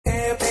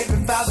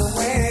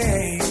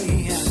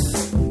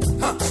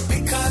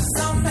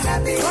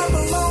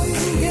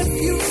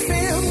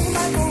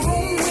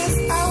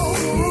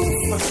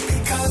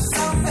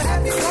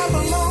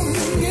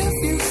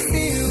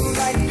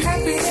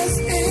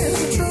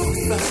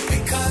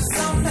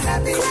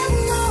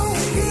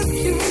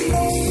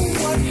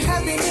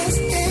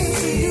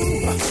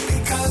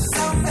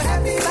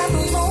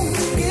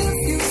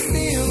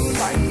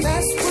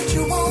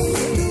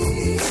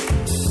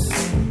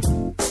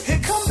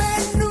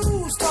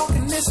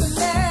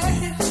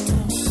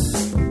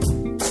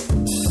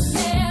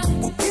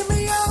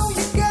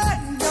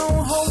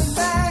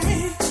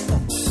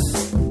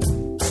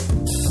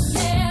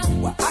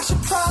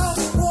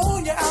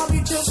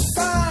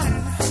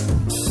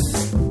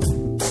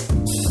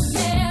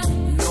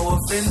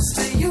happens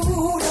to you,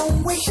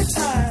 don't waste your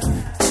time.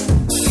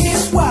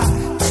 Here's why.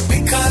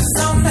 Because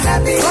I'm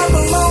happy. Clap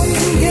along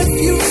if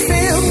you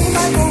feel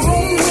like a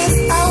room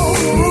without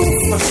a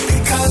roof.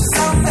 Because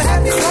I'm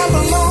happy. Clap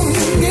along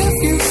if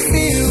you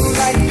feel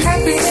like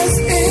happiness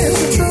is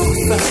the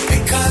truth.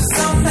 Because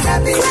I'm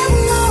happy. Clap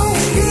along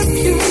if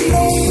you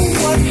know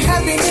what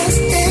happiness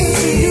is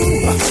to you.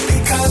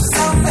 Because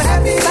I'm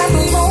happy. Clap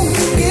along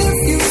if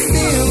you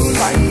feel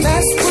like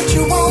that's what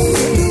you want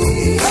to do.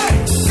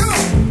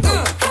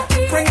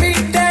 Bring me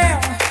down,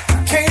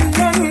 can't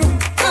none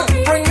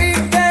bring me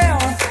down.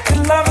 The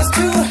love is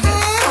too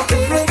high.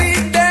 Bring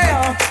me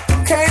down,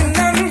 can't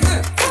none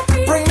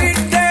bring me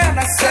down.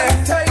 I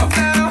said, tell you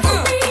now.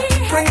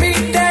 Bring me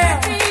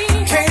down,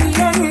 can't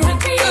none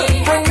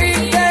bring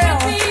me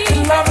down. The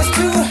love is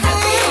too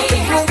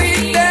high.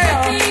 Bring me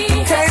down,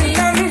 can't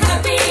none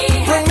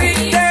bring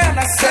me down.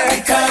 I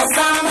said, because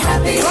I'm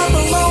happy. Come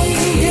along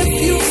if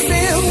you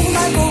feel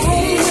like a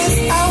room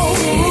without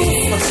a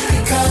roof.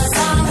 Because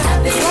I'm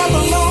happy. Come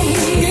along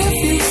if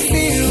you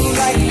feel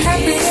like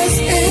happiness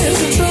is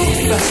the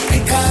truth.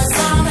 Because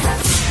I'm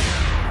happy.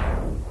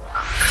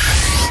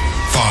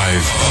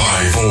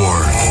 5, 4,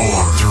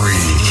 3,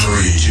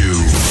 2,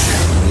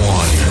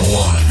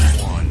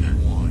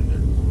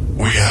 1.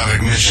 We have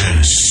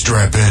ignition.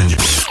 Strap in.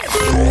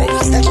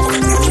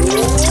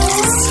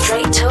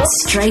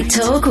 Straight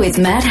Talk with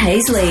Matt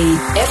Hasley.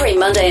 Every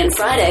Monday and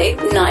Friday,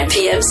 9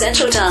 p.m.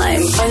 Central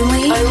Time.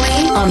 Only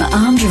on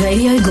Armed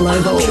Radio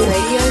Global.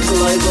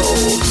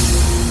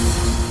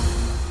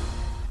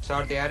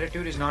 So the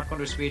attitude is not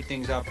going to speed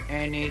things up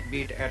any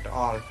bit at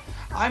all.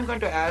 I'm going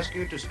to ask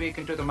you to speak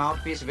into the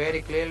mouthpiece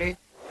very clearly.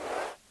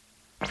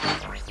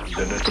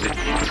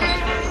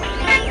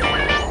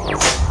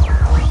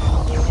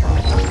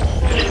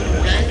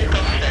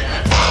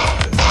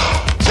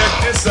 Check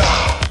this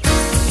out.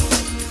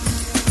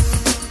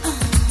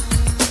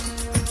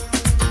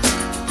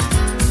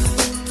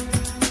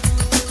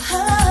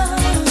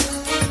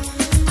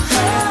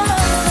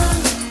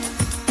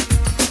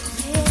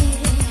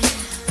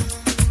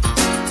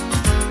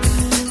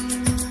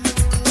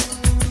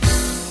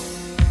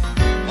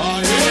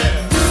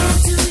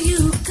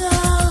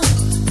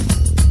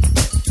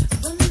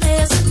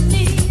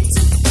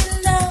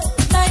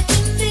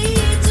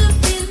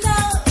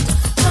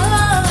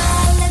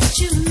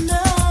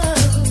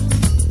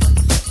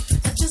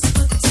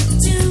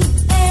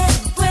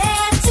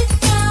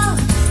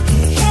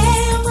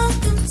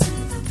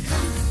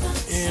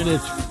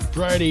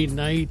 Friday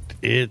night.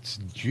 It's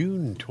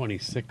June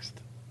 26th.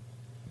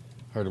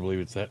 Hard to believe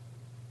it's that.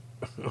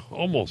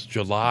 Almost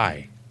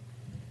July.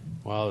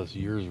 Wow, this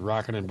year's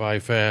rocking by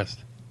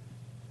fast.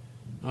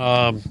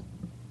 I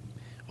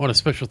want a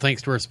special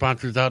thanks to our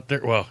sponsors out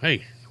there. Well,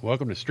 hey,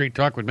 welcome to Straight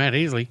Talk with Matt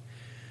Hasley.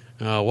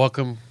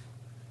 Welcome.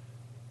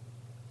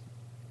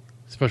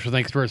 Special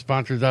thanks to our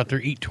sponsors out there,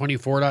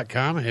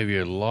 Eat24.com. Have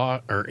you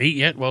ate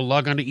yet? Well,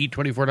 log on to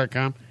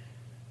Eat24.com.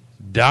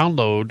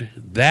 Download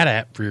that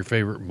app for your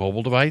favorite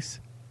mobile device.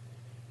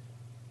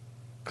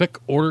 Click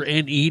order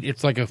and eat.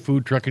 It's like a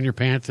food truck in your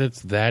pants.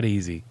 It's that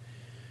easy.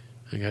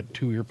 I got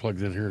 2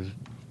 earplugs in here. It's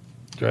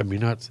driving me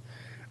nuts.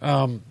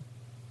 Also,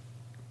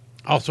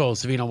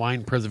 Savina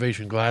Wine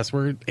Preservation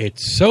Glassware.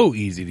 It's so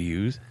easy to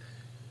use.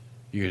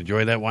 You can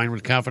enjoy that wine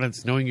with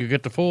confidence, knowing you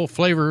get the full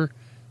flavor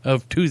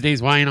of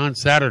Tuesday's wine on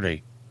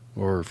Saturday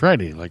or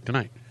Friday, like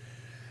tonight.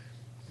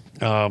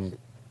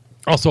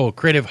 Also,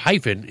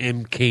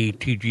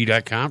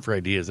 creative-mktg.com for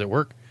ideas at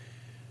work.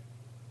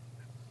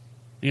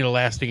 Need a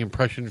lasting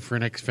impression for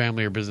your next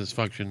family or business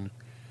function?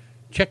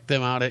 Check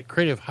them out at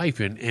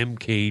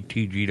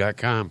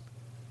creative-mktg.com.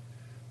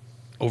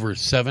 Over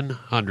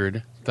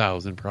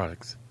 700,000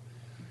 products.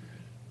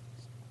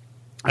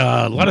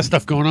 A lot of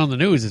stuff going on in the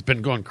news. It's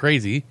been going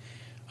crazy.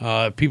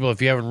 People,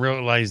 if you haven't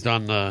realized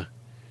on the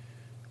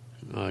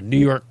New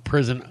York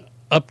prison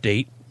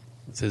update,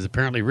 it says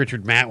apparently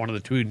Richard Matt, one of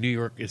the 2 New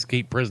York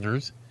escaped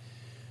prisoners,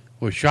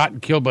 was shot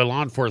and killed by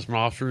law enforcement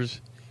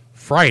officers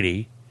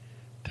Friday,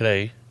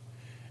 today,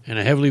 in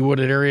a heavily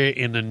wooded area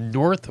in the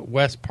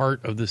northwest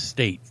part of the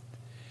state.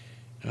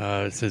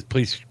 It says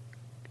police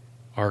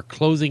are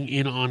closing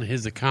in on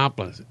his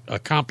accomplice.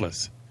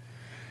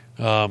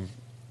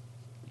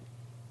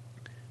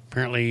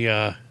 Apparently,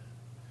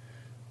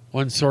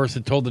 one source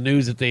had told the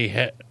news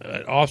that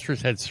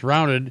officers had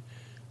surrounded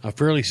a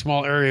fairly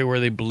small area where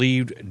they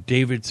believed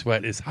David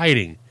Sweat is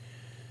hiding.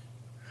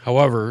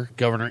 However,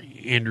 Governor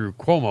Andrew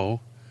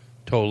Cuomo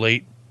told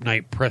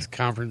late-night press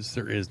conference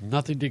there is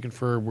nothing to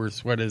confirm where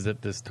Sweat is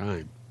at this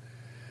time.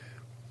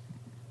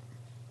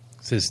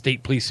 Says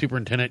State Police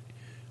Superintendent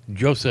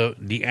Joseph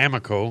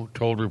D'Amico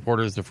told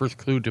reporters the first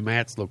clue to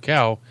Matt's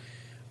locale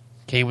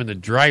came when the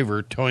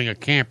driver towing a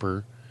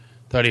camper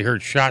thought he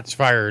heard shots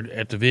fired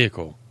at the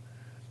vehicle.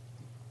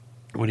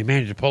 When he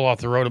managed to pull off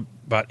the road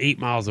about 8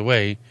 miles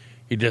away,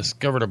 he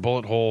discovered a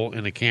bullet hole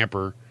in the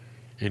camper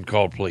and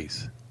called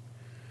police.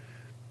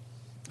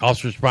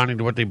 Also responding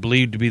to what they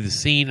believed to be the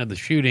scene of the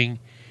shooting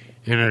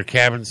in their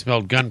cabin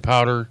smelled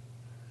gunpowder.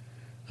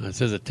 It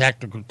says a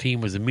tactical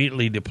team was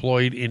immediately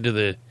deployed into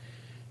the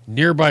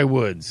nearby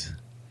woods.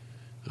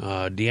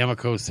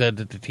 D'Amico said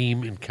that the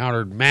team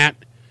encountered Matt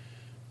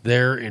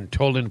there and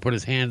told him to put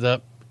his hands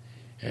up,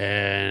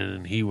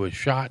 and he was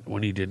shot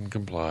when he didn't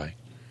comply.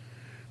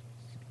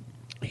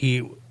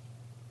 He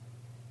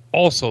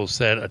also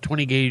said a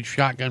 20-gauge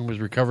shotgun was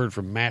recovered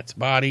from Matt's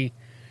body,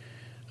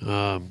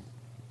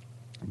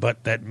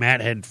 but that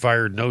Matt had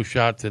fired no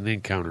shots in the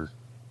encounter.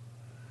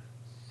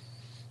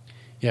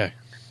 Yeah.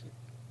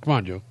 Come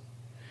on, Joe.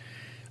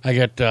 I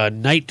got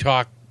Night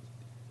Talk,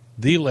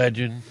 the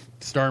legend,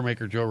 Star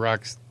Maker Joe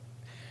Rocks,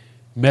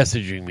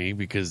 messaging me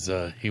because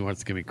he wants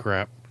to give me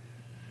crap.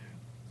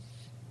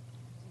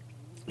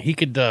 He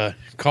could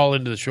call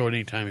into the show at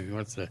any time if he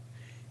wants to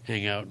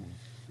hang out, and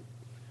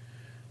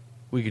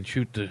we can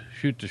shoot the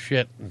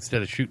shit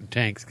instead of shooting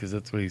tanks, because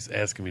that's what he's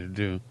asking me to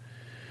do.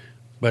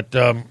 But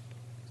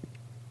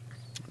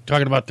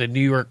talking about the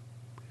New York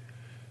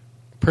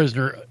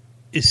prisoner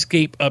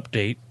escape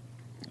update,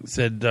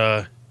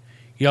 said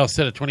he also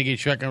said a 20-gauge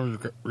shotgun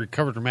was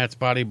recovered from Matt's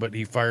body, but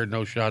he fired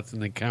no shots in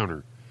the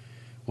encounter.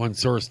 One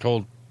source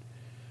told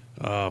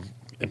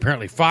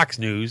apparently Fox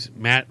News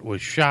Matt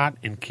was shot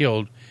and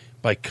killed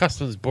by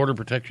Customs Border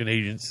Protection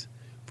agents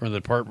from the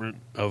Department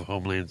of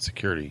Homeland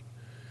Security.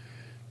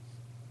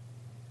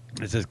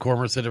 It says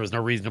Cormer said there was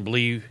no reason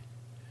to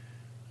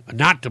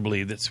not to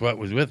believe that Sweat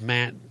was with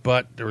Matt,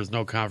 but there was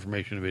no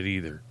confirmation of it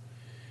either.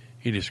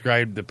 He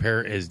described the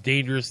pair as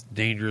dangerous,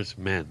 dangerous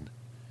men.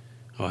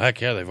 Oh,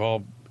 heck yeah,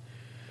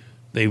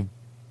 they've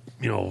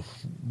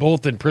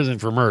both in prison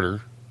for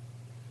murder.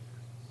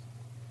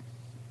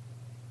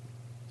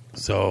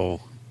 So,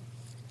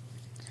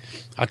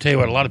 I'll tell you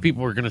what, a lot of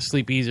people are going to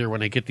sleep easier when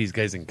they get these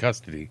guys in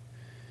custody.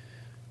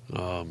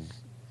 It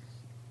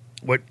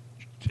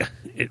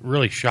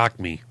really shocked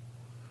me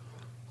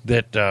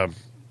that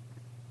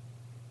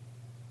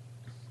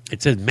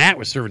it says Matt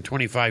was serving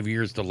 25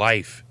 years to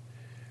life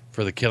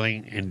for the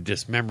killing and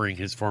dismembering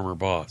his former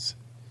boss.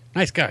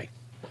 Nice guy.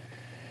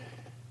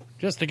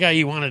 Just the guy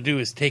you want to do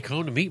is take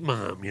home to meet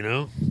mom,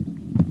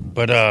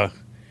 But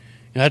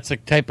that's the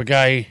type of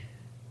guy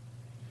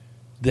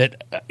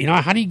that,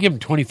 how do you give him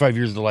 25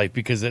 years to life?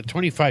 Because at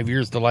 25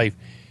 years to life,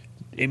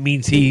 it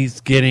means he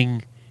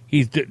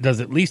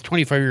does at least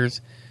 25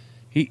 years.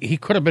 He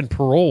could have been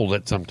paroled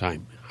at some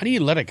time. How do you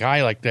let a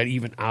guy like that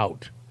even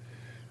out?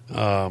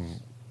 A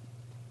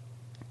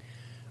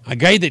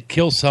guy that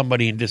kills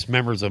somebody and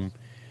dismembers them,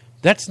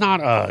 that's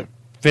not a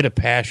fit of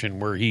passion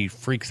where he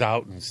freaks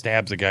out and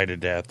stabs a guy to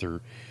death,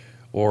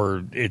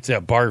 or it's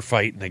a bar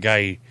fight and the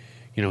guy,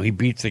 he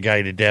beats the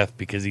guy to death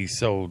because he's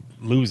so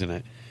losing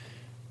it.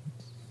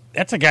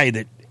 That's a guy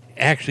that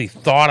actually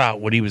thought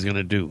out what he was going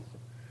to do,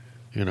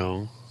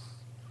 and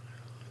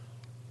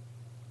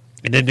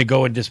then to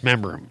go and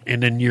dismember him.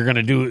 And then you're going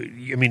to do,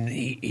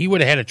 he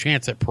would have had a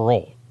chance at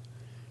parole.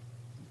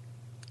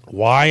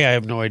 Why? I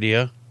have no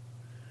idea.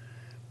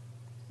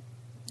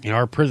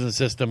 Our prison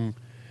system,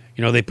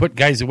 they put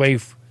guys away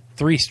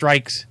 3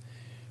 strikes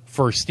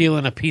for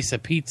stealing a piece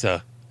of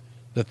pizza.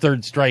 The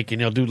 3rd strike, and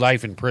they'll do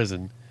life in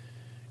prison,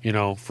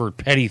 for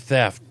petty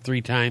theft,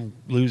 3-time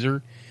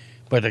loser.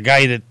 But a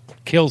guy that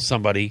kills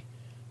somebody,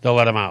 they'll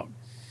let him out.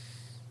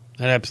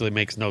 That absolutely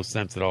makes no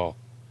sense at all.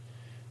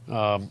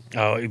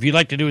 If you'd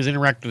like to do is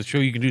interact with the show,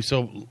 you can do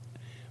so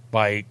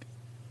by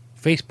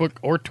Facebook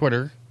or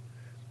Twitter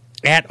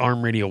at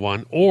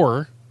ArmRadio1,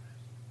 or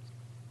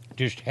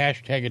just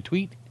hashtag a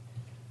tweet,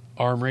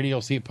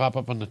 ArmRadio, see it pop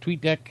up on the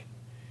tweet deck.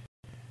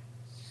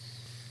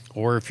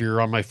 Or if you're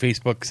on my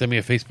Facebook, send me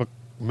a Facebook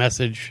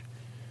message.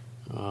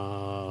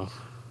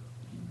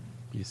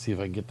 You see if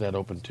I can get that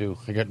open too.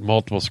 I got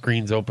multiple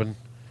screens open.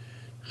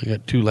 I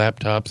got 2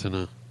 laptops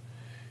and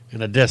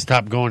a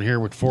desktop going here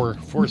with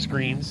four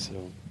screens.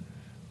 So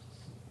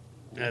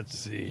let's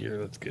see here.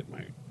 Let's get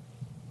my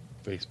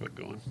Facebook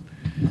going.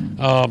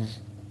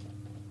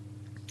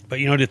 But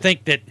to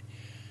think that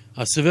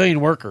a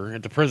civilian worker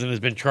at the prison has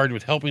been charged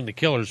with helping the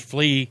killers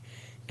flee,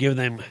 giving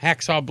them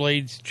hacksaw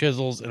blades,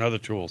 chisels, and other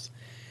tools.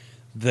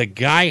 The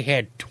guy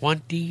had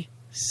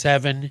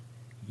 27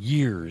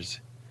 years.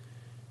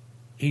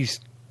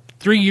 He's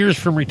 3 years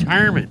from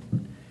retirement.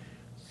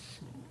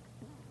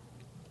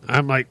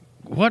 I'm like,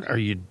 what are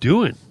you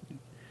doing?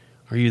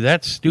 Are you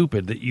that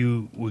stupid that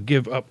you would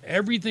give up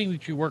everything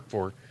that you work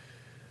for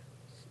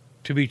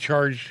to be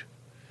charged?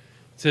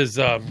 It says,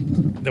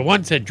 the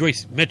one said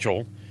Joyce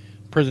Mitchell,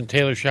 prison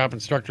tailor shop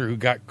instructor who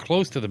got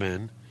close to the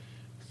men.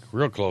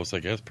 Real close, I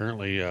guess.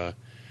 Apparently,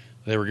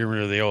 they were getting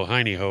rid of the old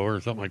hiney hoe or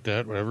something like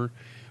that, whatever.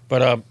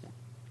 But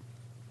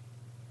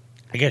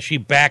I guess she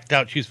backed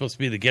out. She was supposed to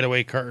be the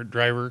getaway car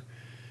driver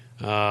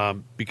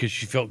because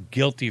she felt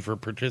guilty for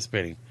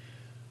participating.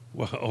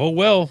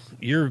 Well,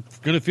 you're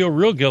going to feel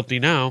real guilty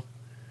now.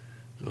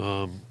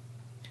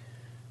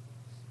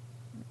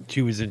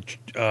 She was in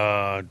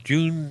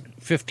June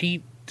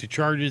 15th to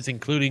charges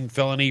including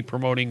felony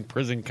promoting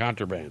prison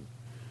contraband,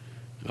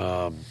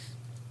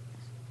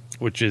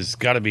 which has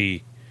got to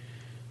be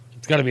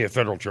a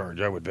federal charge,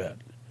 I would bet.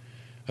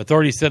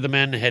 Authorities said the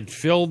men had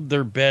filled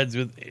their beds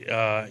with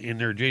in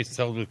their adjacent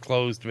cells with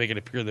clothes to make it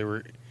appear they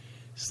were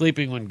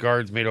sleeping when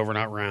guards made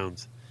overnight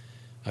rounds.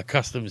 A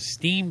cut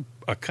steam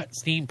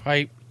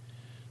pipe.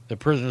 The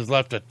prisoners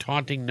left a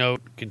taunting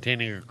note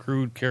containing a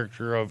crude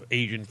caricature of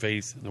Asian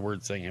face and the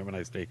word saying "Have a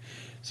nice day."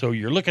 So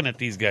you're looking at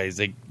these guys.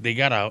 They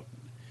got out.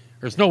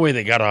 There's no way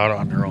they got out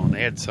on their own.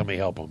 They had somebody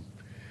help them.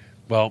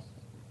 Well,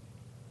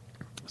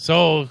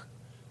 so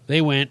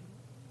they went,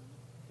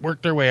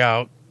 worked their way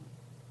out,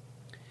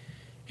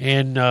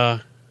 and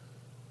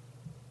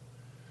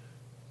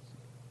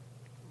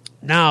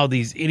now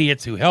these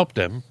idiots who helped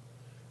them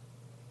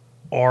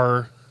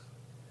are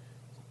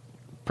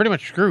pretty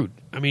much screwed.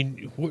 I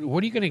mean,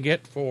 what are you going to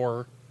get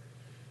for...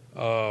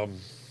 I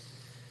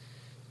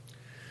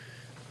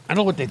don't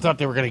know what they thought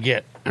they were going to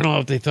get. I don't know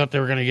if they thought they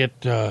were going to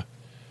get...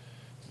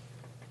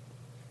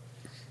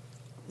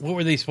 what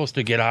were they supposed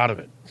to get out of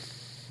it?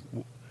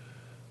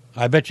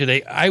 I bet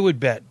you I would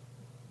bet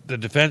the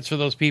defense for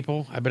those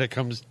people, I bet it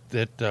comes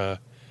that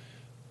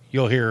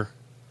you'll hear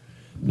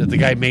that the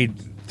guy made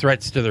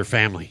threats to their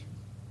family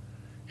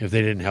if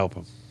they didn't help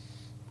him.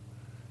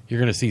 You're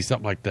going to see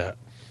something like that.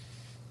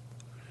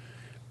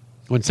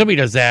 When somebody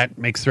does that,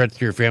 makes threats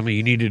to your family,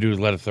 you need to do is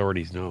let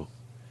authorities know.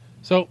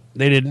 So,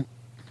 they didn't.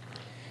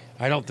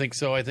 I don't think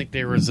so. I think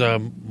there was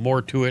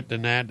more to it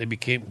than that. They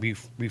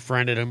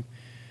befriended him.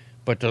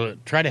 But to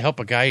try to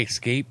help a guy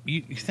escape,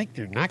 you think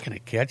they're not going to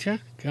catch you?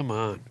 Come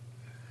on.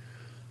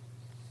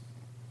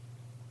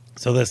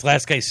 So this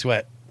last guy,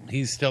 Sweat,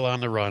 he's still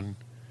on the run.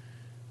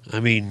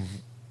 I mean,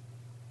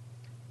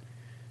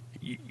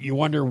 you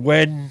wonder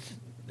when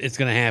it's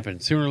going to happen.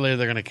 Sooner or later,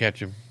 they're going to catch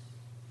him.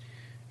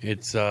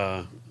 It's...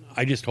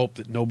 I just hope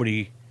that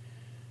nobody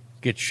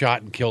gets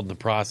shot and killed in the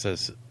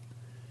process,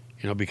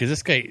 because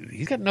this guy,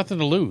 he's got nothing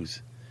to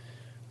lose.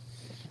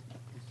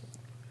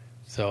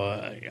 So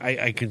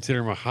I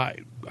consider him a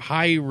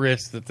high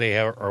risk that they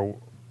are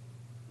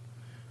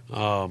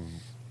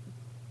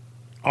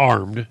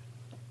armed.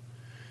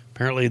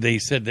 Apparently, they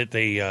said that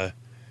they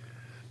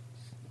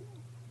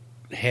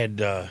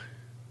had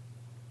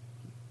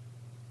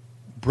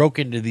broke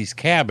into these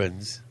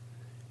cabins.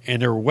 And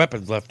there were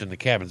weapons left in the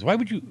cabins. Why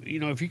would you,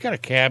 if you got a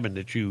cabin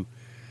that you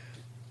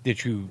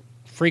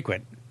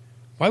frequent,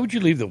 why would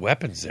you leave the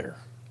weapons there?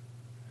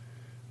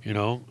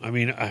 I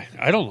mean,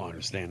 I don't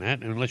understand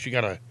that unless you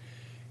got a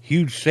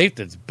huge safe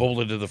that's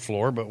bolted to the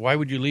floor. But why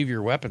would you leave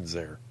your weapons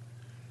there?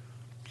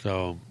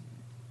 So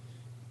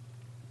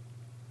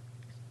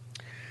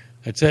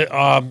that's it.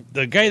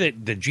 The guy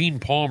the Gene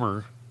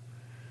Palmer,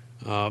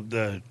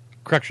 the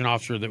correction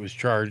officer that was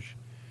charged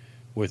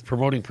with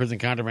promoting prison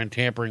contraband,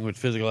 tampering with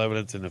physical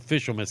evidence, and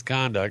official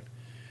misconduct.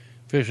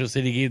 Officials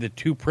said he gave the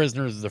two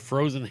prisoners the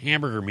frozen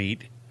hamburger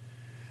meat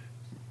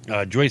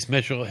Joyce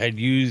Mitchell had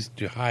used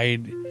to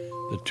hide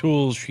the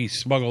tools she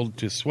smuggled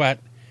to Sweat,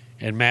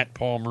 and Matt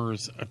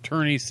Palmer's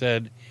attorney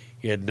said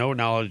he had no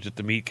knowledge that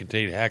the meat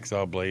contained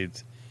hacksaw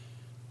blades,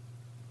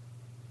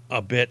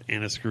 a bit,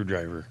 and a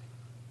screwdriver.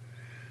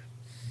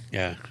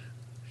 Yeah.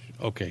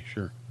 Okay,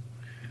 sure.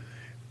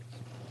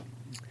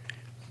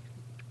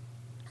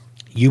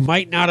 You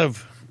might not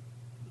have...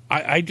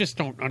 I just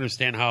don't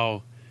understand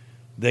how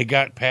they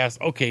got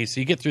past... Okay, so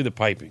you get through the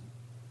piping.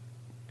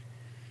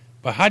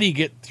 But how do you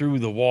get through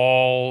the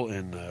wall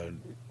and the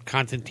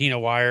concertina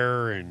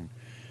wire and,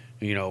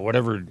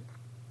 whatever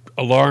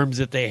alarms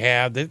that they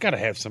have? They've got to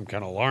have some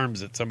kind of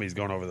alarms that somebody's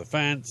going over the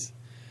fence.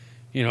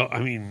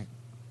 On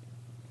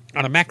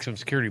a maximum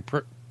security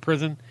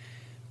prison,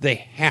 they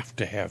have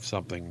to have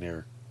something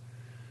there.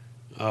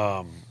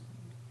 I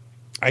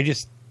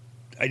just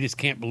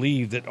can't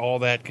believe that all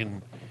that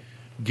can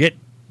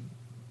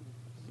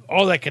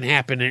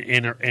happen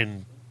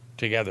in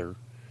together,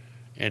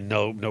 and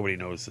nobody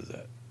notices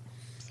that.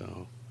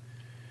 So,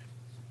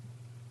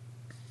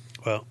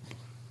 well,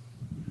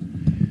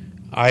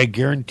 I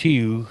guarantee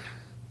you,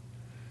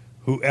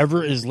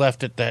 whoever is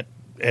left at that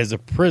as a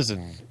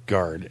prison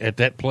guard at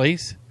that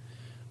place,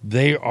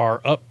 they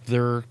are up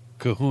their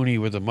kahoonie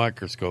with a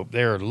microscope.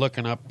 They are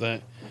looking up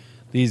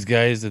these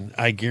guys, and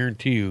I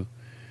guarantee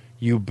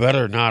you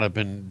better not have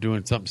been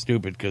doing something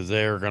stupid, because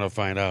they're going to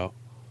find out.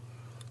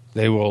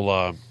 They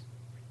will,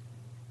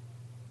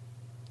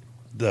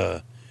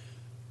 the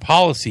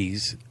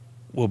policies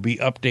will be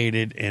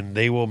updated, and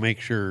they will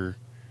make sure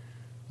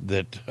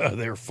that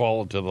they're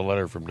followed to the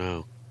letter from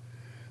now.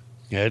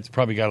 Yeah, it's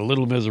probably got a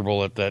little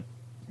miserable at that,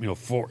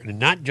 and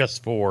not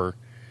just for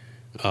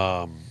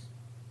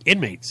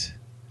inmates,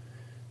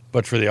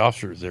 but for the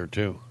officers there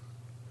too.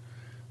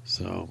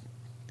 So,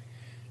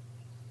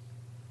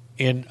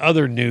 in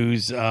other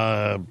news,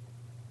 we'll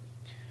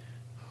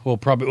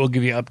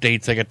give you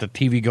updates. I got the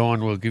TV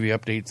going. We'll give you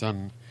updates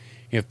on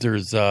if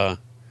there's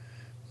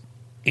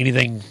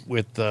anything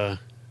with the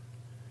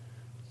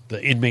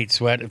inmate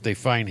Sweat, if they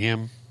find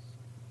him.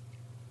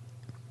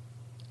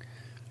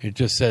 It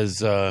just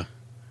says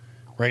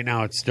right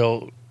now it's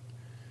still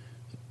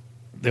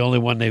the only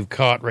one they've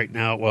caught right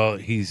now. Well,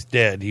 he's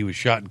dead. He was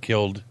shot and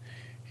killed,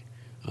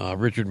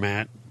 Richard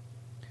Matt.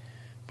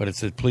 But it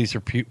says police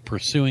are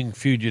pursuing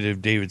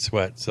fugitive David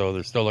Sweat, so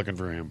they're still looking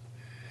for him.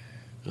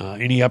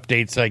 Any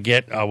updates I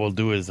get, I will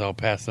do is I'll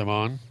pass them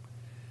on.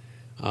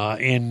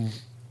 In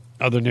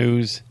other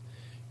news,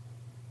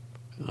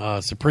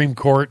 Supreme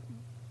Court,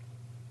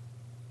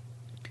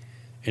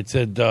 it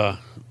said,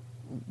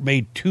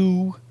 made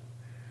two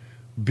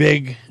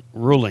big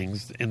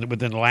rulings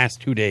within the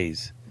last 2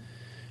 days.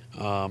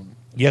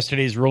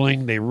 Yesterday's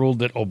ruling, they ruled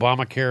that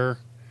Obamacare,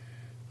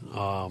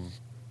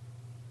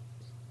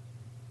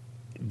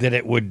 that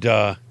it would,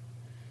 that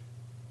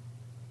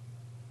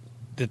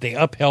they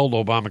upheld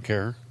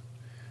Obamacare.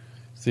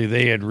 See,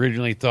 they had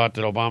originally thought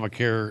that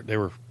Obamacare, they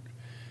were,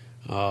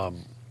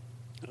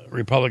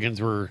 Republicans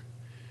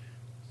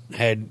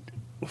had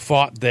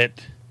fought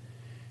that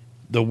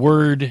the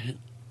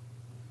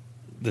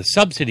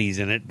subsidies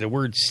in it, the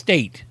word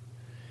state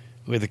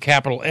with a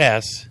capital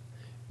S,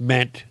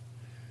 meant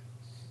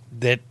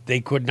that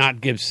they could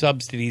not give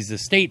subsidies the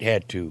state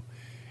had to.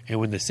 And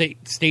when the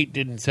state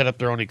didn't set up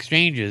their own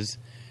exchanges,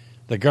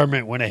 the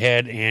government went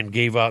ahead and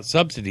gave out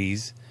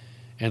subsidies,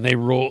 and they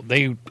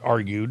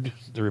argued,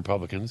 the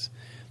Republicans,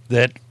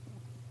 that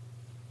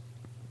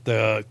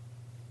the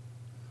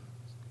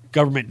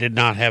government did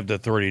not have the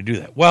authority to do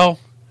that. Well,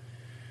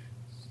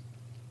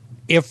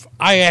 if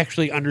I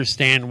actually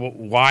understand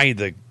why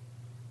the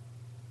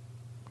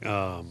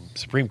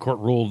Supreme Court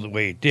ruled the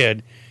way it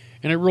did,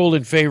 and it ruled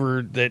in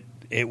favor that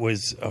it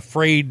was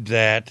afraid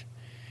that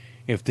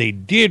if they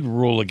did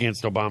rule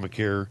against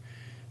Obamacare,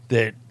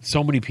 that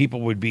so many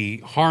people would be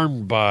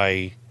harmed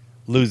by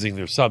losing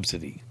their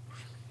subsidy.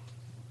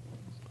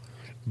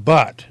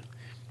 But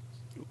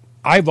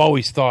I've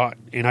always thought,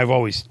 and I've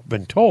always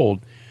been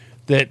told,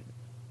 that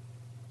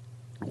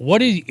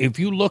if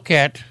you look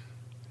at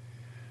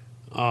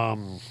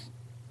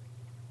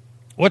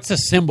what's the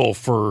symbol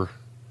for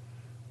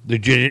the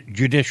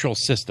judicial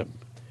system?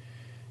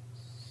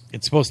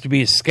 It's supposed to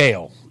be a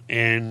scale,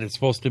 and it's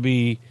supposed to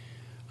be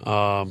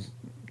what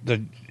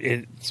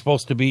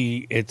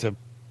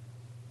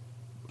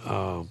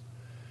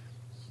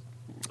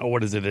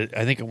is it?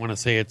 I think I want to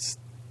say it's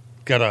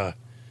got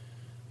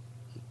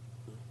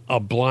a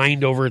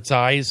blind over its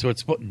eyes. So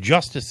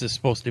justice is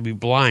supposed to be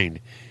blind.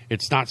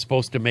 It's not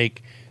supposed to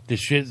make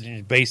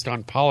decisions based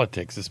on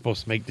politics. It's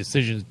supposed to make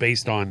decisions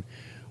based on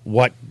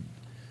what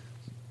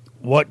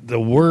the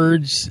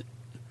words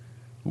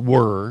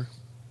were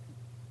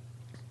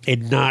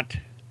and not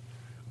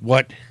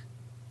what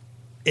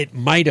it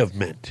might have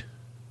meant.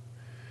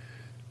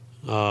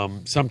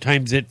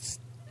 Sometimes it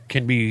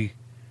can be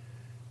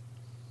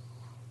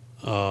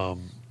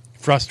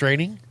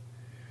frustrating.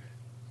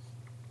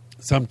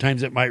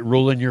 Sometimes it might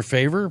rule in your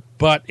favor,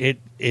 but it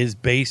is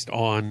based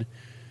on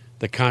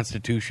the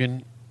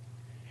Constitution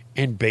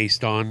and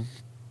based on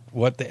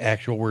what the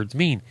actual words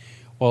mean.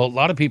 Well, a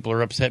lot of people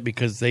are upset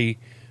because they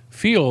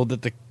feel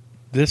that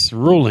this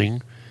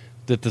ruling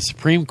that the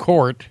Supreme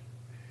Court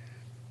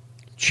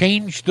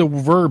changed the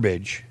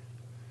verbiage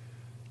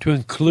to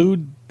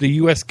include the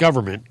U.S.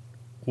 government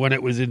when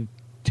it was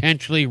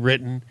intentionally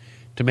written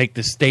to make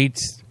the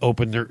states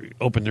open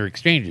their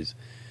exchanges.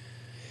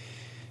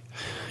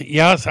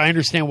 Yes, I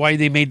understand why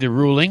they made the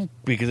ruling,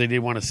 because they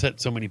didn't want to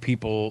set so many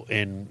people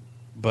in,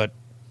 but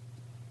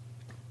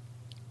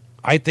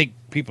I think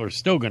people are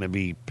still going to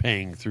be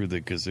paying through the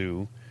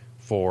kazoo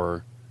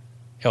for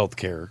health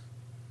care.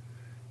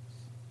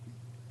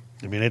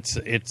 I mean, it's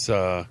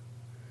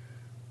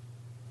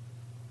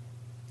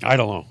I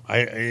don't know.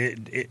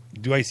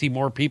 Do I see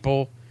more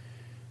people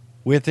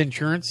with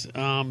insurance?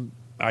 I'm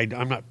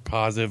not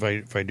positive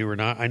if I do or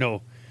not. I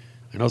know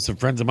some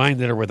friends of mine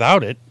that are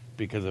without it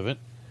because of it.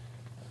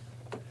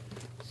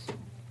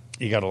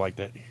 You gotta like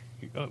that.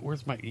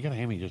 Where's my? You gotta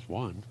hand me just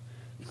one.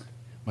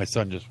 My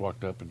son just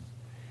walked up and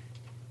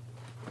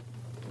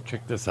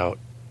check this out.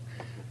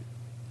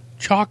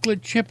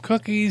 Chocolate chip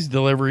cookies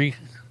delivery.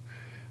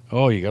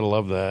 Oh, you gotta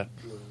love that.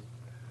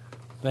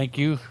 Thank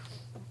you.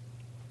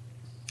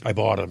 I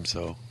bought them,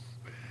 so.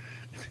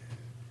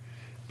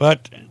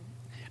 But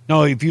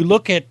no, if you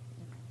look at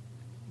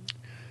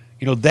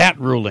that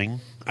ruling,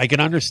 I can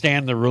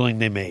understand the ruling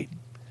they made.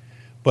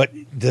 But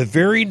the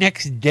very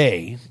next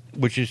day,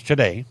 which is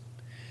today,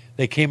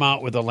 they came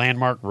out with a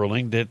landmark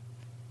ruling that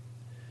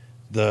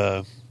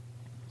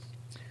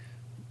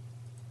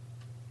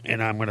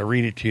and I'm going to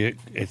read it to you.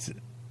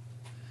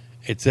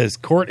 It says,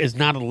 court is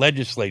not a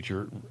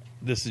legislature.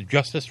 This is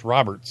Justice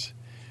Roberts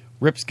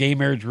rips gay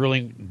marriage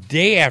ruling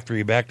day after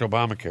he backed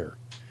Obamacare.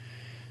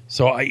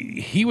 So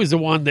he was the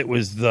one that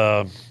was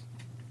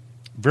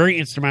very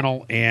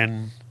instrumental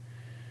in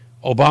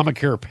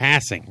Obamacare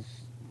passing.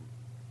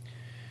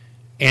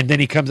 And then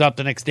he comes out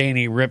the next day and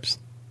he rips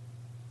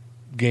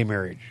gay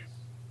marriage.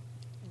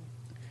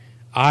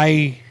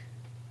 I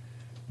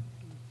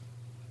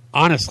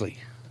honestly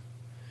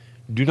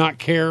do not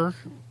care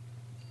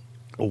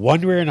one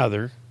way or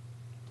another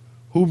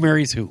who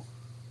marries who.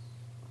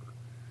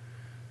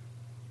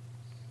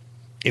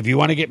 If you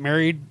want to get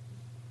married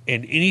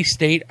in any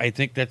state, I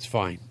think that's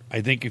fine.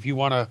 I think if you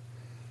want to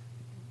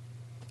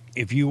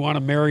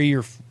marry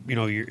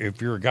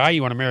if you're a guy,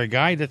 you want to marry a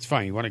guy, that's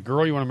fine. You want a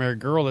girl, you want to marry a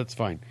girl, that's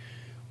fine.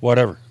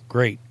 Whatever,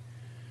 great.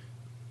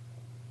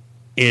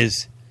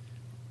 Is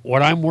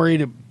what I'm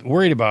worried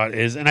about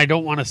is, and I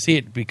don't want to see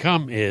it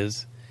become,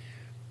 is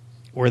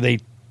where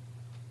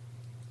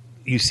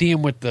you see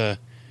them with the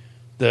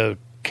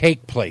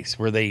cake place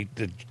where the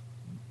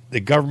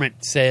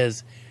government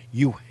says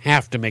you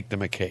have to make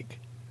them a cake.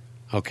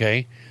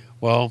 Okay?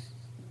 Well,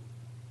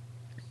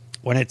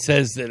 when it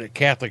says that a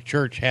Catholic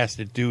church has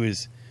to do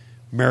is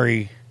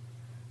marry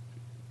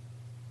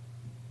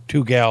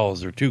 2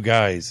 gals or 2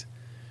 guys,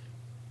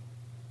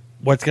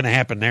 what's going to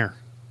happen there?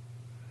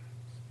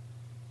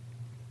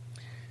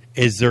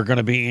 Is there going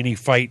to be any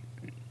fight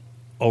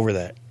over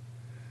that?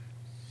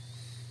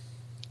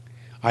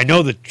 I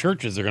know the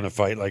churches are going to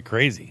fight like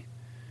crazy.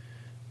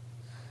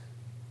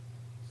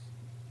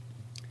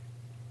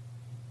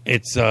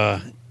 It's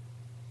I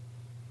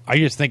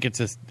just think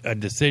it's a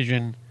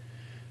decision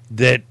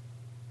that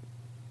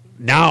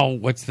now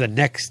what's the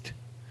next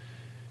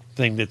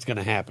thing that's going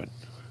to happen?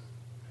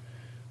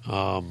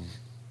 Are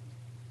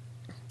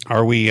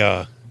we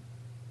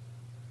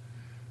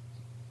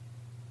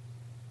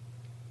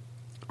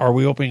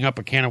opening up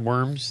a can of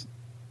worms?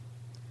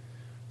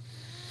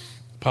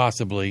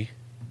 Possibly.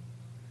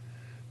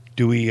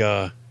 Do we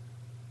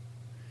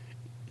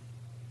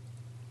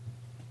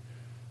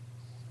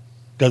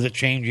does it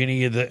change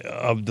any of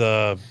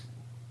the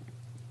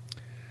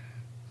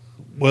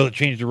will it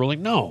change the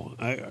ruling? No,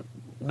 I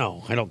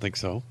don't think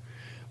so.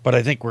 But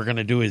I think we're going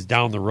to do is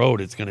down the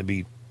road it's going to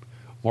be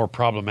more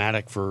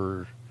problematic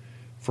for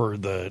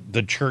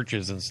the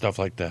churches and stuff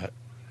like that.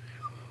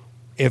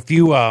 If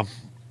you I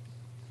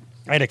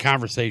had a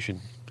conversation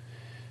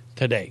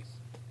today.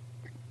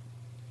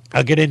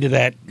 I'll get into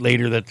that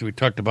later. That we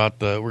talked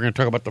about we're going to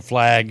talk about the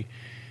flag,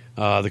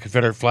 the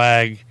Confederate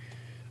flag.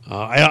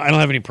 I don't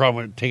have any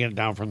problem with taking it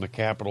down from the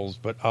capitals,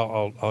 but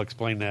I'll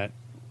explain that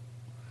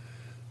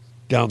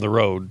down the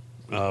road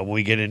when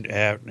we get into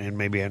and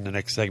maybe in the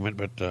next segment.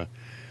 But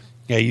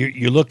yeah,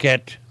 you look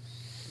at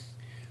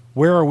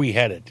where are we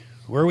headed?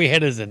 Where are we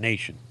headed as a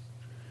nation?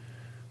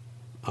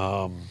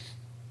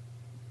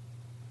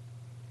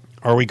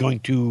 Are we going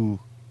to,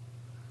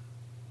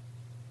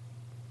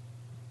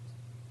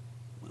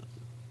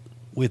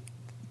 with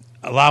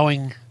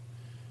allowing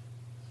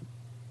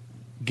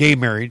gay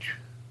marriage,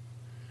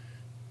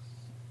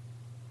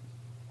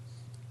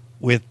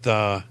 with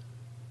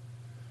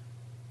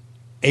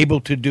able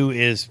to do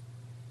is,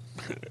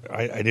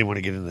 I didn't want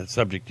to get into that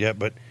subject yet,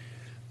 but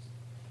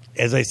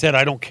as I said,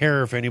 I don't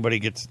care if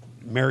anybody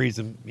marries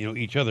them,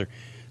 each other.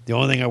 The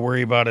only thing I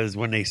worry about is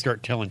when they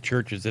start telling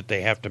churches that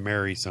they have to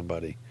marry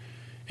somebody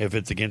if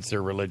it's against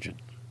their religion.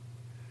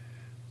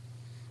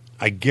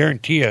 I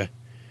guarantee you,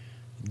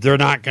 they're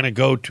not going to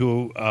go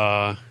to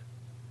a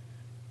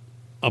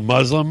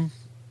Muslim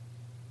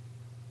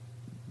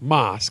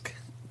mosque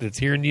that's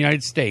here in the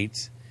United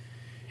States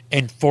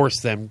and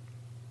force them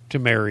to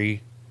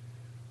marry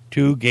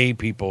 2 gay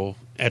people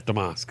at the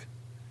mosque.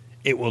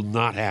 It will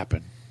not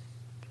happen.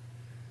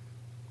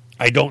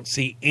 I don't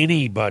see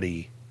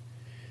anybody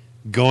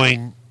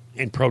going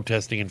and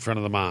protesting in front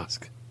of the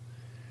mosque.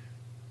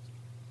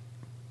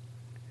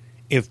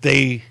 If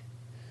that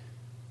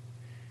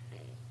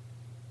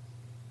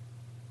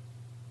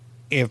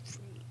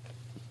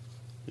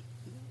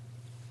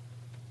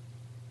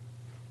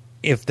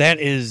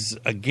is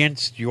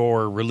against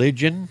your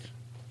religion,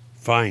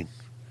 fine.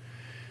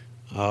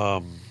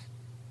 But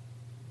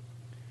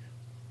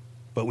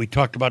we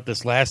talked about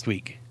this last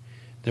week.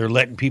 They're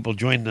letting people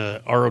join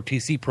the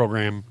ROTC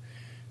program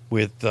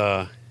with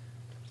what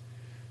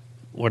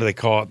do they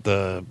call it?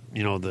 They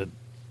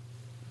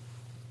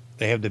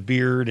have the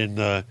beard and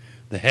the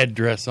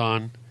headdress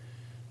on,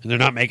 and they're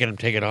not making them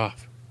take it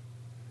off.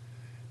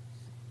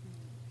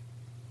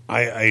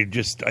 I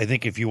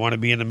think if you want to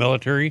be in the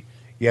military,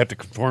 you have to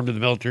conform to the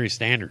military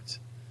standards.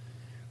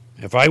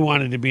 If I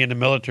wanted to be in the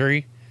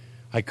military,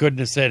 I couldn't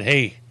have said,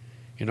 "Hey,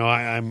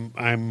 I'm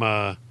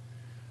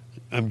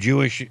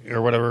Jewish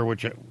or whatever,"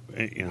 which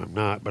I'm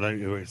not, but I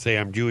would say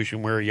I'm Jewish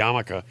and wear a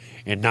yarmulke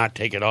and not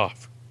take it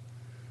off.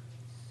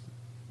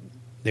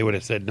 They would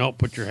have said, "No,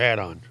 put your hat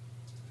on."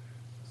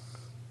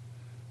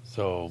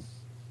 So,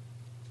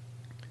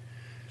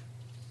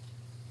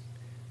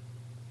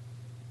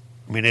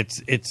 I mean,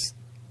 it's.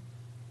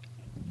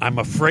 I'm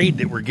afraid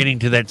that we're getting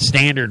to that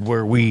standard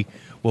where we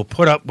will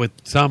put up with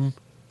some,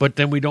 but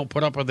then we don't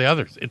put up with the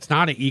others. It's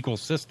not an equal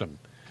system,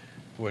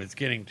 what it's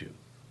getting to. A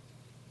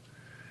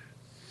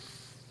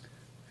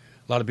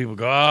lot of people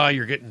go, "Oh,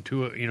 you're getting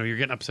you're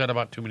getting upset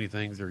about too many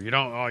things," or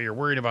you're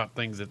worried about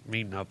things that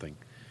mean nothing.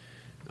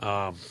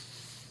 Well,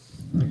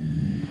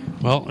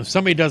 if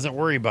somebody doesn't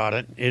worry about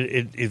it,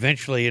 it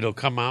eventually it'll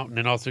come out, and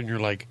then all of a sudden you're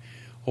like,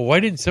 "Well, why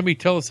didn't somebody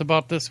tell us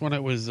about this when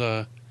it was,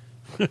 when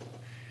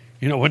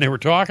they were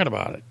talking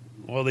about it?"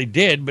 Well, they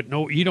did, but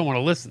no, you don't want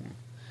to listen.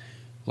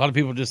 A lot of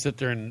people just sit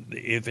there, and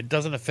if it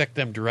doesn't affect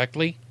them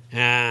directly,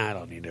 I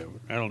don't need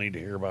to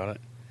hear about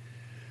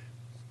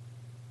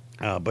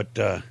it.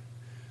 But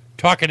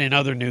talking in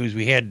other news,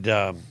 we had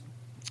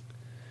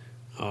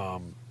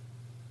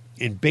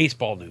in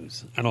baseball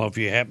news. I don't know if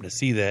you happen to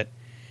see that.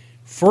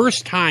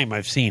 First time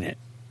I've seen it.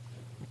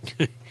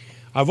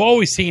 I've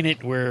always seen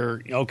it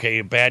where, okay,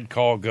 a bad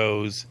call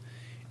goes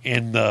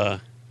and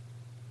the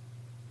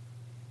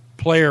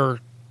player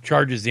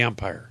charges the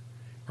umpire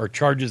or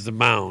charges the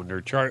mound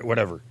or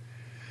whatever.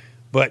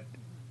 But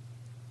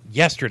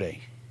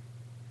yesterday,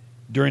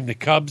 during the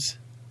Cubs,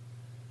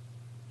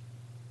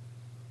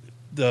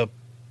 the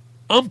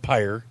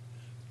umpire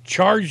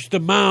charged the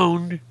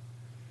mound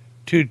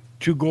to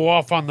go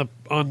off on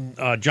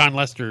John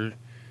Lester,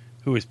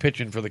 who was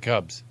pitching for the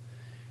Cubs.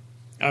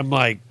 I'm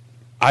like,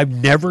 I've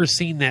never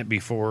seen that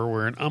before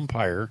where an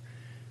umpire,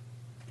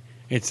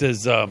 it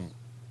says,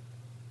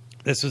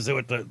 this is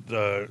what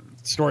the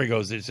story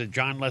goes. It said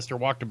John Lester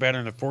walked a batter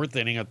in the fourth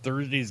inning of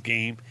Thursday's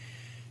game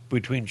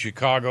between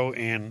Chicago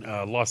and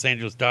Los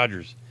Angeles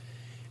Dodgers.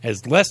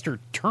 As Lester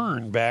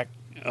turned back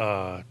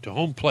to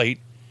home plate,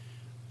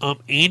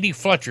 Andy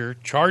Fletcher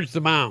charged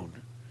the mound,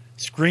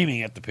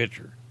 screaming at the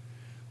pitcher.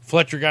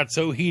 Fletcher got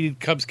so heated,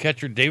 Cubs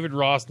catcher David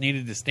Ross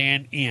needed to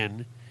stand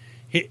in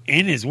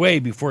his way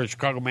before the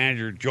Chicago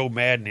manager Joe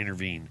Madden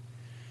intervened.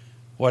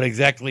 What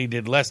exactly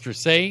did Lester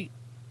say?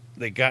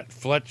 They got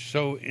Fletcher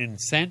so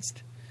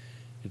incensed.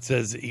 It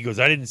says, he goes,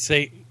 I didn't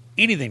say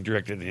anything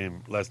directed at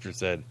him, Lester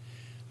said.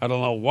 I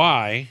don't know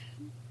why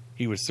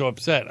he was so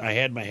upset. I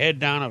had my head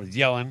down. I was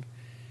yelling.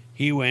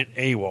 He went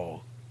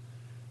AWOL.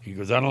 He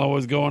goes, I don't know what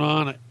was going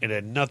on. It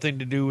had nothing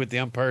to do with the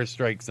umpire's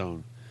strike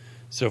zone.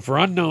 So for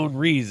unknown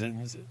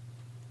reasons,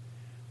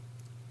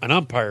 an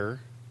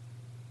umpire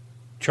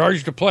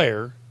charged a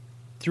player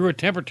through a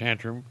temper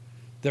tantrum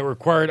that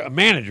required a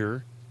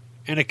manager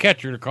and a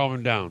catcher to calm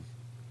him down,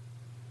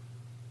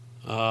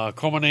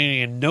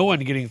 culminating in no one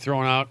getting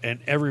thrown out and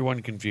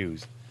everyone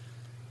confused.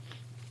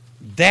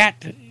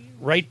 That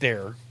right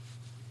there,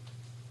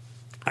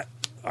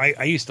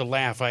 I used to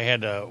laugh. I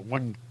had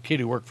one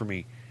kid who worked for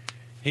me.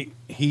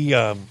 He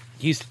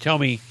used to tell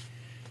me,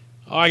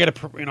 "Oh, I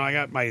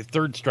got my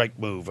third strike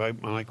move." I'm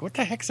like, "What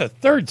the heck's a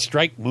third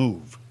strike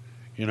move?"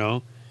 You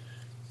know,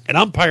 an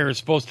umpire is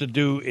supposed to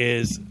do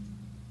is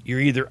you're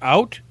either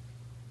out,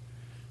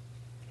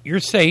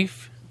 you're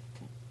safe,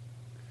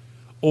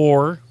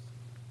 or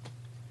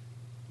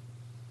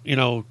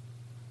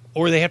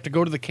or they have to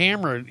go to the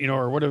camera,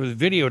 or whatever, the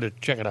video to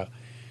check it out.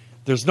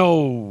 There's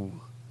no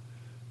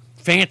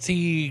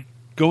fancy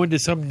going to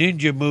some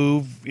ninja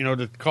move,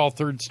 to call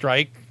third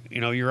strike,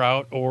 you're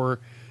out, or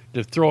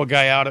to throw a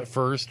guy out at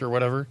first or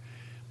whatever.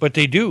 But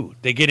they do.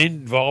 They get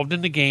involved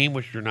in the game,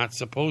 which you're not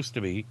supposed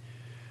to be.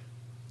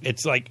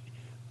 It's like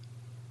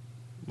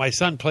my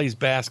son plays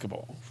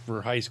basketball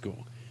for high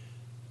school.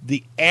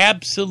 The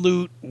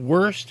absolute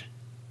worst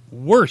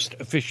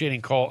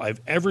officiating call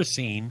I've ever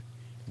seen,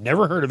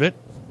 never heard of it.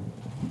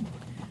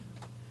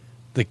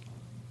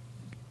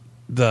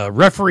 The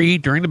referee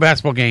during the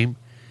basketball game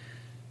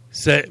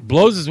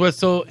blows his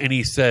whistle and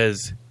he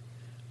says,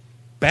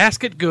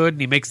 basket good, and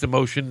he makes the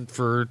motion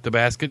for the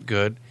basket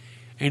good,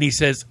 and he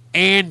says,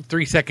 and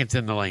 3 seconds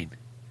in the lane.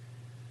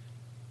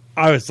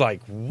 I was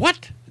like,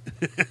 what?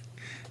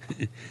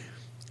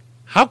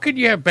 How could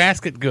you have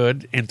basket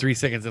good and 3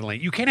 seconds in the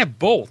lane? You can't have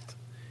both.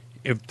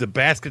 If the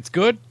basket's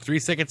good, 3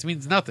 seconds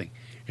means nothing.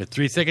 If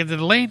 3 seconds in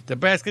the lane, the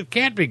basket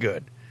can't be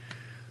good.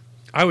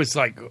 I was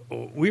like,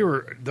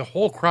 the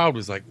whole crowd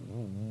was like,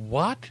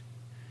 what?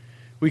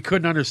 We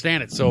couldn't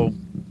understand it. So,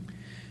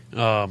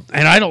 and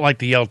I don't like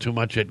to yell too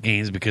much at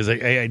games because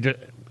it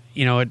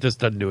just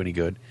doesn't do any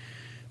good.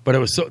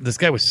 But this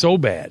guy was so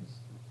bad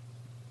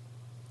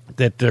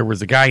that there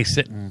was a guy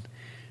sitting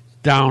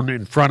down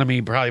in front of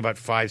me, probably about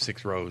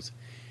 5-6 rows,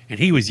 and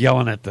he was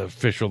yelling at the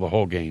official the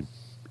whole game,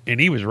 and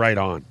he was right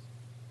on.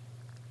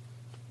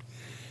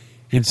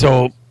 And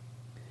so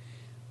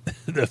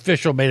the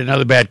official made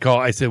another bad call.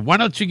 I said, why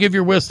don't you give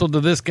your whistle to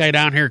this guy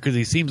down here because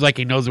he seems like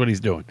he knows what he's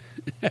doing.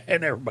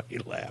 And everybody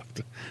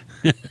laughed.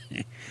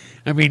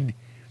 I mean,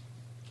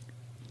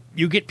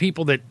 you get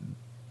people that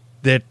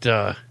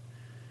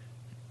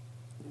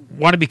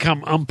want to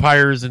become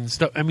umpires and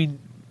stuff. I mean,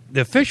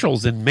 the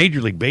officials in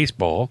Major League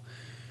Baseball,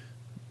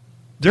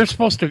 they're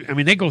supposed to,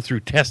 they go through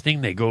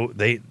testing.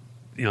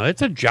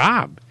 It's a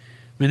job.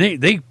 I mean,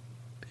 they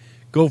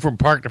go from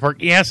park to park.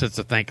 Yes, it's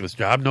a thankless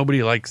job.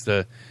 Nobody likes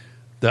the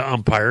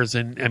umpires,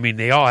 and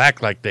they all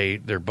act like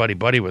they're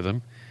buddy with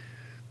them,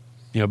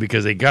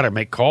 because they got to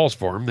make calls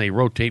for them. They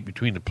rotate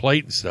between the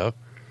plate and stuff.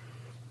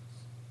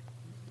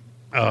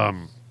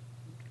 One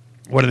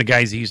of the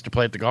guys he used to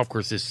play at the golf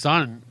course, his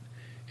son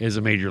is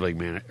a major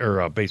league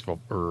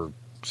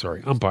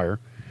umpire,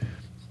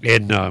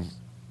 and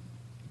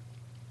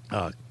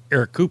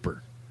Eric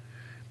Cooper.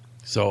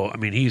 So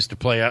he used to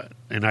play,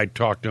 and I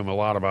talked to him a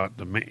lot about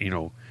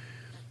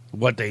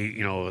what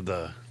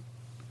the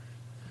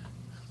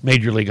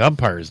major league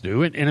umpires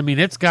do, and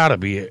it's got to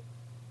be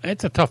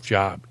it's a tough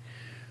job.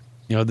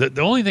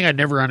 The only thing I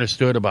never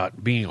understood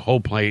about being a whole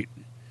plate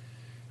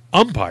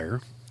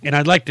umpire, and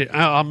I'd like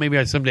to,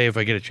 maybe someday if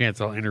I get a chance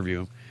I'll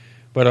interview him,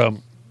 but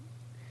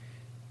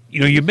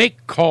you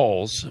make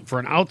calls for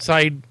an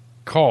outside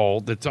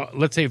call that's,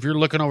 let's say if you're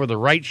looking over the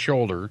right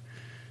shoulder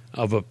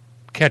of a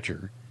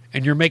catcher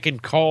and you're making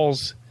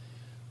calls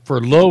for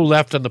low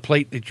left on the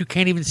plate that you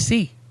can't even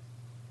see.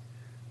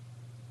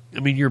 I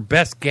mean, your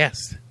best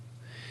guess.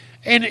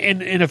 And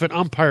if an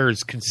umpire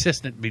is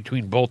consistent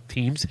between both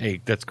teams,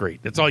 hey, that's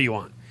great. That's all you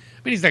want.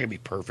 I mean, he's not going to be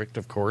perfect,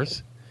 of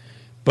course.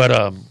 But,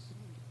 I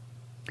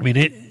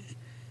mean,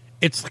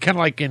 it's kind of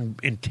like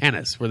in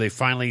tennis where they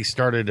finally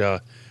started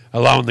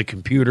allowing the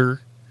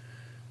computer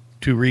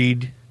to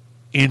read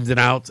ins and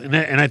outs. And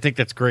I think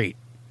that's great.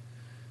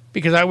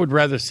 Because I would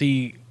rather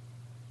see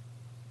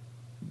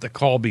the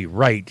call be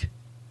right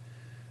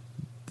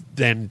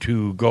than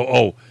to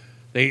go,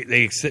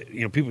 they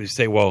people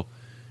say, well,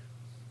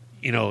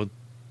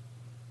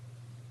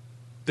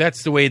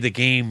 that's the way the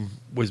game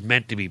was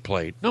meant to be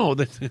played. No,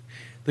 the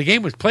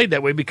game was played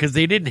that way because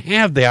they didn't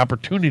have the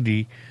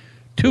opportunity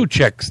to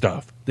check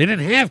stuff. They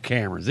didn't have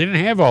cameras. They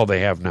didn't have all they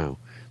have now.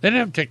 They didn't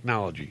have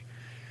technology.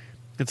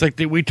 It's like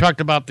we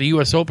talked about the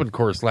U.S. Open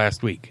course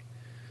last week.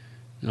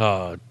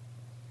 What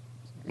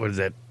is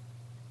that?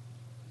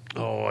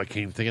 Oh, I can't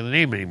even think of the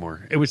name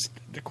anymore. It was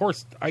the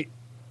course.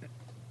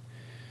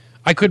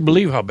 I couldn't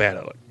believe how bad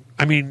it looked.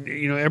 I mean,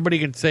 everybody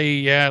can say,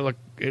 yeah, look,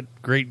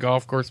 great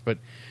golf course, but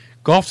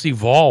golf's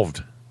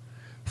evolved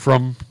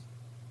from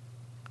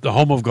the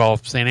home of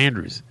golf, St.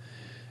 Andrews.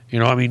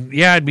 I mean,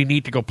 yeah, it'd be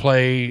neat to go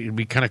play. It'd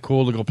be kind of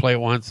cool to go play it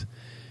once.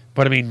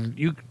 But, I mean,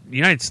 the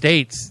United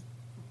States,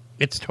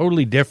 it's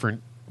totally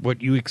different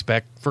what you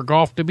expect for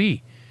golf to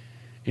be.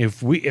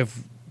 If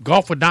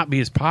golf would not be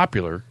as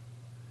popular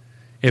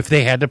if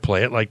they had to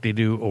play it like they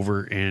do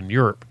over in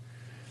Europe.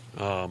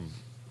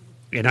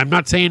 And I'm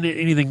not saying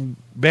anything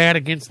bad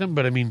against them,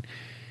 but I mean,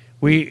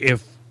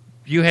 if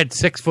you had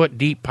 6 foot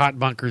deep pot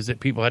bunkers that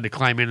people had to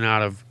climb in and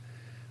out of,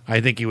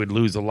 I think you would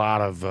lose a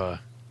lot of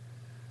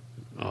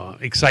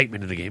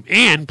excitement in the game.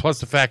 And plus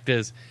the fact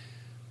is,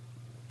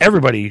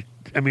 everybody,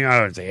 I mean, I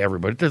don't say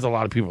everybody, there's a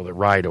lot of people that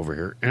ride over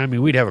here. And I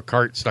mean, we'd have a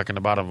cart stuck in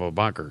the bottom of a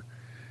bunker,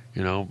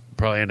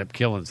 probably end up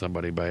killing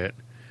somebody by it.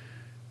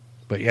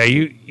 But yeah,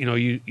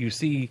 you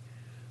see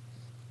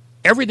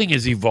everything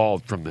has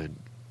evolved from then.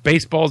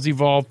 Baseball's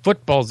evolved,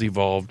 football's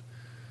evolved,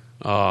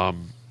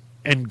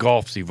 and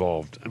golf's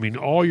evolved. I mean,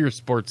 all your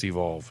sports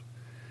evolve.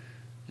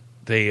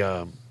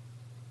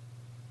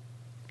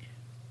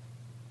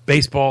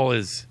 Baseball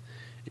is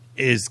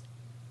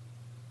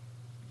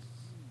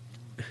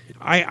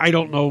I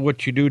don't know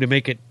what you do to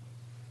make it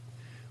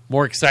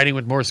more exciting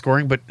with more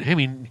scoring, but I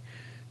mean,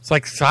 it's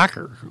like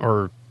soccer,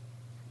 or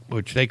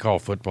which they call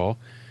football.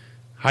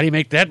 How do you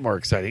make that more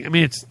exciting? I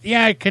mean,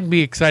 it can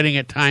be exciting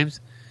at times.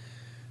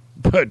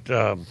 But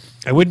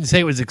I wouldn't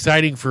say it was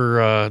exciting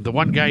for the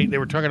one guy. They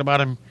were talking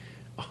about him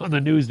on the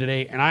news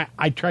today, and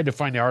I tried to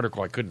find the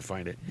article. I couldn't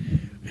find it.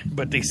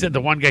 But they said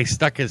the one guy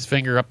stuck his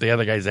finger up the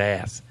other guy's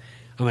ass.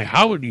 I'm like,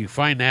 how would you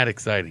find that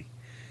exciting?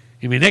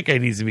 I mean, that guy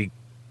needs to be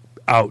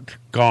out,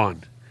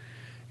 gone.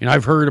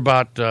 I've heard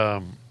about,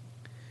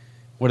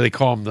 what do they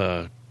call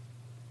them,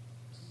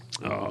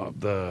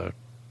 the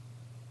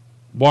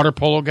water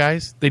polo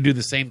guys. They do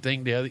the same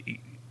thing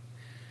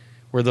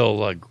where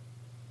they'll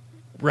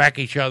rack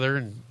each other,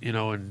 and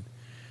I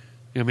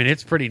mean,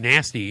 it's pretty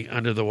nasty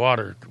under the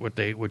water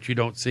what you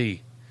don't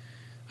see.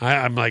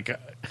 I'm like,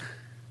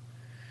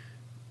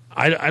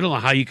 I don't know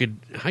how you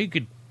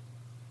could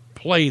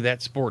play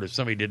that sport if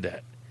somebody did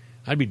that.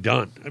 I'd be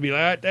done. I'd be like,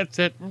 all right, that's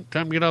it.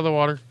 Time to get out of the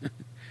water.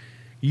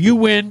 You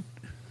win.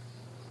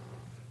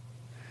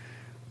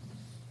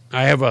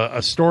 I have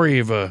a story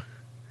of a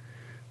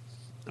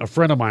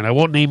friend of mine. I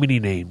won't name any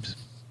names.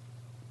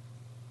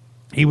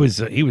 He was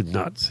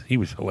nuts. He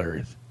was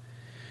hilarious.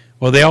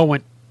 Well, they all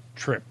went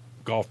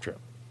golf trip.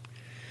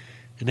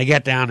 And they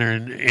got down there,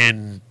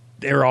 and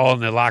they were all in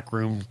the locker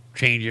room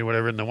changing,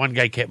 whatever, and the one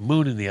guy kept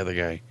mooning the other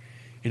guy.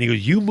 And he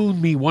goes, you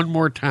moon me one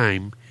more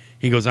time.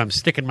 He goes, I'm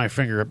sticking my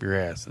finger up your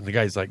ass. And the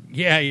guy's like,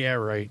 yeah,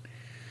 right.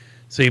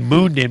 So he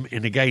mooned him,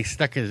 and the guy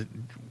stuck his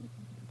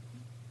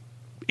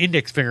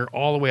index finger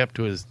all the way up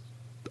to his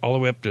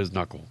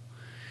knuckle.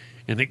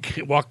 And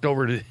it walked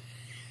over to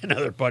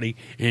another buddy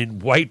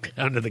and wiped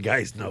under the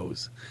guy's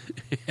nose.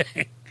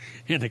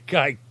 And the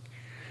guy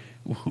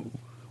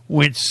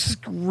went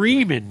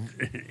screaming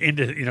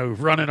into,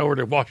 running over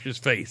to wash his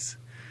face.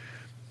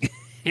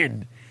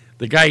 And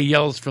the guy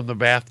yells from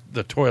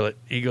the toilet.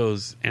 He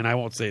goes, and I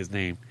won't say his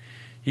name.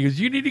 He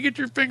goes, you need to get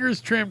your fingers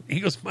trimmed. He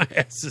goes, my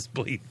ass is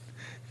bleeding.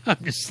 I'm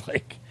just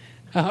like,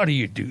 how do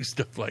you do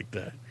stuff like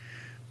that?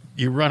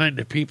 You run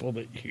into people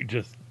that you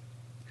just,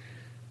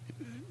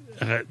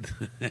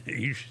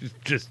 you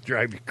just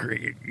drive you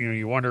crazy.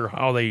 You wonder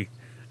how they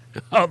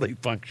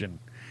function.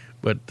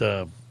 But,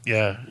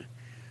 yeah,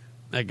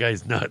 that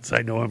guy's nuts.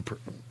 I know him.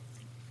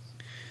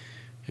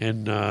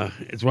 And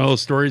it's one of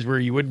those stories where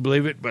you wouldn't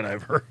believe it, but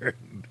I've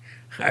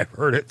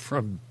heard it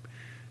from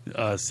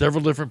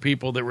several different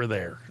people that were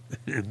there.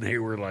 And they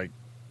were like,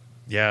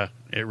 yeah,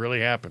 it really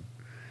happened.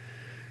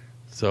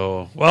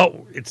 So,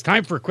 well, it's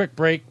time for a quick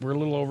break. We're a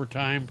little over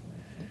time.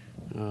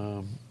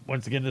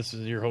 Once again, this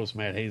is your host,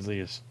 Matt Hasley,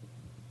 of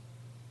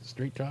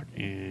Street Talk,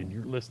 and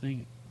you're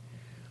listening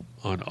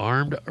on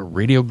Armed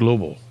Radio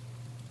Global.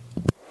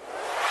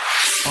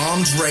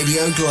 Armed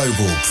Radio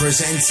Global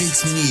presents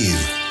its new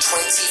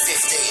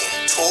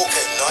 2015 Talk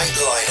at Night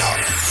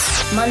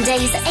lineup.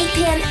 Mondays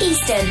 8pm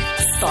Eastern,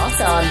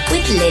 Spot On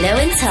with Lino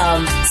and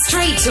Tom.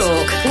 Straight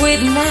Talk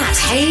with Matt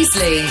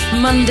Hasley.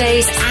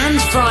 Mondays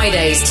and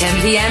Fridays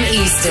 10pm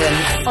Eastern.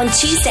 On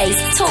Tuesdays,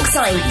 Talk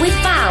Time with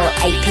Val,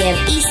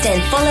 8pm Eastern,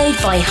 followed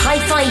by High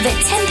Five at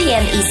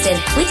 10pm Eastern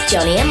with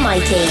Johnny and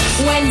Mikey.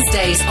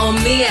 Wednesdays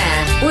on the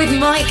air with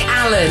Mike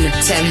Allen,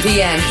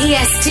 10pm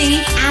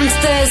EST, and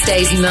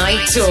Thursdays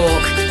Night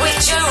Talk with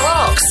Joe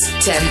Rocks,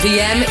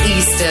 10pm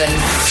Eastern.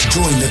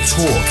 Join the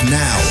talk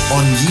now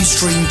on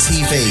Ustream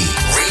TV.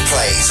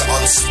 Replays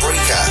on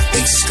Spreaker,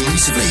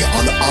 exclusively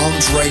on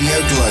Armed Radio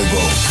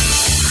Global.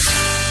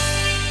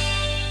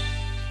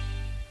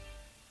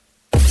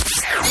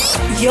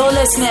 You're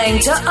listening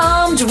to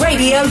Armed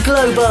Radio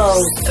Global.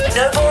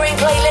 No boring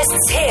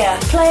playlists here.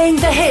 Playing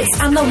the hits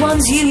and the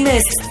ones you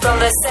missed from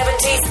the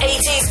 70s,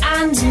 80s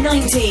and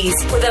 90s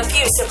with a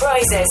few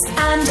surprises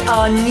and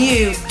our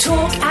new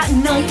Talk at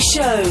Night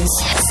shows.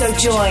 So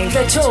join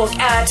the talk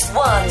at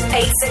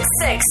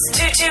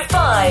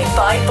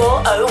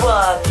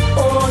 1-866-225-5401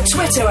 or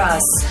Twitter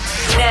us.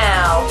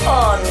 Now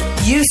on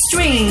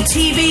Ustream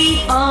TV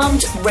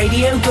Armed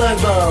Radio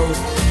Global.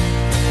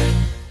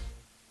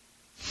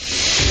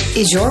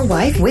 Is your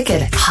wife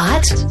wicked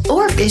hot?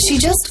 Or is she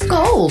just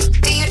cold?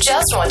 Do you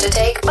just want to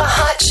take a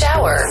hot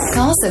shower?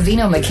 Call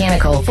Savino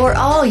Mechanical for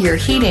all your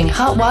heating,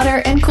 hot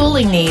water, and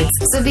cooling needs.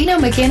 Savino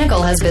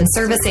Mechanical has been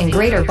servicing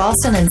Greater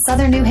Boston and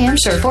Southern New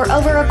Hampshire for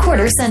over a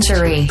quarter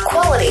century.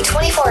 Quality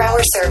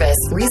 24-hour service,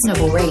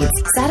 reasonable rates,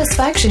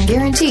 satisfaction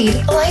guaranteed,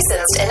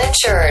 licensed and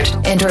insured.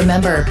 And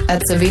remember,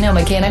 at Savino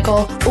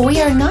Mechanical,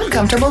 we are not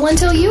comfortable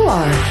until you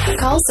are.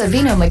 Call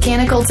Savino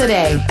Mechanical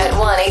today at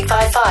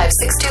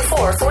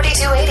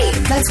 1-855-624-4280.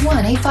 That's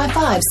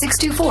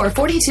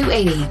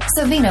 1-855-624-4280.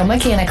 Savino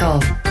Mechanical.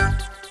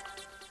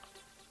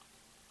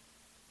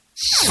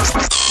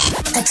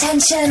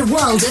 Attention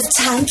World of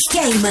Tank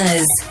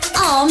gamers.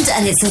 Armed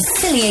and its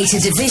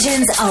affiliated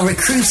divisions are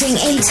recruiting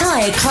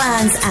entire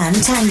clans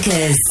and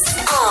tankers.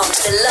 Armed,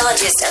 the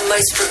largest and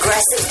most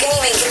progressive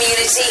gaming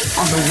community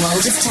on the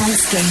World of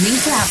Tanks gaming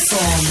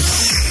platform.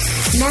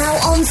 Now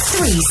on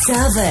 3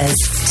 servers.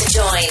 To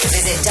join,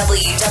 visit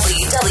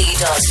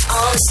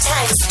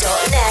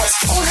www.armedtanks.net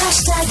or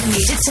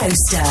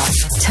 #NeedAToaster.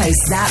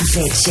 Toast that,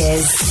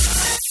 bitches.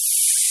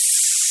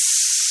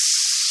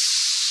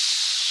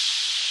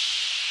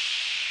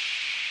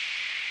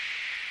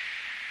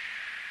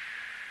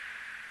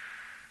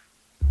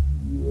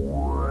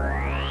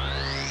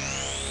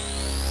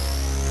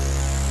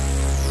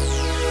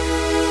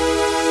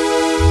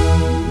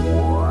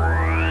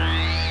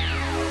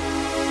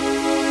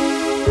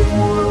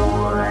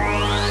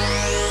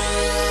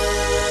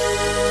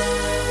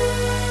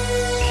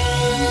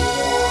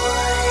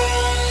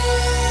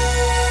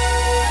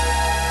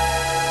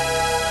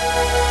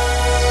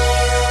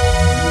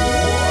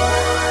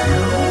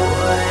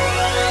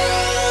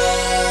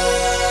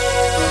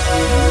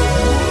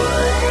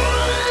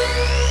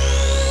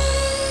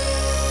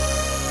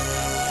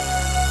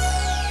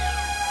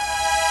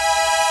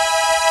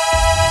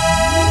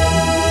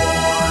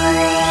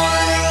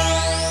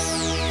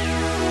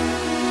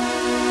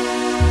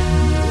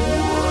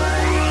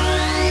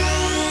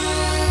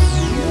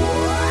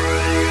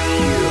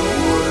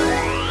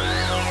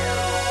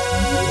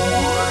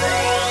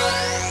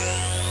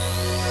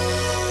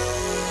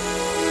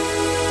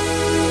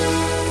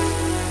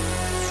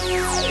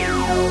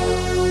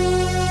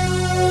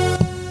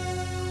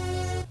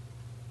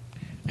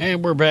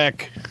 And we're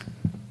back.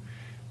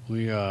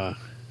 We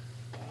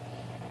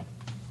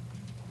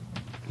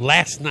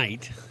last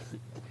night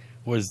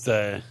was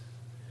the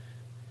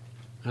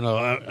I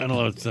don't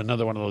know it's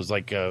another one of those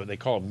like they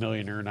call it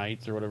millionaire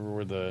nights or whatever,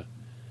 where the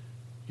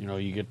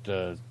you get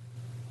the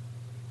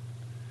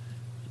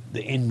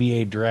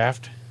NBA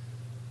draft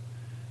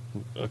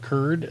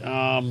occurred.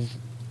 I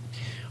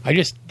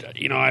just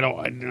I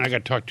got to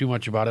talk too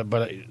much about it,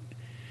 but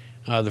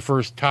the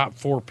first top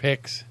 4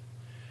 picks,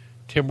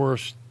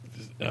 Timberwolves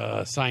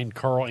signed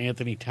Karl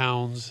Anthony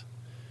Towns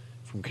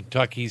from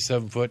Kentucky,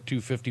 7 foot,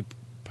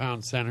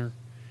 250-pound center.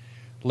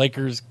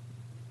 Lakers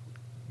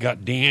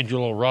got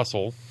D'Angelo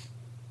Russell.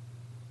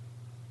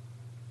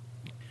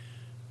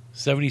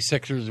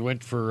 76ers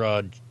went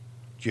for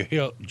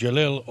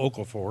Jahlil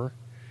Okafor.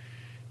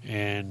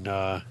 And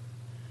the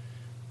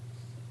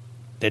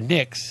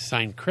Knicks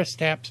signed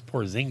Kristaps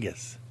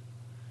Porzingis.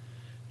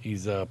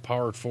 He's a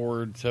power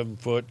forward, 7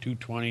 foot,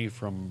 220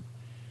 from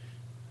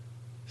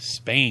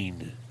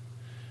Spain.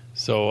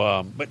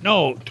 So, but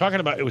no, talking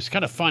about, it was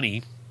kind of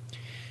funny,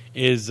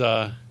 is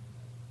the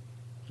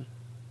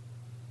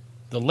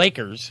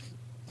Lakers,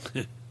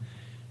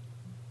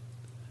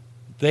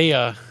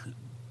 they,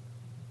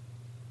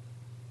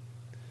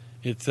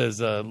 it says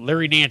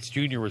Larry Nance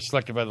Jr. was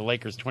selected by the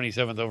Lakers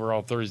 27th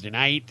overall Thursday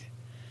night,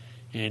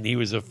 and he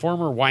was a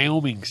former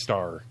Wyoming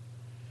star.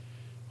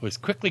 Was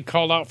quickly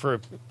called out for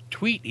a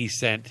tweet he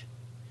sent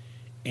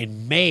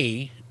in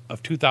May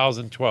of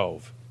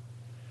 2012.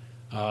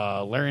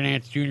 Larry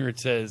Nance Jr., it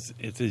says,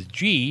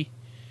 gee,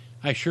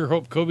 I sure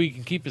hope Kobe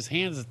can keep his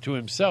hands to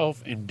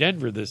himself in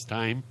Denver this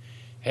time.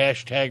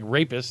 Hashtag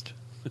rapist.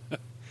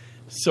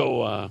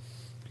 So,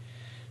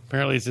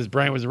 apparently it says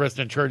Bryant was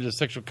arrested on charges of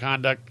sexual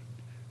conduct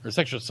or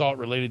sexual assault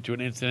related to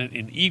an incident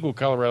in Eagle,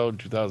 Colorado in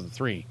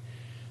 2003.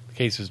 The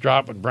case was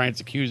dropped when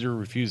Bryant's accuser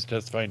refused to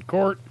testify in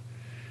court.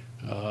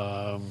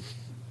 It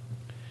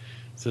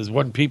says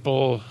when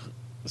people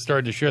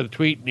started to share the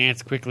tweet,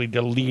 Nance quickly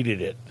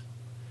deleted it.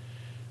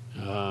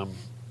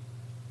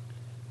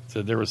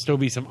 So there will still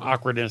be some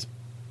awkwardness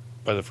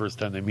by the first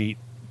time they meet.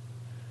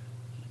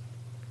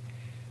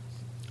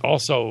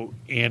 Also,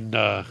 in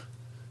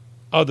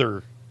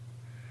other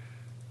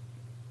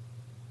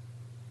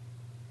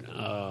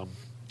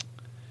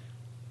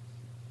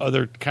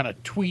kind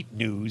of tweet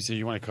news, as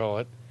you want to call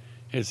it,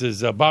 it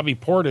says Bobby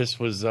Portis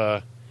was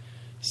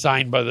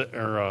signed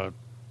by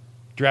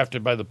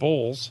drafted by the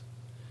Bulls,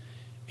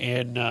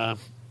 and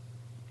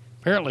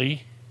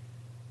apparently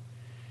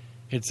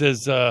it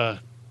says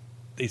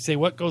they say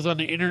what goes on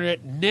the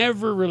internet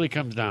never really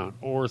comes down,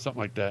 or something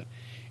like that.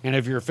 And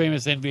if you're a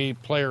famous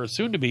NBA player or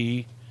soon to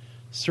be,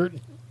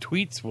 certain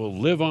tweets will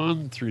live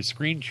on through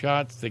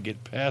screenshots that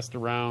get passed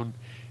around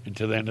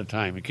until the end of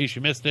time. In case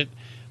you missed it,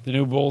 the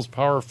new Bulls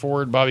power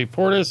forward Bobby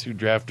Portis, who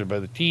drafted by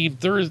the team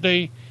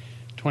Thursday,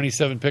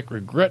 27 pick,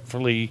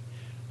 regretfully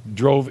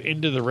drove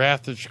into the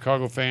wrath of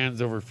Chicago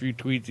fans over a few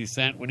tweets he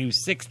sent when he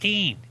was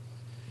 16.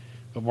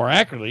 But more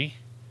accurately,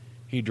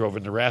 he drove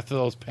in the wrath of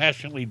those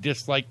passionately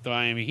disliked the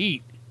Miami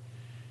Heat.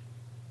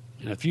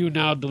 In a few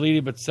now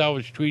deleted but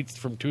salvaged tweets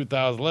from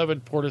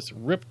 2011, Portis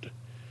ripped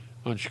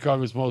on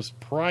Chicago's most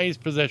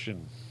prized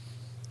possession.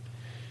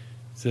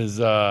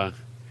 It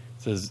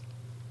says,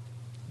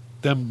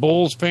 them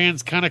Bulls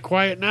fans kind of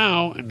quiet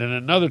now. And then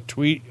another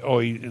tweet,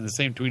 in the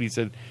same tweet he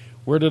said,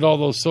 where did all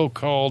those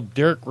so-called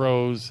Derrick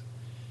Rose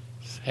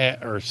 /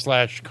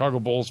 Chicago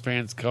Bulls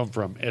fans come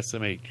from?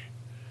 SMH.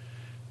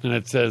 And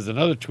it says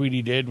another tweet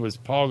he did was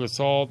Paul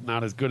Gasol,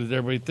 not as good as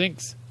everybody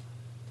thinks,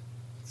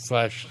 /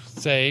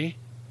 say.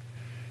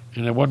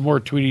 And then one more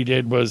tweet he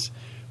did was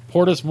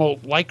Portis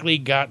most likely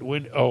got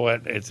wind.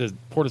 It says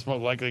Portis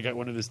most likely got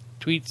one of his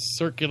tweets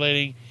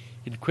circulating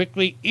and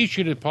quickly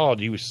issued an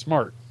apology. He was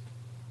smart.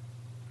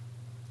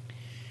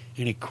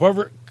 And he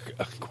cleverly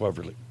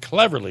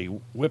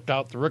whipped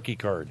out the rookie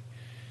card.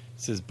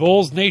 It says,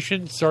 Bulls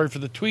Nation, sorry for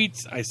the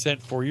tweets I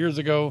sent 4 years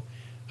ago.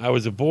 I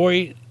was a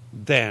boy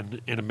then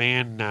and a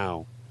man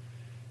now.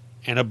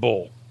 And a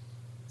bull.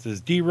 It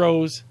says, D.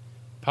 Rose,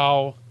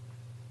 Powell,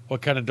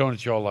 what kind of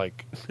donuts y'all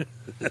like?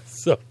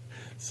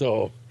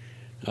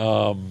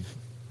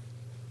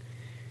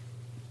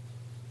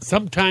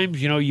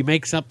 Sometimes, you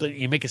make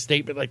a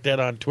statement like that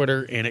on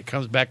Twitter and it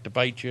comes back to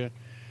bite you.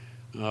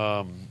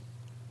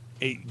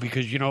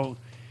 Because,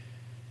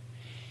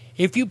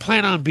 if you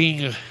plan on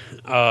being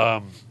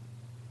but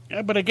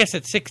I guess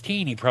at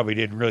 16 he probably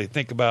didn't really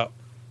think about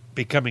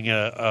becoming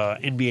a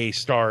NBA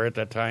star at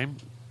that time.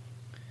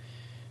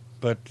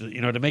 But,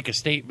 to make a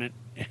statement,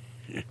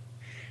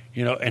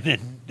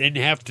 and then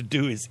have to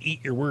do is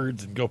eat your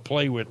words and go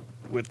play with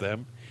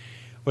them.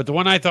 But the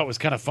one I thought was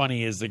kind of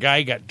funny is the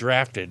guy got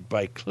drafted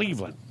by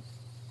Cleveland.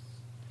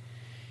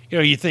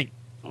 You think,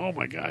 oh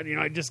my God,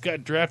 I just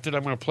got drafted,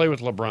 I'm going to play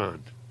with LeBron.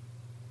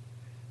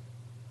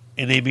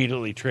 And they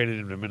immediately traded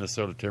him to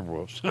Minnesota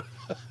Timberwolves.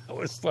 I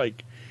was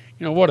like,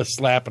 what a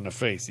slap in the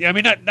face. Yeah, I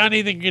mean, not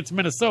anything against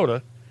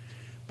Minnesota,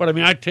 but I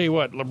mean, I tell you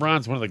what,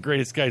 LeBron's one of the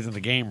greatest guys in the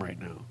game right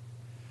now.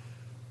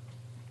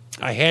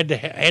 I had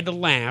to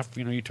laugh.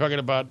 You're talking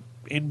about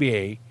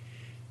NBA.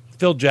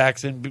 Phil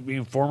Jackson,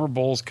 being former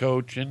Bulls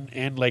coach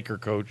and Laker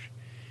coach,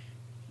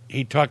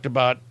 he talked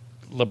about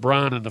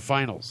LeBron in the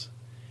finals.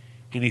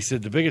 And he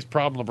said the biggest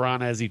problem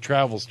LeBron has, he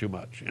travels too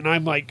much. And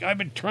I'm like, I've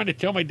been trying to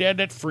tell my dad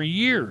that for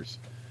years.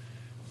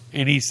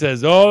 And he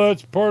says, oh,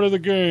 that's part of the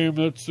game.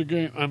 That's the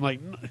game. I'm like,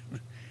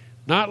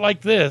 not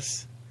like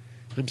this.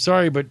 I'm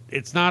sorry, but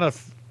it's not a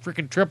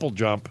freaking triple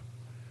jump.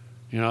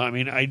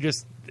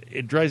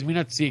 It drives me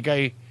nuts to see a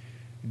guy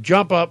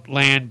jump up,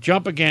 land,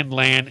 jump again,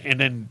 land, and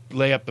then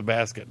lay up the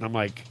basket. And I'm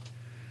like,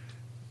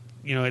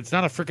 it's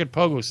not a freaking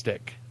pogo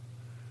stick.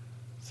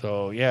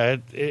 So, yeah,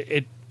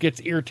 it gets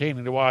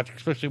irritating to watch,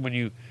 especially when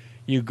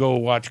you go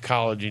watch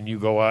college and you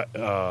go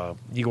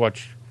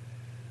watch,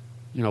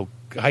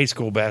 high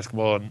school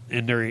basketball,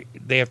 and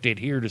they have to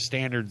adhere to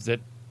standards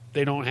that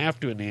they don't have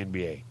to in the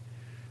NBA.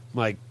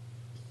 Like,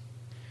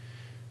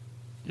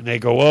 and they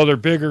go, well, they're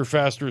bigger,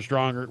 faster,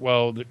 stronger.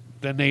 Well,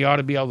 then they ought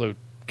to be able to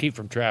keep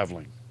from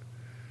traveling.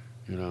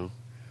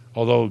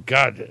 Although,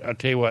 God, I'll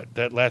tell you what,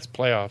 that last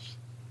playoffs,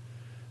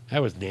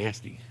 that was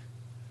nasty.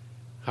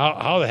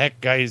 How the heck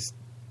guys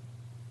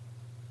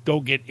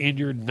don't get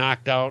injured,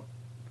 knocked out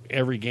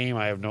every game,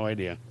 I have no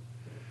idea.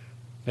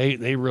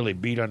 They really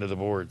beat under the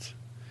boards.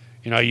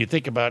 You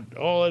think about,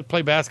 let's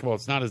play basketball.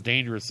 It's not as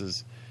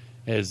dangerous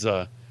as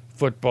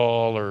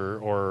football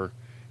or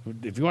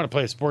if you want to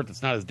play a sport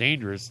that's not as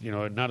dangerous,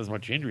 not as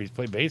much injuries,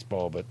 play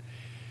baseball. But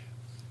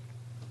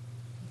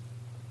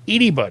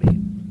anybody,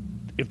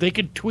 if they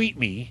could tweet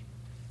me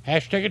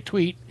Hashtag a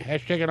tweet,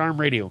 hashtag it Arm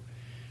Radio.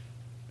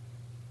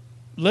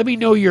 Let me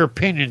know your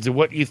opinions of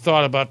what you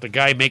thought about the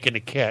guy making the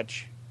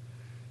catch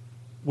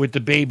with the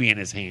baby in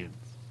his hand.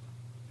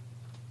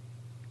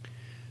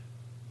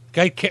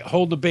 Guy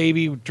holding the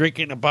baby,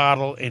 drinking a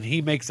bottle, and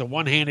he makes a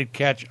one-handed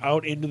catch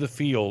out into the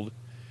field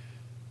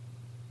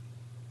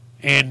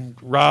and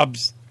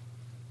robs.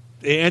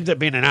 It ends up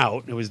being an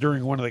out. It was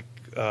during one of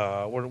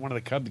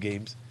the Cubs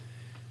games.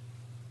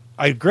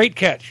 A great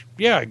catch.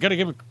 Yeah, I got to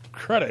give him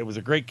credit. It was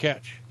a great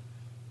catch.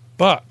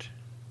 But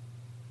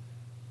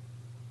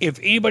if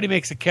anybody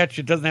makes a catch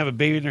that doesn't have a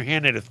baby in their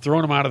hand, they'd have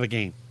thrown him out of the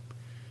game.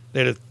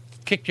 They'd have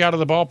kicked you out of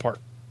the ballpark.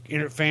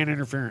 Fan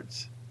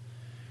interference.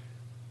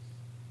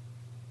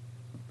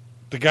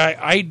 The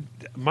guy,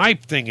 my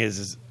thing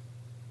is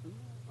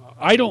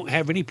I don't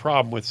have any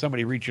problem with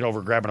somebody reaching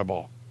over grabbing a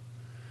ball.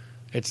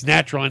 It's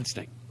natural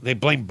instinct. They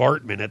blame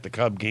Bartman at the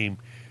Cub game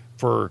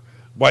for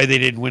why they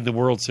didn't win the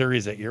World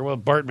Series that year. Well,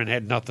 Bartman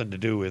had nothing to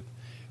do with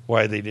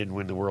why they didn't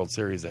win the World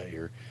Series that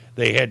year.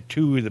 They had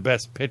two of the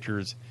best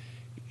pitchers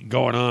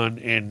going on,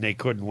 and they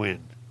couldn't win.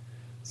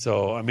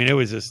 So, I mean, it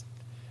was just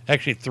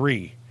actually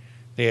three.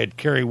 They had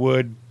Kerry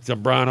Wood,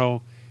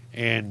 Zambrano,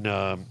 and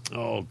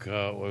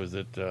what was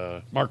it?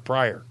 Mark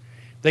Pryor.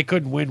 They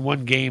couldn't win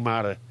one game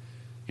out of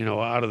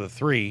the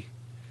three,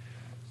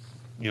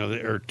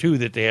 or two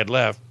that they had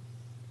left.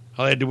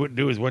 All they had to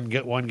do is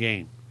get one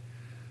game.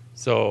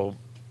 So,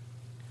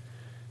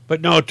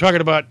 but no,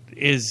 talking about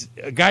is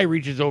a guy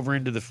reaches over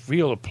into the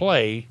field of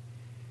play,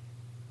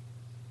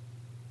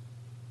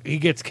 he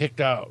gets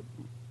kicked out.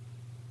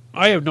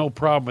 I have no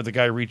problem with the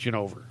guy reaching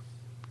over.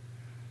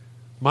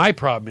 My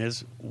problem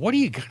is, what do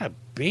you got a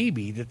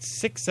baby that's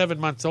 6-7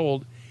 months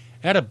old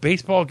at a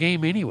baseball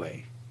game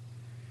anyway?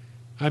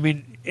 I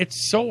mean,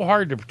 it's so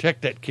hard to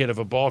protect that kid if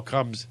a ball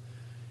comes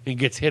and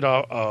gets hit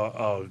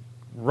a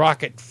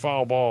rocket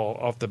foul ball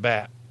off the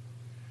bat.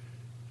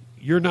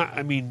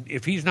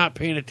 If he's not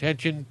paying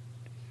attention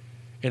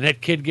and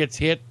that kid gets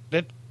hit,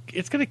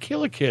 it's going to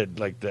kill a kid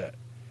like that.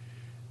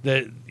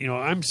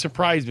 I'm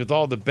surprised with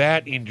all the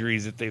bat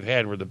injuries that they've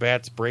had where the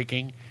bat's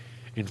breaking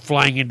and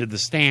flying into the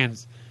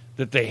stands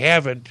that they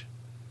haven't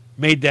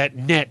made that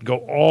net go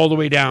all the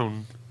way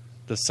down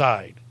the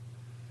side.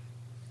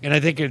 And I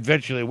think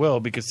eventually it will,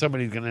 because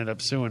somebody's going to end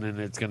up suing and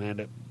it's going to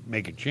end up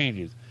making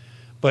changes.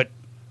 But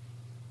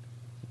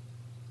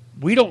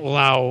we don't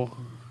allow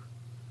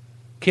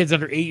kids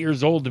under 8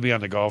 years old to be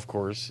on the golf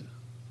course.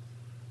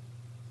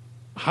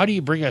 How do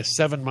you bring a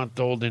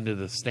 7-month-old into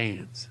the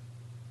stands?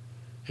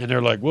 And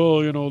they're like, well,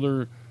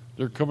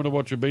 they're coming to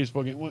watch a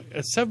baseball game. Well,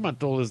 a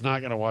 7-month-old is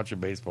not going to watch a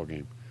baseball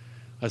game.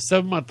 A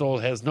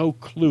 7-month-old has no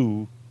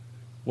clue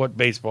what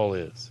baseball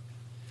is.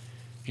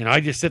 I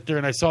just sit there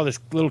and I saw this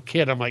little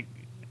kid. I'm like,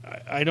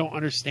 I don't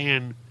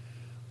understand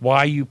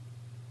why you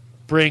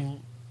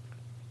bring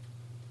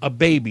a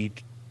baby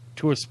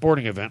to a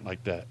sporting event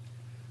like that.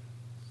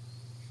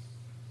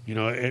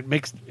 It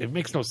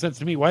makes no sense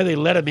to me. Why they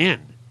let him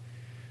in?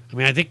 I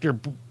mean, I think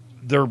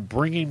they're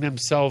bringing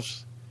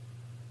themselves,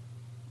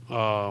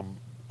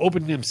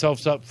 opening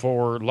themselves up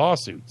for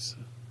lawsuits.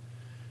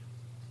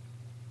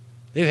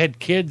 They've had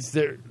kids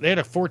they had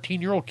a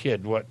 14-year-old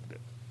kid,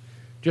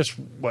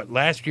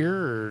 last year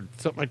or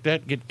something like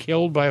that, get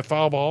killed by a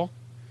foul ball.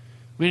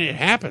 I mean, it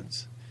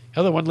happens.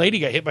 Hell, the one lady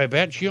got hit by a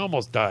bat and she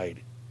almost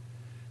died.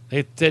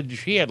 They said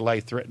she had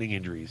life-threatening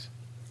injuries.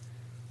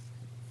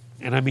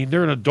 And I mean,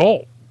 they're an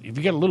adult. If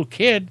you got a little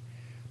kid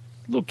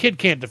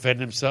can't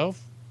defend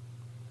himself.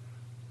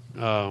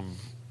 No,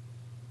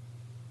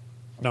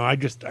 I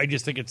just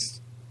think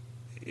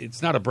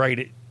it's not a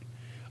bright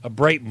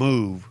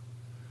move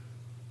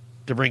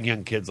to bring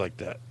young kids like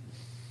that.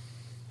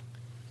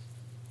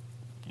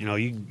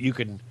 You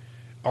can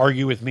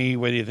argue with me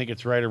whether you think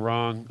it's right or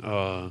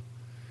wrong.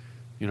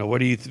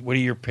 What are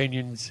your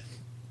opinions?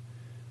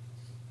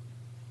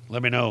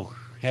 Let me know.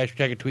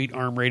 Hashtag a tweet,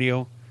 Arm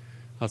Radio.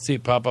 I'll see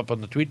it pop up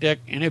on the tweet deck.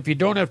 And if you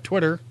don't have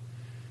Twitter,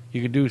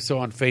 you can do so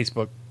on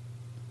Facebook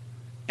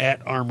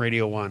at Arm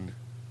Radio 1.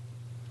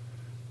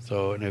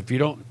 So, and if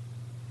you're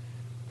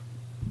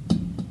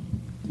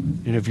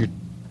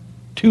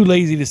too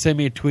lazy to send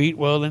me a tweet,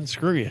 well, then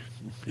screw you.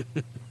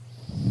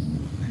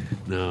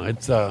 No,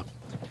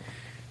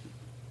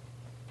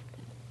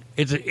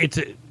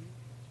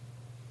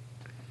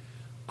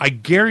 I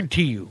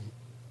guarantee you,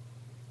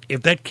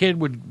 if that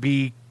kid would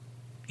be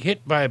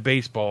hit by a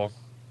baseball,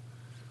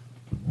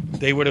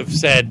 they would have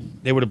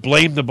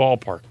blamed the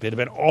ballpark. They'd have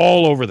been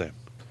all over them.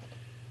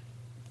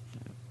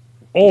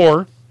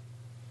 Or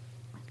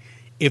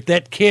if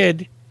that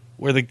kid,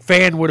 where the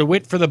fan would have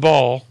went for the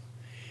ball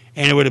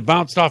and it would have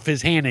bounced off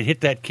his hand and hit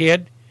that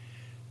kid,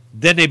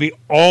 then they'd be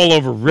all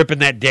over ripping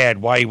that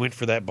dad why he went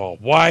for that ball.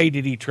 Why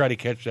did he try to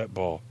catch that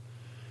ball?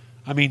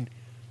 I mean,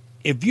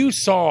 if you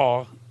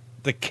saw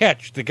the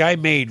catch the guy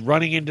made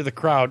running into the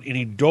crowd and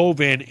he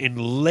dove in and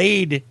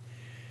laid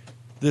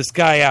this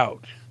guy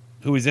out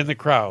who was in the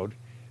crowd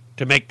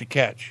to make the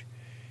catch,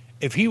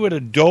 if he would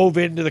have dove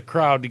into the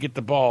crowd to get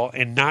the ball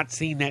and not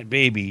seen that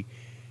baby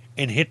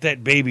and hit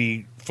that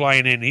baby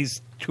flying in,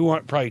 he's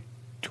probably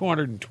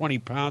 220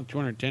 pounds,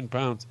 210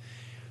 pounds.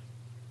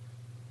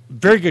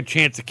 Very good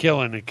chance of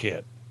killing a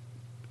kid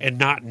and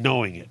not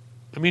knowing it.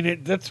 I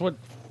mean, that's what,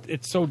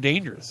 it's so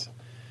dangerous.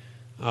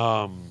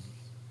 That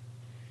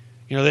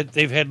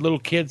they've had little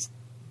kids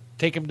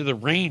take them to the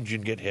range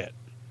and get hit.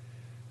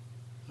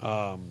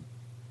 I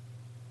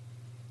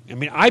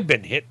mean, I've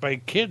been hit by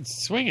kids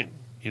swinging,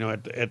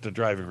 at the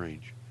driving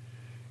range.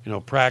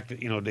 Practice,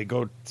 they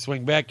go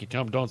swing back, you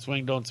tell them don't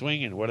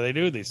swing, and what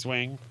do? They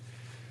swing.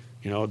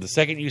 The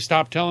second you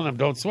stop telling them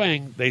don't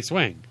swing, they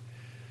swing.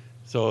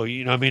 So,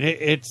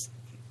 it's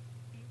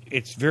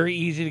very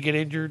easy to get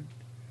injured.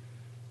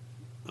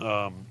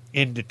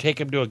 And to take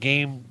them to a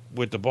game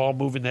with the ball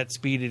moving that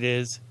speed it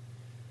is,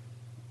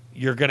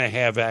 you're going to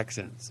have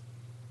accidents.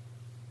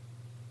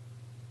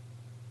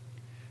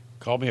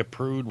 Call me a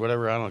prude,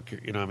 whatever, I don't care.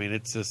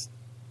 It's just,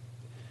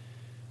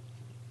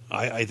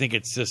 I think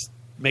it's just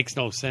makes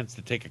no sense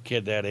to take a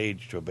kid that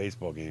age to a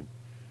baseball game.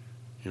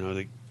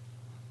 The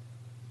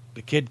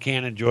kid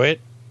can't enjoy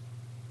it.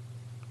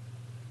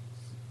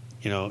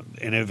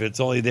 And if it's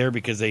only there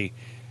because the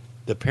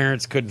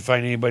parents couldn't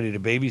find anybody to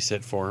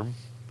babysit for him,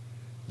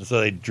 so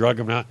they drug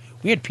him out.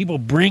 We had people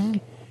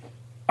bring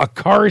a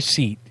car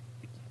seat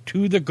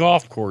to the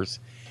golf course,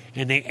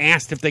 and they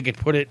asked if they could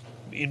put it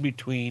in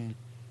between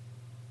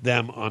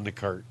them on the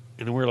cart.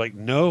 And we're like,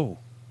 no,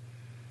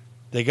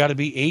 they got to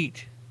be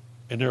 8.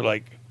 And they're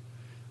like,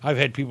 I've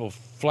had people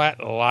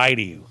flat lie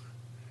to you,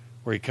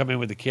 where you come in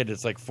with a kid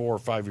that's like 4 or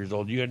 5 years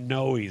old. You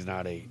know he's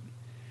not 8.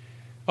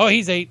 Oh,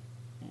 he's 8.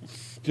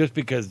 Just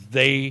because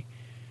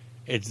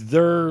it's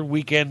their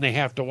weekend, they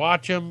have to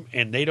watch him,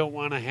 and they don't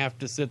want to have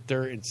to sit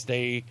there and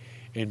stay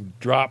and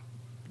drop.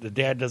 The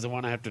dad doesn't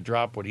want to have to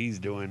drop what he's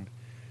doing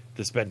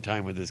to spend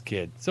time with his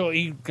kid. So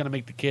he's going to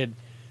make the kid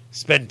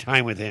spend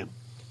time with him.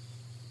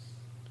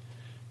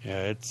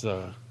 Yeah, it's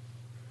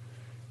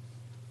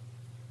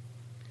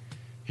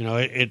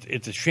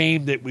it's a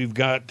shame that we've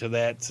got to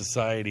that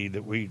society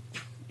that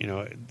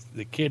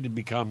the kid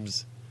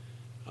becomes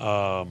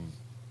a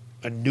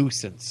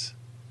nuisance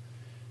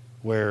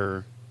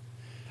where,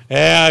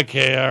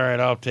 okay, all right,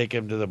 I'll take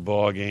him to the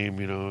ball game,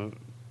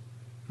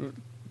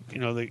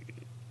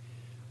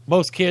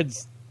 most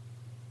kids,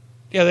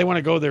 they want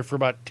to go there for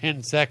about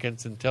 10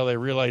 seconds until they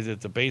realize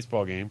it's a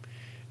baseball game.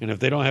 And if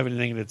they don't have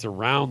anything that's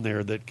around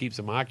there that keeps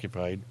them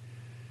occupied,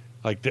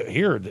 like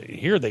here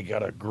they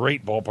got a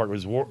great ballpark. It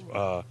was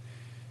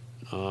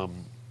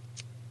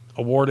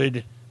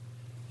awarded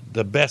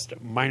the best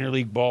minor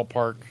league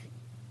ballpark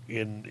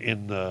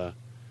in the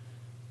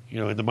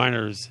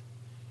minors.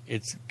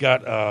 It's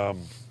got a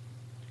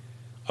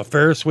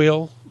Ferris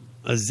wheel,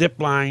 a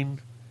zip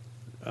line,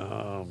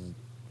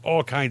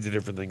 all kinds of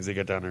different things they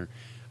got down there.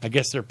 I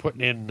guess they're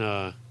putting in.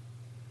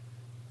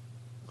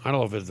 I don't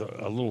know if it's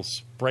a little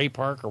spray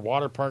park or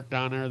water park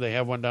down there. They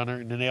have one down there,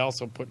 and then they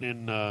also putting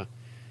in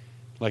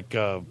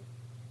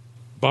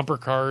bumper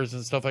cars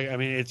and stuff like that. I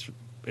mean,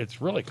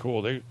 it's really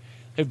cool.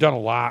 They've done a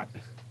lot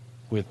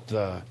with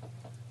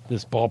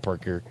this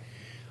ballpark here.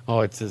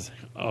 Oh, it says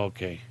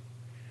okay.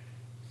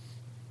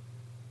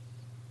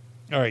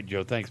 All right,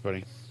 Joe. Thanks,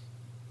 buddy.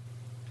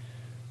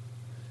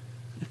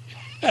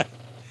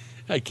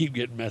 I keep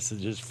getting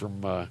messages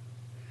from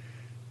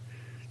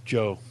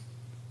Joe.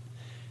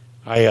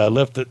 I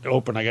left it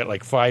open. I got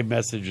like 5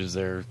 messages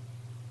there.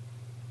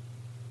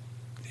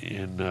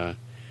 And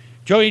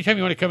Joe, anytime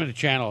you want to come in the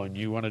channel and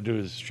you want to do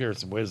is share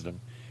some wisdom,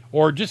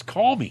 or just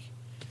call me.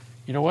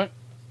 You know what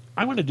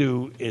I want to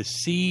do is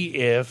see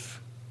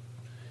if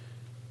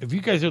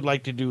you guys would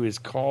like to do is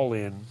call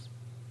in.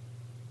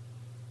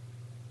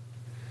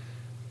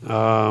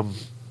 And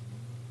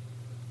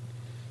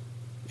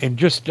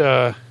just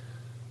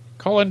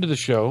call into the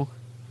show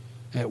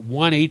at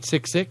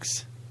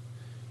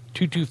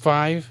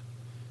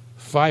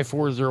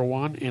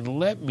 1-866-225-5401 and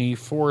let me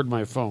forward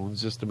my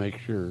phones just to make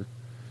sure.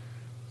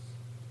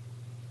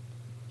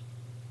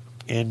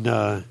 And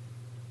there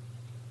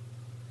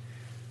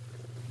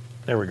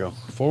we go.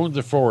 Phones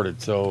are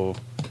forwarded, so if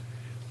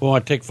we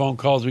want to take phone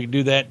calls, we can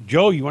do that.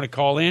 Joe, you want to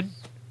call in?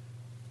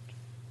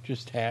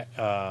 Just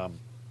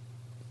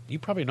you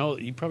probably know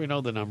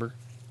the number.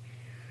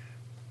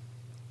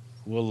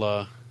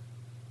 We'll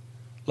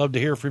love to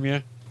hear from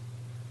you.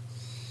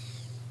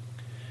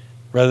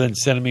 Rather than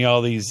sending me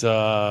all these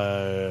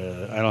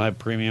I don't have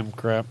premium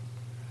crap.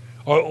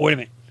 Oh, wait a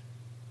minute.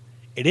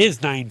 It is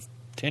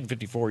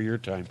 10:54 your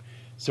time.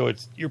 So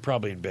you're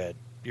probably in bed.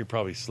 You're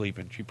probably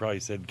sleeping. She probably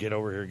said, get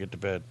over here, get to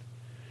bed.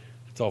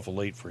 It's awful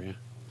late for you.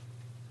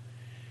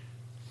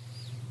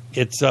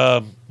 It's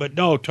but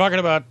no, talking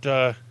about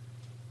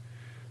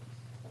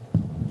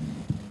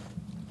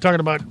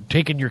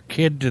taking your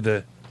kid to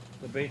the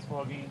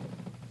baseball game.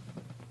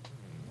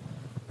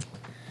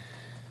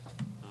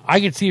 I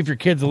can see if your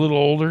kid's a little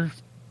older,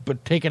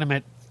 but taking them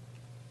at,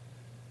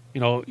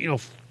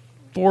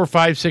 4,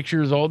 5, 6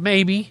 years old,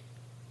 maybe.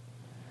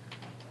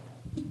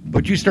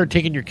 But you start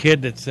taking your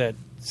kid that's at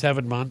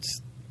 7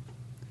 months.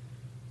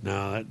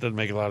 No, that doesn't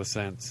make a lot of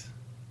sense.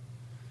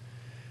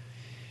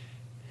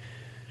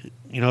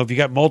 if you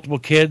got multiple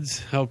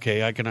kids,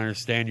 okay, I can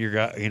understand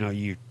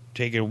you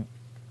taking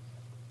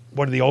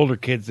one of the older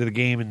kids to the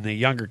game and the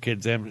younger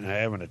kids having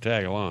to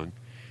tag along.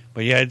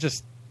 But yeah, it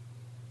just,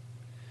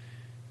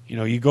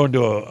 you go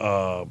into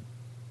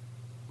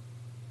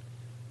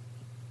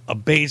a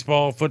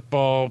baseball,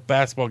 football,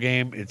 basketball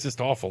game, it's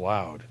just awful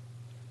loud.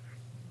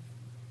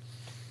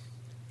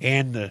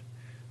 And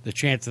the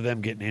chance of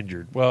them getting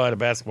injured. Well, at a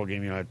basketball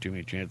game, you don't have too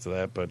many chance of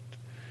that, but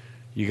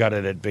you got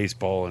it at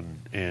baseball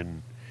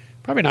and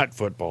probably not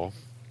football.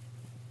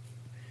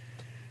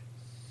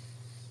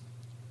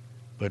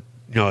 But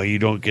no, you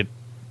don't get.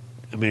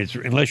 I mean,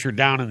 unless you're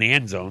down in the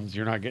end zones,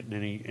 you're not getting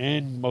any.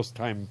 And most of the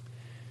time,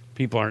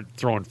 people aren't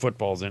throwing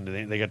footballs into.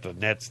 They got the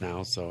nets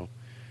now, so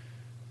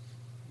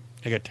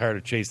I got tired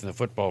of chasing the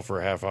football for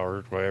a half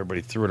hour while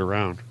everybody threw it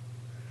around.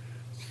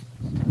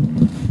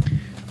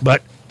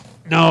 But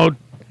no,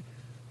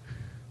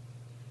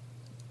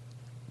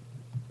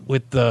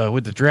 with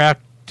the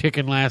draft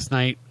ticking last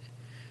night,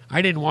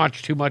 I didn't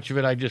watch too much of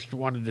it. I just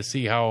wanted to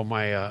see how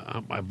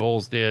my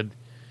Bulls did.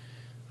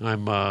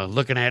 I'm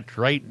looking at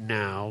right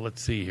now.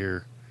 Let's see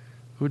here.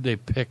 Who'd they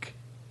pick?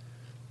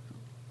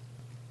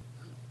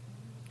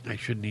 I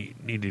should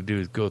need to do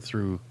is go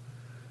through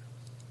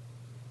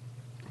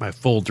my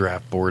full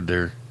draft board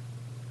there.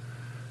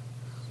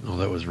 Oh,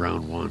 that was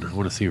round 1. I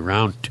want to see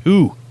round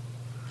 2.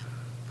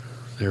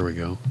 There we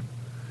go.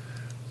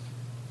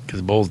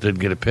 Because the Bulls did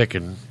get a pick.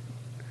 And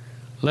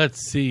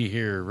let's see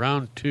here.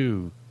 Round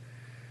 2.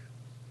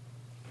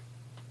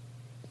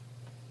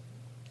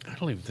 I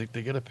don't even think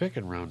they get a pick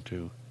in round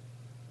 2.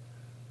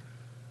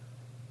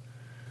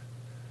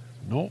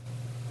 Nope.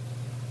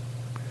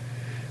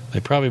 They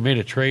probably made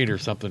a trade or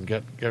something,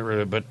 get rid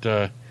of it.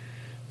 But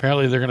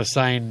apparently they're going to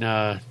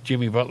sign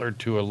Jimmy Butler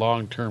to a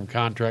long-term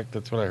contract.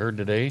 That's what I heard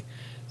today.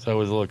 So I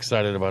was a little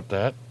excited about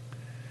that.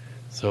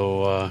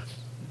 So,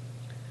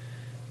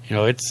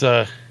 it's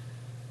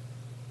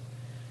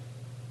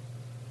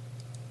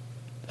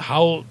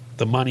how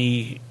the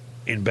money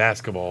in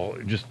basketball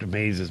just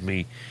amazes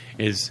me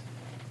is,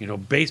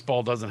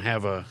 baseball doesn't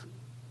have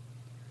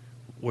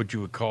what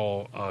you would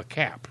call a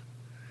cap.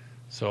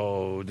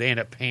 So they end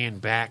up paying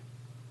back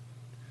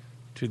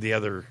to the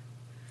other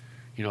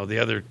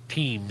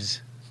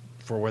teams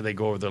for where they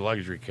go over the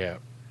luxury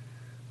cap.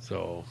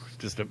 So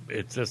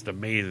it's just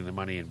amazing, the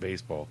money in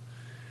baseball.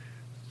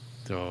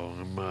 So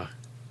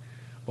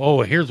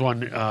here's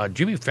one.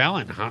 Jimmy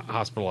Fallon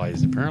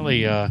hospitalized.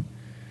 Apparently,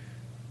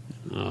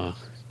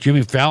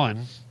 Jimmy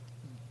Fallon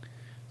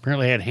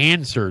apparently had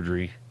hand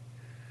surgery.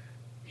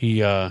 He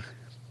had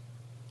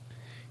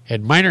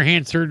minor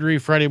hand surgery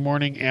Friday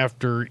morning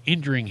after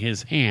injuring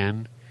his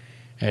hand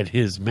at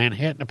his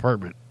Manhattan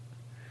apartment.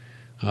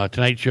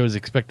 Tonight's show is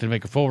expected to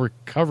make a full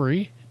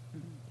recovery.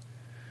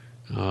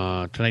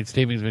 Tonight's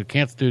taping has been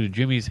canceled due to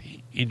Jimmy's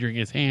injuring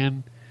his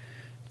hand.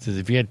 It says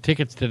if you had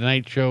tickets to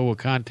tonight's show, we'll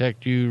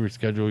contact you,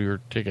 reschedule your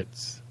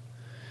tickets.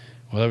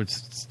 Well, that would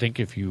stink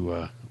if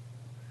you,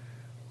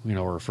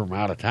 were from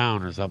out of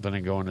town or something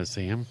and going to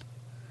see him.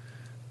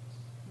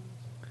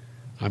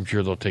 I'm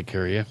sure they'll take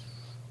care of you.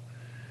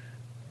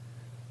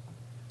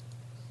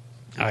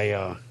 I'm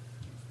going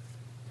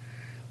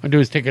to do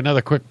is take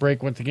another quick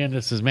break. Once again,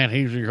 this is Matt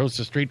Hasley, your host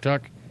of Street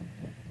Talk,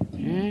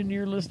 and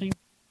you're listening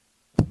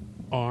to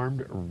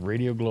Armed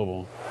Radio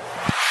Global.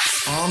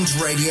 Armed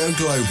Radio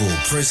Global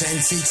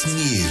presents its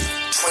new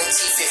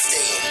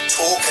 2015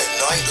 Talk at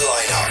Night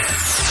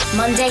lineup.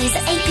 Mondays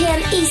 8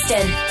 p.m.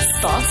 Eastern,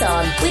 Spot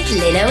On with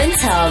Lino and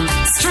Tom.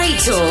 Straight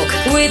Talk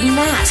with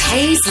Matt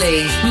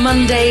Hasley.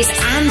 Mondays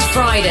and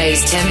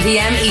Fridays 10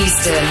 p.m.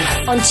 Eastern.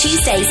 On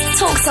Tuesdays,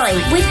 Talk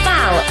Time with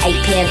Val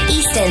 8 p.m.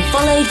 Eastern,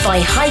 followed by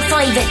High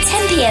Five at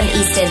 10 p.m.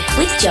 Eastern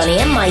with Johnny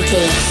and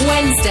Mikey.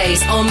 Wednesdays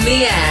on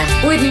the air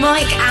with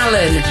Mike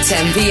Allen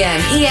 10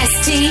 p.m.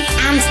 EST,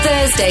 and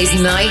Thursdays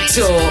Night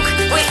Talk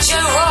with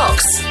Joe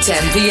Rocks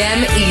 10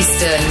 p.m.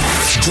 Eastern.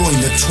 Join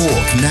the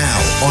talk now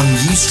on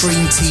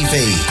Ustream TV.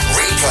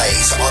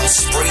 Replays on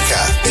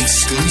Spreaker,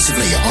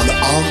 exclusively on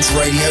Armed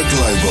Radio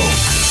Global.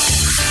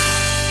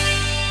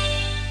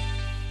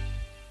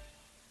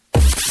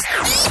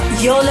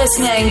 You're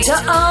listening to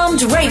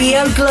Armed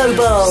Radio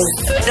Global.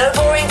 No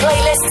boring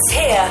playlists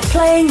here.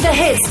 Playing the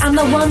hits and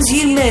the ones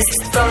you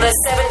missed from the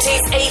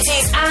 70s,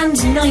 80s and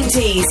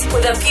 90s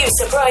with a few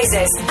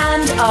surprises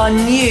and our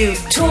new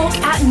Talk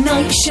at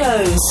Night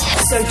shows.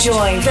 So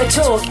join the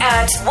talk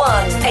at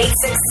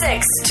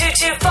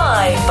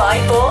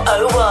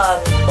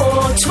 1-866-225-5401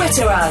 or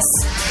Twitter us.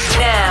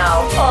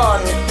 Now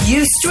on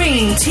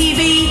Ustream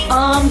TV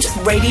Armed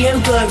Radio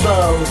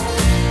Global.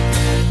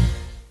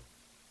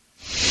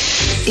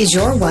 Is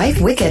your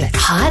wife wicked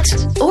hot?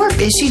 Or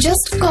is she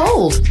just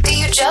cold? Do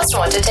you just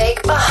want to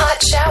take a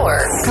hot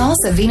shower? Call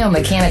Savino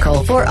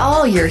Mechanical for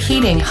all your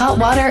heating, hot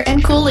water,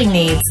 and cooling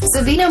needs.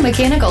 Savino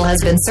Mechanical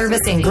has been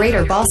servicing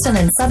Greater Boston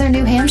and Southern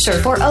New Hampshire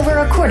for over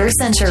a quarter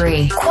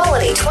century.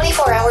 Quality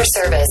 24-hour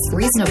service,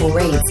 reasonable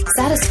rates,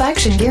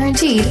 satisfaction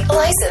guaranteed,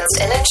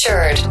 licensed and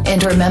insured.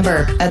 And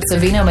remember, at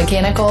Savino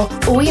Mechanical,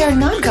 we are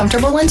not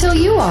comfortable until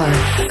you are.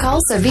 Call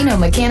Savino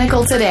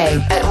Mechanical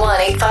today at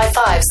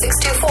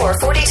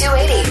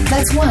 1-855-624-4280.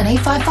 That's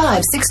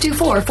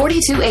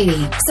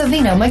 1-855-624-4280.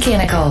 Savino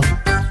Mechanical.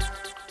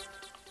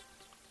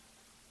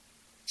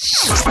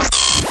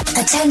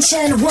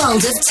 Attention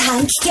World of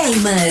Tank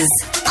gamers.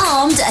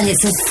 Armed and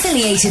its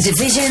affiliated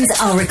divisions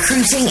are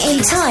recruiting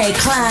entire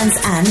clans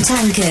and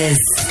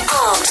tankers.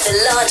 Armed, the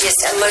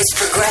largest and most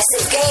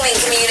progressive gaming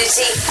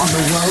community on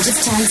the World of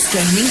Tanks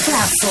gaming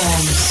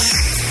platform.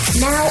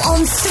 Now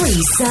on 3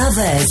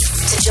 servers.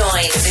 To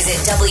join, visit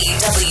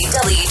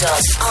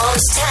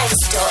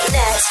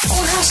www.armedtanks.net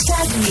or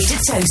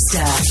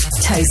 #NeedAToaster.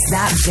 Toast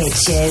that,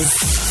 bitches.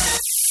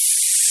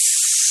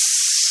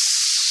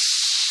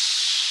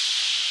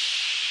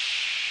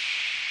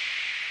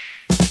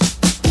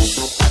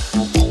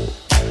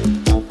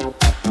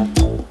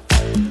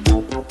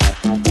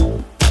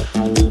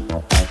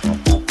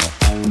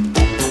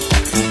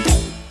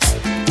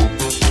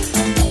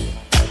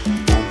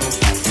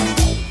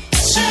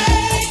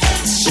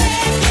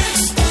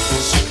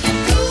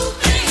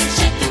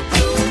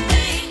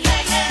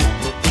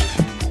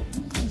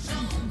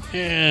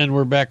 And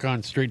we're back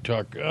on Straight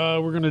Talk.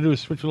 We're going to do a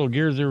switch a little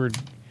gears there. We're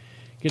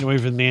getting away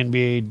from the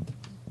NBA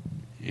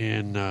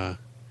and talk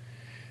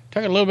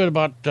a little bit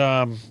about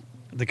the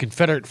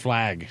Confederate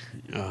flag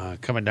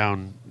coming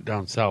down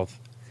south.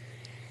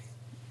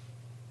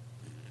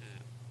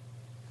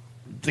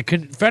 The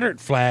Confederate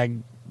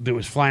flag that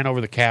was flying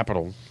over the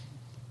Capitol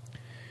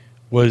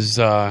was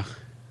a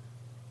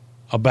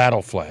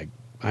battle flag.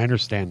 I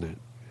understand that.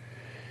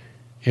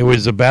 It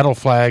was a battle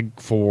flag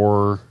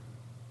for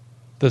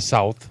the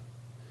South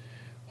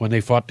when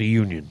they fought the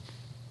Union.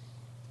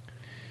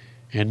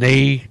 And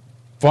they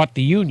fought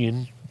the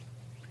Union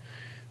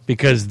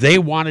because they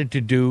wanted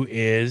to do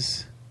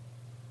is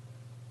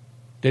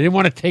they didn't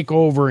want to take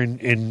over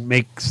and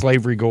make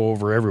slavery go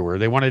over everywhere.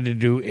 They wanted to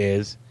do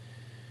is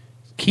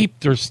keep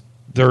their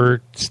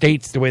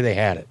states the way they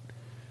had it.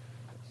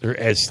 They're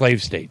as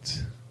slave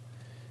states.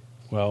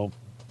 Well,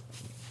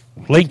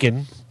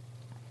 Lincoln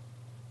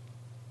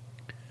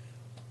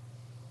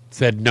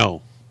said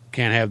no.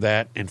 Can't have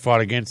that, and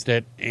fought against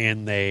it,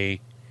 and they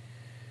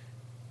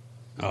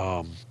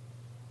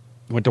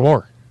went to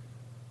war.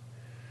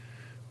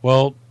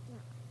 Well,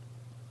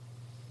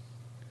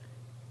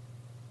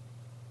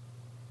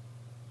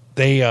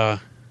 I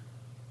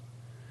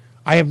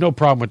have no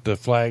problem with the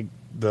flag,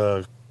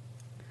 the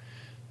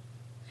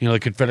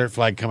Confederate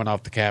flag coming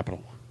off the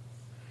Capitol.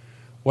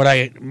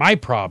 My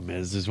problem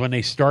is when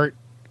they start,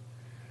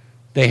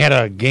 they had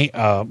a game,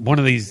 one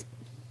of these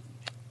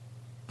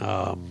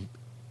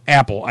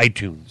Apple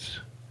iTunes.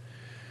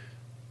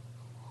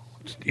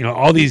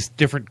 All these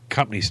different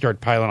companies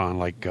start piling on,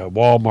 like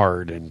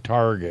Walmart and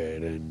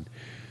Target and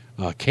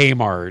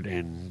Kmart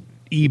and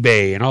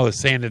eBay and all this,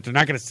 saying that they're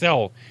not going to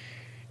sell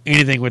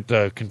anything with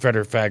the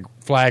Confederate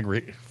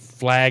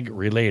flag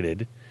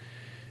related.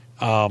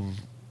 And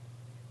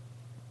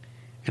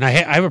I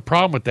have a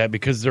problem with that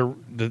because they're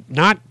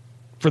not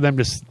for them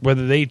to,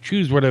 whether they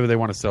choose whatever they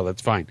want to sell,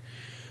 that's fine.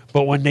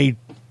 But when they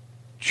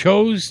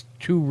chose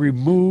to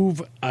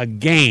remove a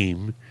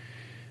game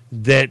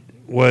that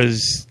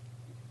was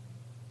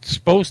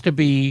supposed to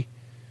be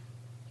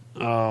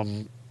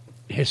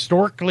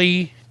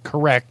historically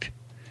correct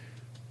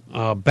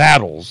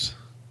battles,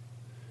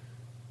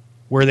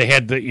 where they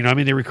had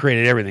they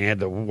recreated everything. They had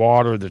the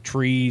water, the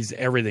trees,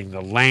 everything,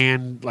 the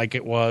land like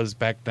it was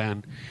back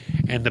then,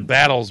 and the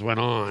battles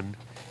went on,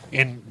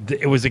 and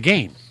it was a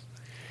game.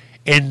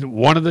 And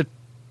one of the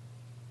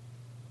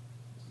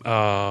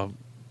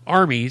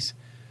armies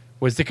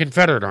was the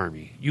Confederate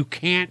Army. You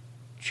can't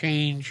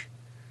change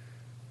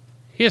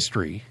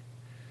history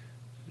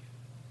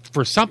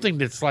for something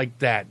that's like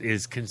that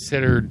is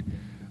considered,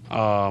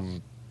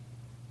 my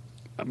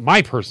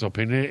personal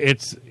opinion,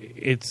 it's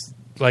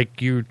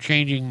like you're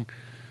changing,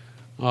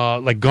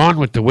 like Gone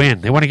with the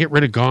Wind. They want to get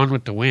rid of Gone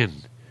with the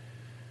Wind.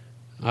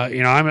 I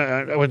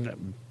wasn't a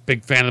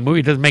big fan of the movie.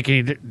 It doesn't make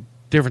any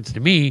difference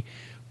to me,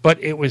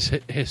 but it was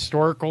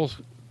historical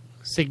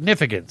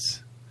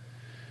significance.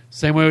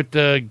 Same way with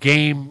the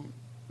game,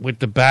 with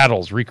the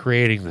battles,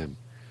 recreating them.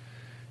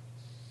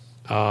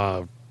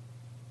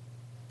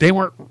 They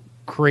weren't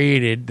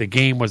created, the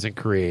game wasn't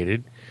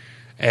created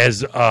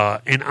as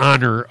in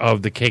honor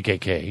of the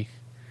KKK.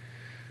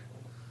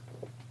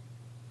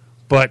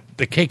 But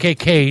the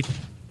KKK,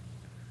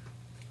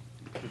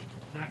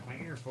 knock my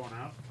earphone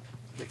out,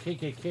 the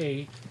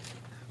KKK,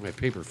 my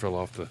paper fell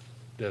off the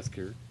desk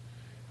here,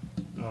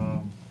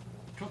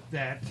 took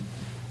that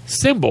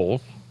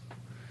symbol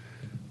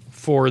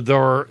for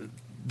their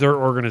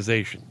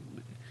organization.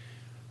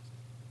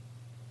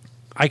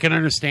 I can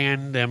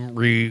understand them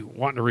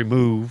wanting to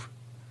remove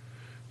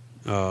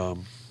the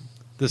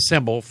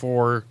symbol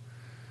for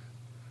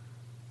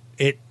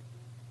it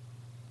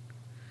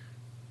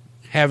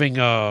having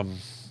I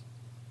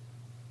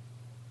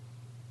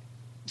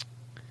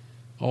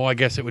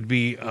guess it would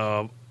be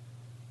an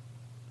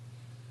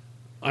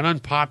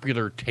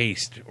unpopular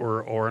taste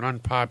or an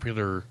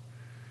unpopular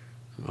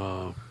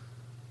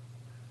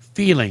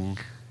feeling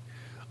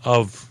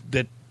of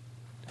that,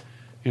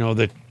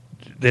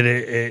 that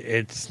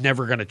it's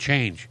never going to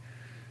change,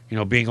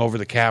 being over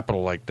the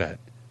Capitol like that.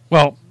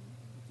 Well,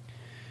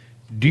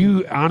 do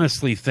you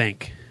honestly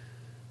think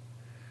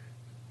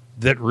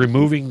that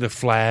removing the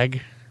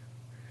flag,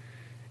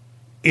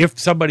 if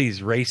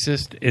somebody's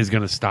racist, is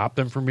going to stop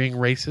them from being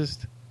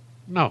racist?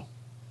 No.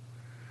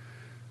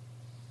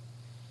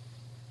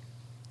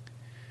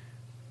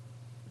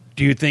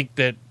 Do you think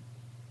that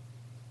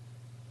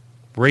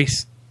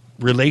race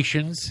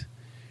relations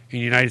in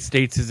the United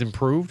States has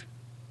improved?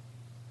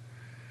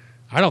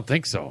 I don't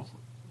think so.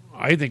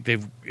 I think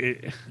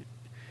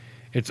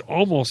it's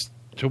almost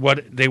to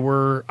what they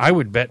were, I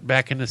would bet,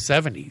 back in the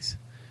 70s.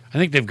 I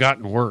think they've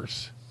gotten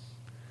worse.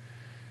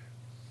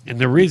 And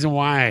the reason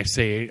why I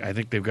say I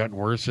think they've gotten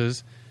worse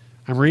is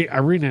I'm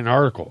reading an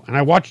article, and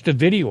I watched a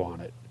video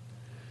on it.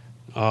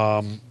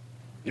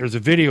 There's a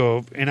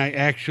video, and I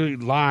actually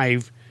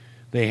live,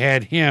 they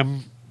had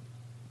him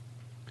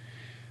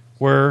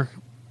where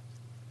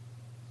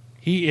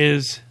he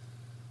is,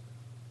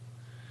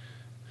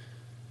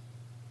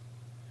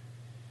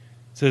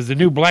 says the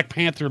new Black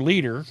Panther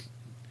leader,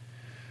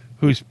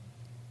 whose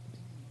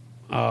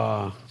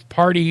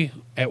party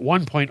at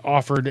one point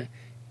offered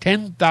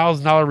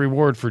 $10,000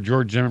 reward for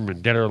George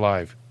Zimmerman, dead or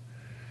alive.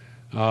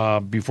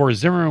 Before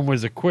Zimmerman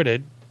was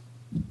acquitted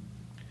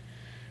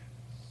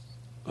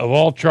of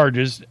all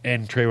charges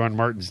in Trayvon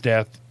Martin's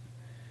death.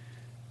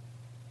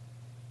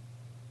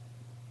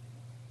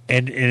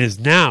 And it is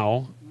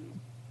now,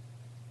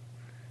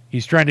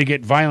 he's trying to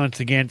get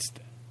violence against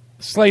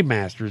slave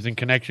masters in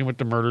connection with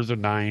the murders of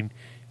 9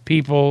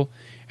 people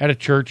at a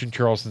church in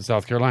Charleston,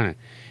 South Carolina.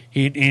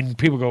 And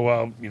people go,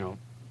 well,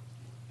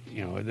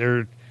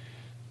 they're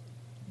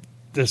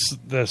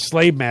the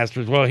slave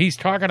masters. Well, he's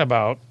talking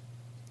about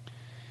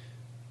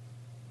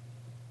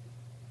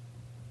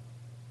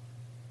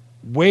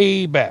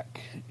way back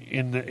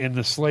in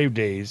the slave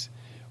days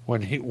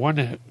when he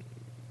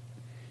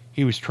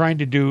was trying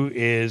to do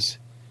is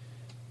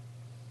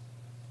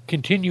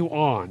continue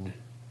on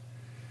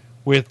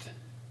with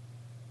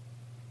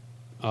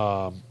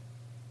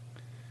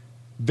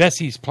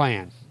Vesey's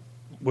plan,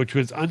 which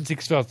was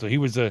unsuccessful. He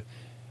was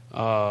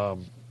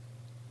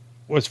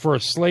was for a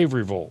slave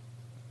revolt.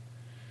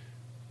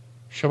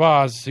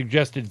 Shabazz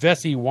suggested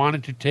Vesey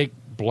wanted to take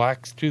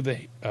blacks to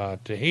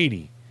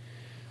Haiti.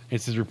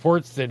 It says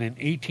reports that in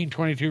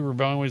 1822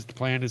 rebellion was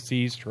planned to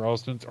seize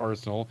Charleston's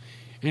arsenal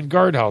and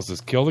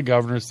guardhouses, kill the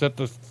governor, set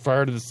the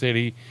fire to the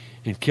city,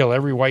 and kill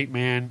every white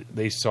man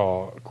they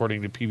saw,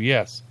 according to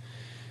PBS.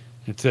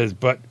 It says,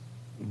 but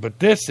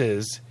this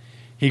is,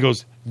 he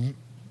goes, and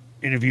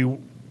if you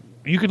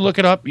can look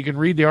it up, you can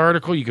read the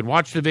article, you can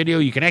watch the video,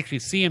 you can actually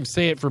see him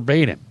say it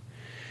verbatim.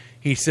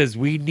 He says,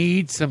 we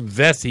need some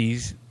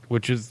Veseys,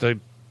 which is the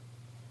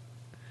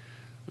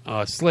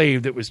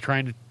slave that was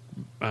trying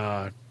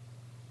to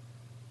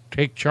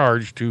take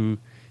charge to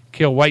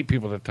kill white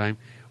people at the time.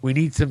 We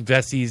need some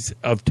Veseys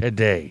of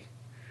today.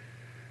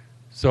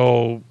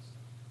 So,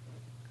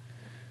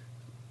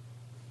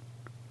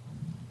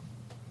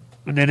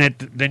 and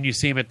then you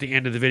see him at the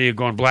end of the video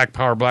going, Black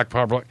Power, Black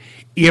Power, Black.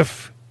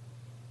 If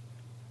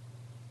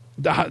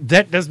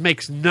that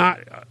makes not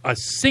a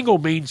single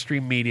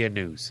mainstream media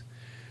news,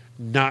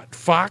 not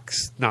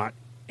Fox, not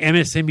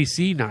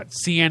MSNBC, not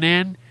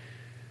CNN,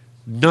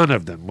 none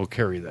of them will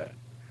carry that.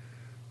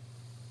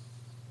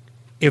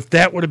 If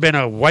that would have been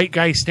a white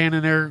guy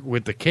standing there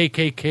with the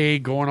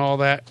KKK going all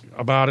that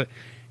about it,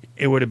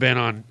 it would have been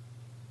on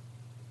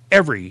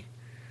every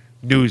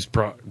news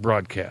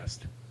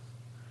broadcast.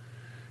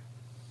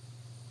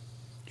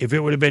 If it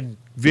would have been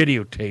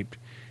videotaped,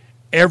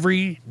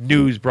 every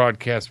news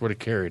broadcast would have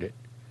carried it.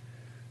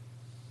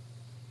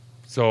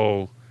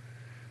 So,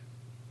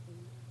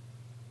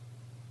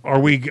 are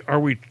we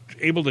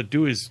able to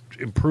do is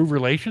improve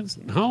relations?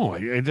 No,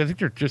 I think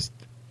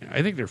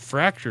they're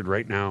fractured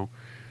right now.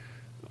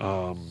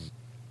 I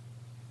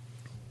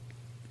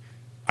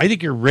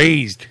think you're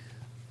raised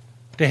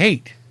to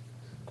hate.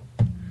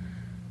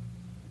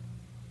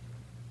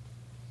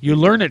 You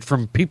learn it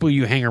from people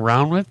you hang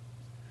around with.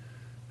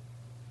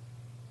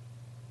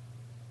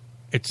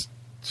 It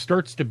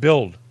starts to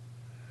build.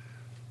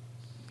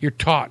 You're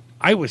taught.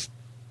 I was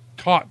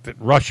taught that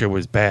Russia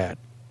was bad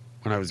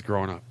when I was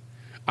growing up.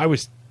 I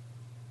was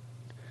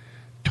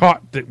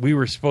taught that we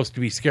were supposed to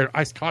be scared.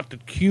 I was taught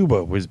that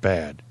Cuba was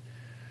bad.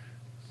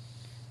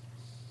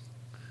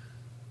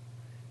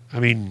 I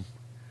mean,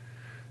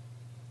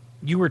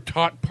 you were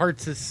taught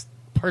parts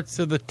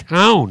of the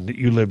town that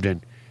you lived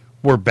in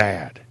were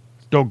bad.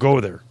 Don't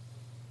go there.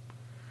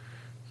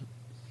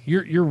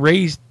 You're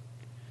raised.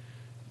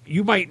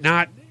 You might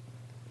not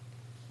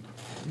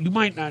you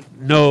might not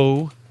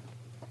know,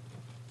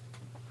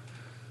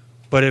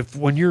 but if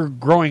when you're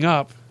growing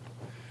up,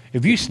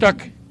 if you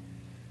stuck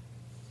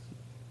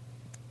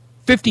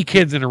 50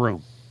 kids in a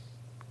room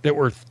that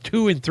were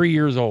 2 and 3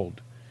 years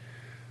old,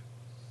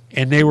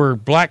 and they were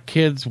black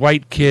kids,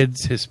 white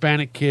kids,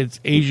 Hispanic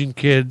kids, Asian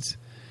kids,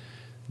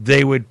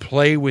 they would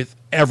play with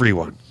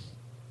everyone.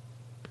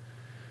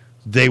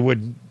 They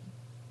wouldn't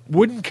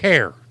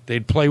care.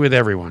 They'd play with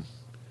everyone.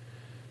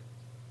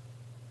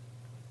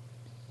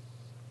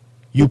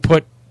 You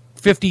put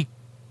 50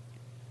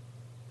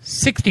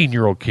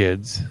 16-year-old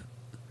kids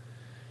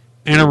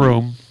in a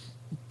room,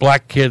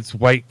 black kids,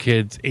 white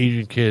kids,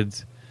 Asian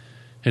kids,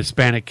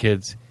 Hispanic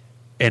kids,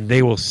 and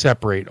they will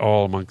separate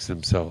all amongst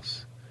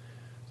themselves.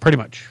 Pretty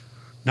much.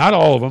 Not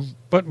all of them,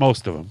 but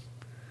most of them.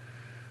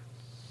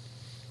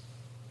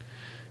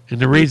 And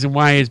the reason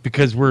why is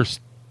because we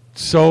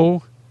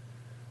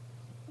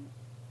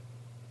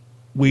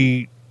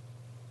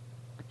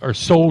are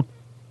so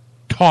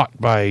taught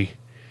by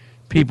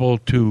people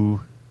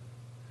to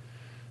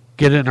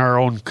get in our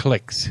own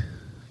cliques.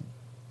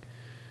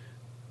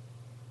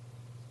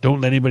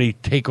 Don't let anybody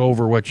take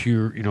over what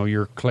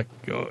your clique.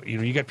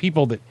 You got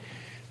people that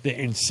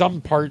in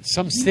some parts,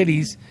 some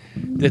cities,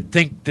 that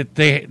think that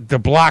the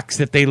blocks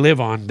that they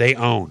live on, they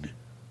own.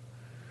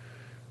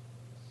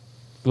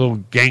 Little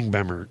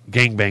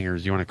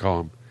gangbangers, you want to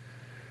call them.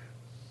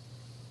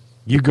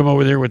 You come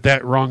over there with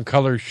that wrong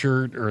color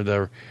shirt or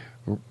the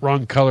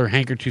wrong color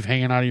handkerchief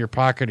hanging out of your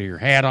pocket or your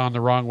hat on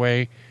the wrong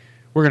way,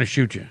 we're going to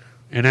shoot you.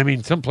 And I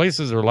mean, some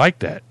places are like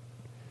that.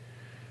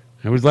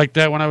 It was like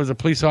that when I was a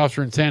police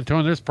officer in San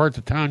Antonio. There's parts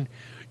of town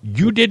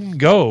you didn't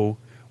go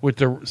with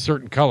the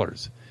certain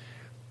colors.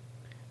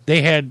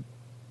 They had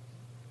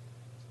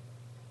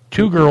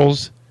 2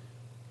 girls,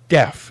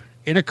 deaf,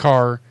 in a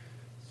car,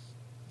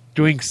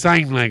 doing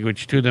sign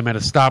language to them at a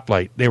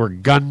stoplight. They were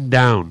gunned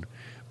down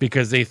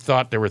because they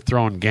thought they were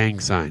throwing gang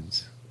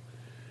signs.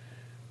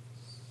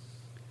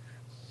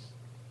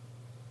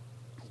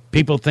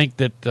 People think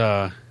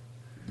that,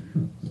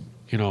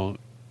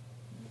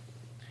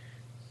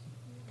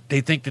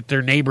 they think that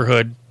their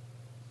neighborhood,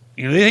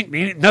 they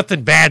think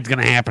nothing bad's going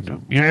to happen to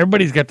them.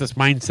 Everybody's got this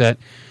mindset,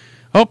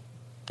 going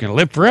to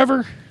live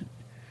forever,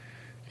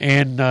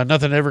 and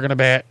nothing ever going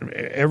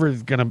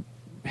to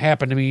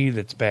happen to me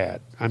that's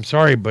bad. I'm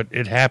sorry, but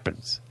it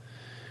happens.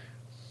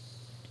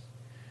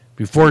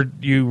 Before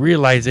you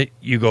realize it,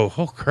 you go,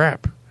 oh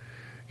crap.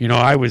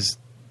 I was,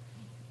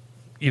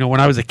 when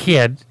I was a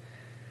kid,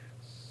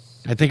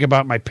 I think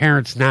about my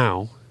parents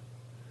now.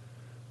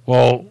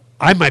 Well,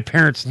 I'm my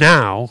parents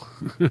now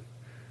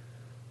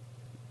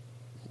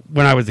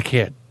when I was a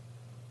kid.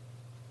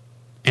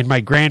 And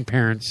my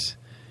grandparents,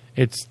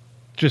 it's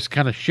just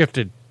kind of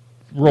shifted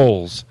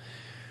roles.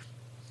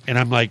 And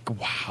I'm like,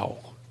 wow.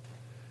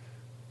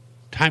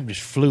 Time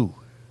just flew.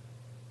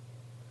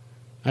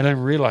 I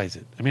didn't realize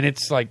it. I mean,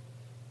 it's like,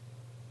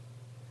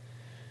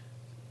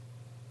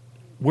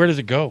 where does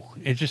it go?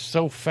 It's just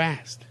so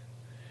fast.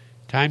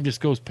 Time just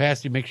goes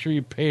past you. Make sure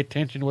you pay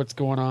attention to what's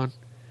going on.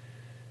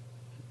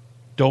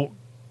 Don't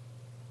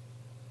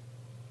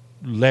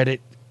let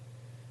it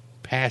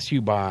pass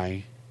you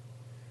by.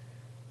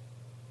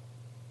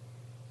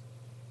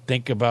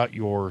 Think about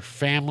your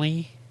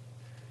family,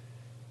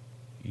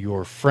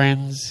 your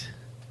friends,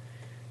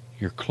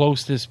 your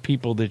closest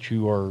people that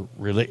you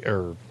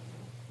are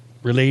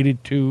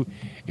related to,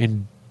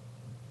 and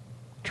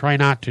try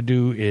not to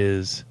do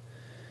is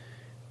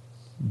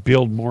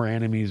build more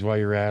enemies while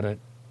you're at it.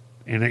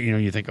 And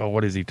you think, oh,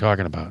 what is he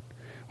talking about?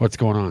 What's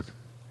going on?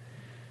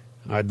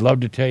 I'd love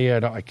to tell you,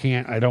 I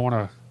can't. I don't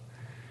want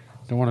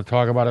to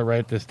talk about it right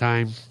at this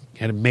time.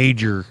 Had a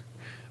major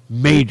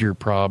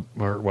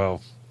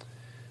problem,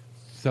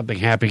 something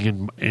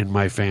happening in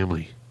my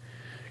family.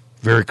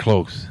 Very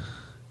close.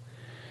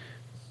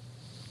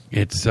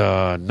 It's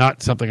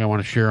not something I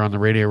want to share on the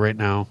radio right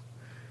now,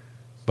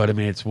 but I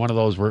mean, it's one of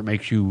those where it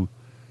makes you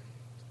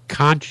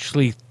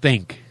consciously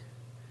think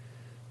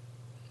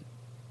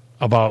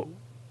about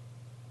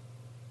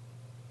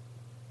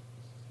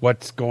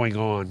what's going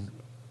on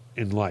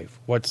in life.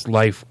 What's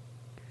life?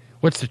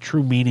 What's the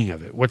true meaning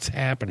of it? What's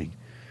happening?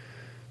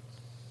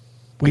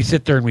 We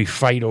sit there and we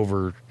fight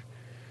over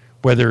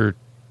whether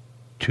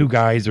 2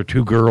 guys or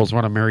 2 girls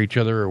want to marry each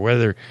other, or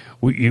whether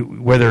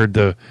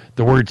the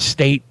word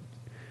state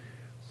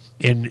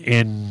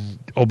in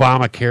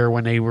Obamacare,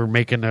 when they were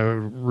making a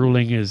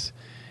ruling, is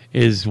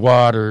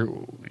what, or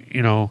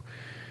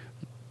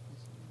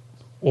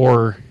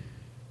or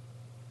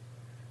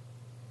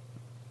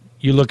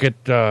you look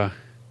at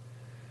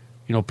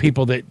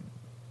people that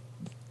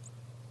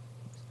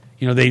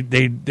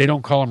they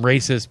don't call him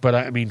racist, but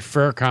I mean,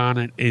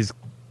 Farrakhan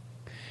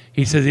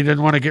he says he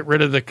doesn't want to get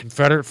rid of the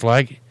Confederate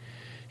flag.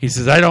 He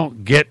says, I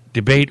don't get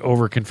debate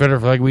over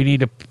Confederate flag. We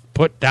need to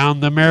put down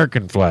the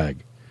American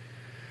flag.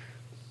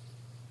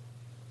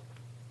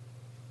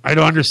 I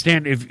don't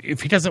understand.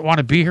 If he doesn't want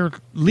to be here,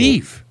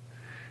 leave.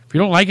 If you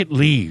don't like it,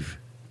 leave.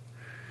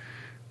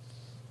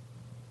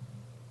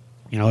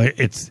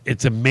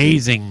 It's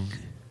amazing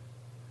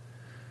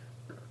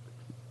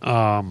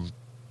how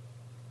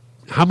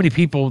many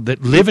people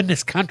that live in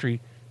this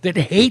country that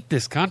hate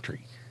this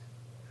country.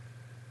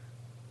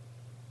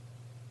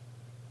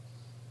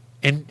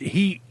 And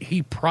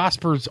he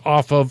prospers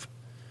off of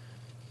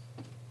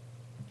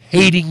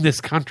hating this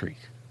country.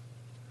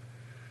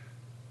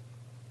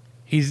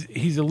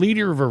 He's a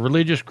leader of a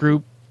religious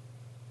group,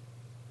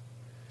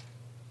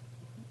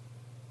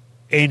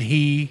 and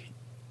he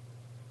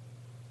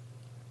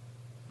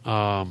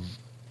has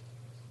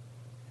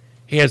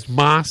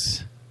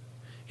mosques.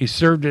 He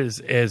served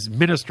as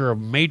minister of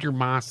major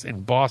mosques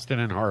in Boston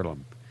and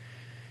Harlem.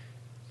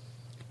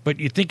 But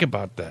you think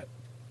about that.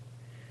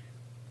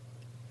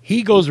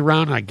 He goes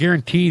around, I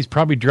guarantee he's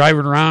probably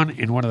driving around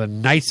in one of the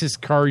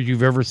nicest cars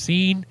you've ever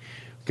seen.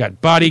 Got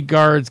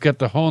bodyguards, got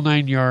the whole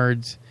 9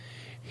 yards.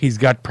 He's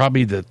got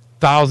probably the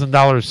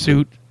 $1,000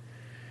 suit,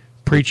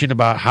 preaching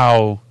about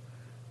how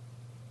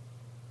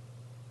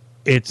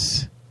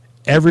it's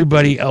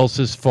everybody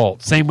else's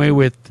fault. Same way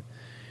with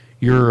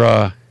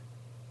your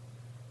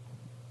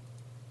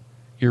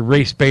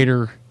race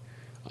baiter,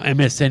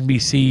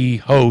 MSNBC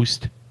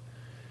host,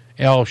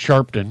 Al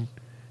Sharpton.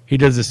 He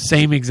does the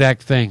same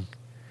exact thing.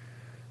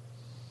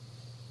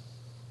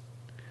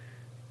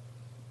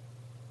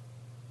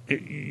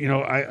 You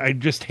know, I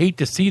just hate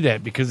to see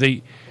that, because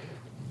I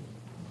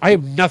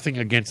have nothing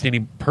against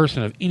any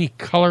person of any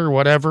color,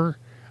 whatever.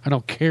 I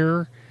don't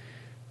care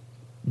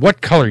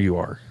what color you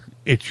are.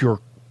 It's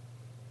your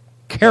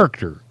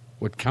character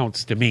what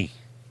counts to me.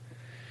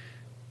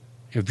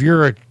 If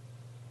you're a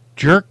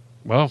jerk,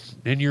 well,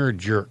 then you're a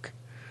jerk.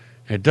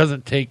 It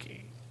doesn't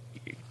take,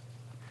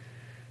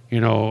 you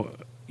know,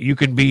 you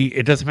can be,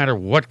 it doesn't matter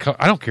what color.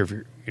 I don't care if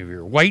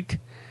you're white.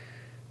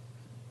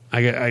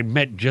 I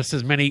met just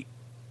as many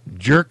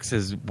jerks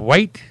as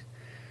white,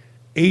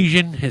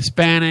 Asian,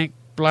 Hispanic,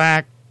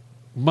 black,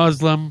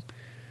 Muslim,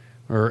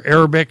 or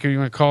Arabic, if you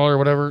want to call it, or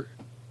whatever.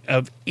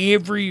 Of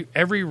every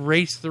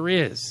race there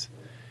is,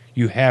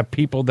 you have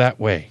people that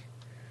way.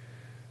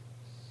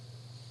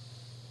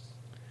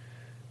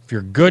 If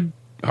you're a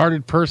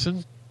good-hearted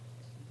person,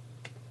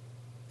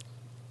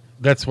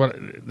 that's what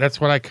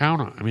I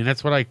count on. I mean,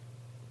 that's what I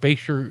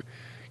base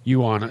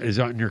you on, is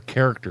on your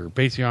character,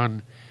 based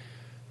on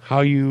how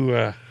you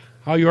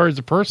are as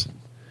a person.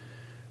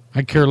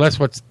 I care less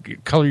what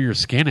color your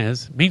skin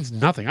is. It means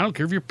nothing. I don't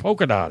care if you're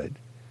polka dotted.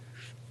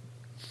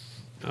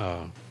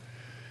 I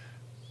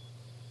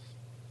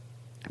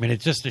mean,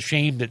 it's just a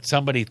shame that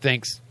somebody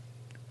thinks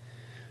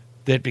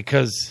that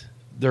because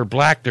they're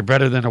black, they're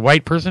better than a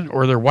white person,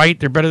 or they're white,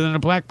 they're better than a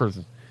black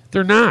person.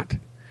 They're not.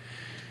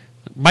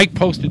 Mike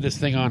posted this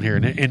thing on here,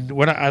 and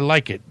what I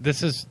like it.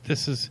 This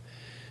is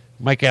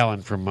Mike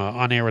Allen from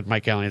On Air with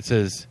Mike Allen. It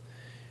says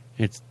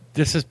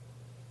this is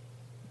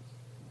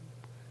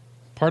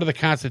part of the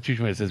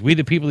Constitution. It says, "We,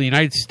 the people of the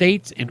United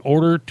States, in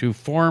order to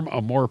form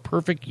a more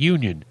perfect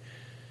union,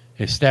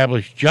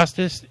 establish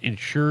justice,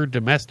 ensure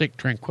domestic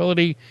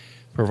tranquility,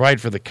 provide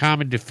for the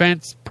common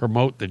defense,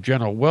 promote the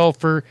general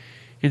welfare,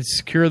 and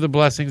secure the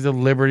blessings of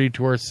liberty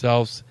to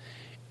ourselves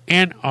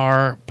and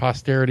our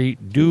posterity,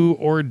 do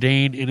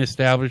ordain and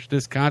establish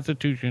this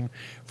Constitution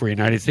for the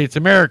United States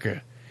of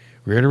America.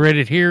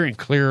 Reiterated here in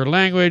clearer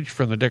language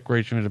from the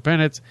Declaration of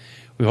Independence,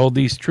 we hold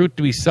these truths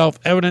to be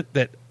self-evident,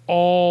 that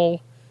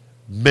all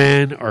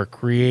men are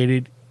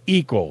created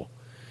equal,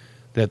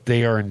 that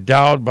they are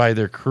endowed by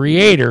their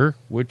Creator,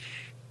 which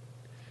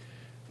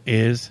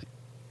is,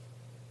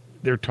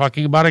 they're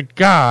talking about a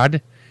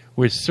God,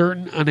 with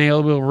certain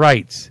unalienable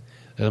rights,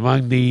 that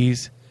among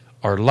these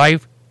are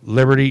life,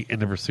 liberty,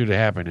 and the pursuit of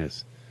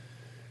happiness."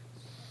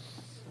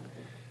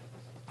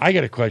 I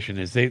got a question.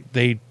 Is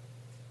they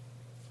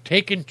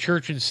taken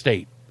church and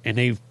state, and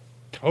they've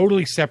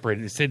totally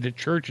separated. They said that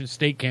church and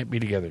state can't be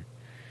together.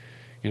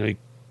 You know,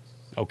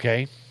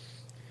 okay.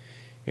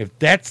 If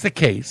that's the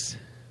case,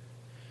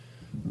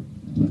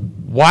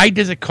 why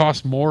does it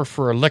cost more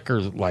for a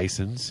liquor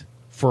license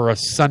for a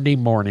Sunday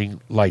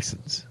morning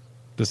license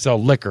to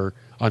sell liquor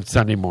on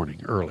Sunday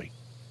morning early?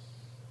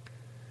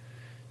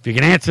 If you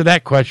can answer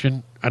that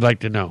question, I'd like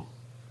to know.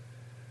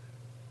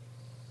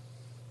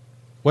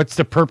 What's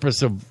the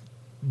purpose of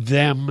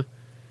them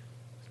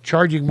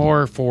charging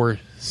more for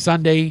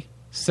Sunday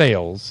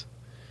sales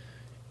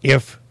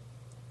if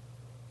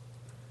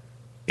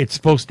it's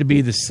supposed to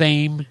be the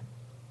same?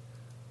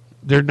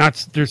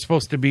 They're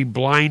supposed to be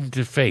blind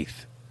to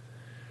faith.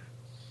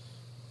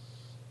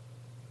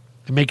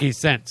 Doesn't make any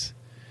sense.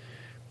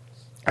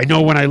 I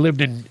know when I lived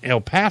in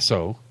El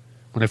Paso,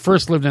 when I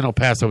first lived in El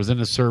Paso, I was in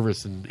the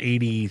service in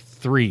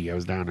 83. I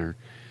was down there.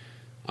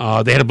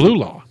 They had a blue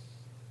law.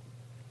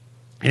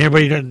 And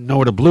everybody doesn't know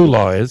what a blue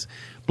law is.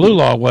 Blue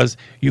law was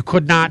you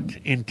could not,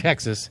 in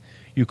Texas,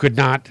 you could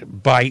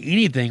not buy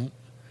anything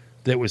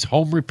that was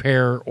home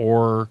repair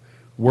or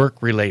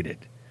work related.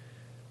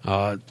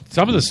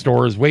 Some of the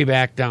stores way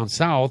back down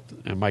south,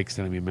 and Mike's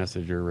sending me a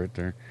message here right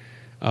there.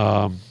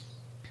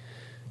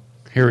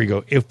 Here we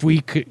go. If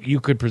you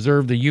could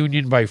preserve the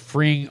Union by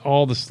freeing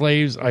all the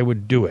slaves, I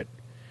would do it.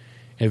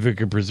 If it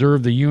could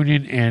preserve the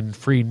Union and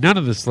free none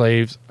of the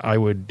slaves, I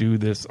would do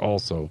this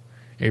also.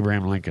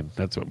 Abraham Lincoln.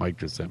 That's what Mike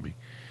just sent me.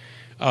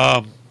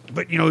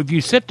 But, you know, if you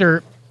sit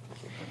there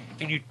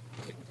and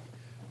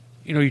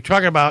you're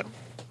talking about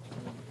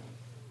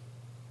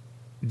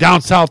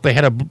down south, they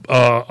had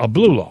a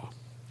blue law.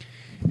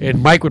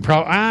 And Mike would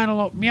probably, I don't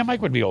know, yeah,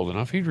 Mike would be old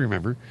enough. He'd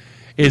remember.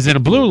 Is in a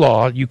blue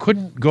law, you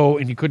couldn't go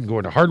into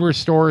a hardware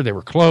store. They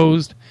were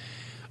closed.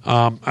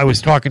 I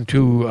was talking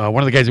to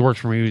one of the guys who works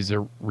for me. He was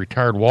a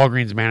retired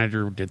Walgreens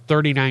manager, did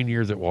 39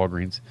 years at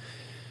Walgreens.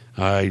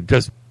 He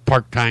does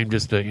part-time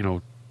just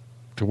to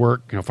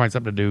work, find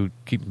something to do,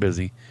 keep him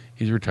busy.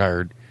 He's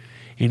retired.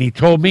 And he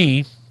told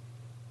me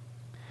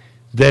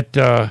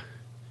that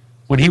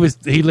when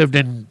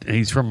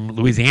he's from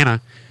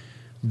Louisiana,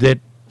 that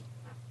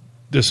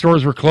the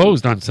stores were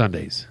closed on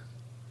Sundays.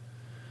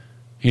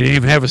 He didn't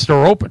even have a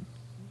store open.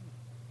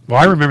 Well,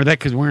 I remember that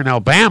because we were in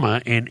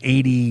Alabama in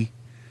 80.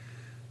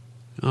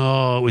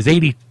 Oh, it was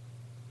 80.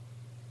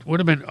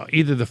 Would have been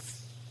either the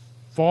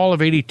fall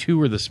of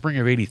 82 or the spring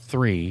of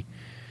 83.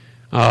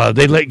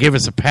 They gave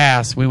us a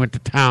pass. We went to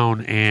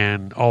town,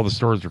 and all the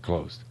stores were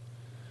closed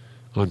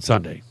on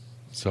Sunday.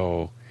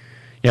 So,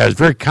 yeah, it was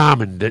very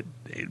common that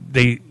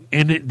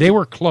they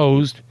were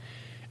closed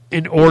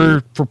in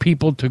order for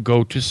people to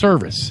go to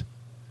service.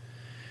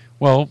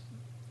 Well,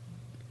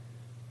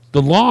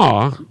 the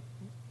law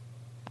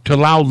to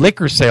allow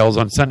liquor sales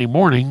on Sunday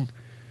morning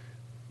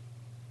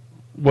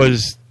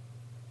was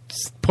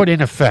put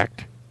in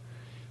effect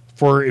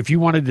for if you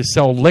wanted to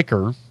sell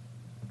liquor,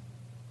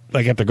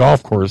 like at the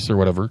golf course or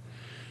whatever,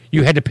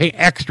 you had to pay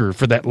extra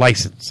for that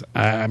license.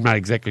 I'm not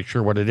exactly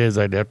sure what it is.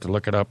 I'd have to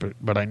look it up,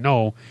 but I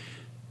know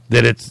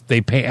that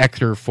they pay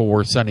extra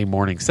for Sunday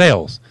morning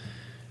sales.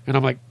 And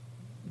I'm like,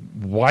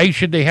 why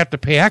should they have to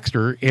pay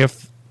extra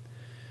if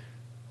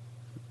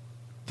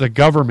the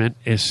government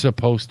is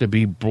supposed to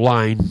be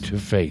blind to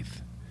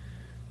faith?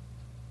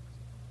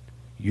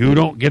 You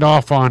don't get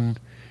off on,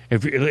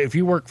 if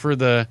you work for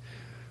the,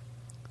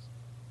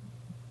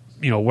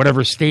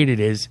 whatever state it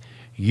is,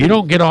 you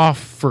don't get off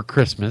for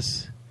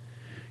Christmas.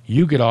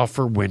 You get off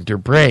for winter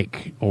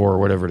break or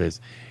whatever it is.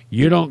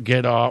 You don't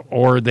get off,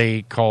 or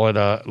they call it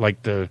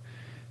like the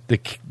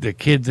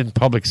kids in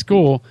public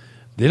school,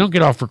 they don't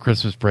get off for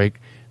Christmas break.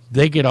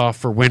 They get off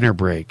for winter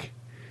break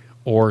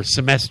or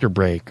semester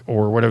break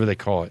or whatever they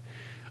call it.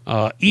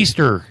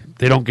 Easter,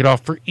 they don't get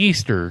off for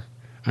Easter.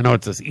 I know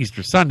it's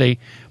Easter Sunday,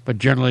 but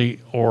generally,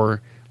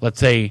 or let's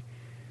say,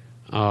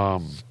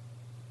 would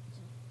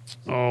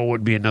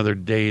be another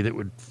day that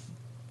would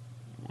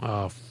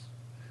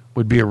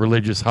be a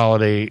religious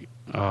holiday.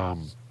 Oh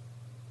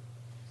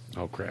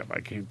crap,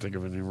 I can't think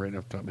of anything right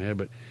off the top of my head,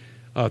 but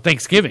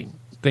Thanksgiving.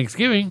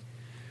 Thanksgiving,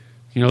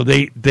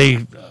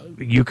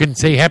 you can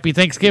say Happy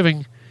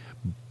Thanksgiving,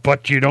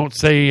 but you don't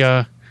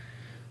say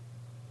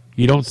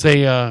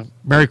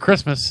Merry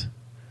Christmas.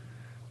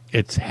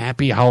 It's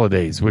Happy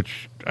Holidays,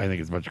 which I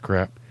think is a bunch of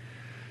crap.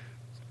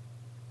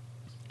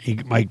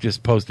 Mike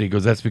just posted, he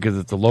goes, that's because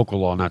it's a local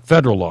law, not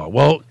federal law.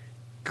 Well,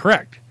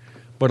 correct.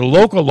 But a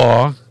local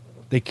law,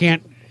 they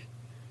can't,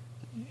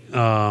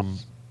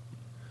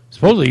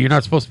 supposedly you're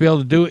not supposed to be able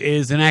to do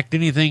is enact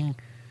anything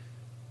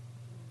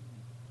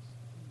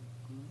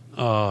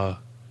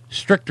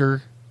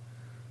stricter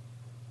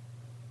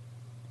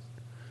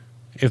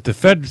if the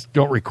feds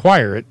don't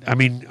require it. I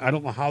mean, I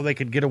don't know how they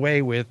could get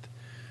away with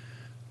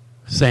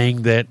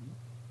saying that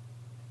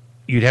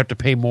you'd have to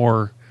pay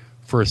more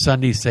for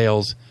Sunday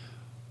sales.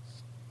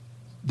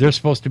 They're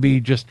supposed to be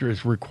just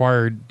as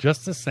required,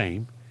 just the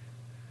same,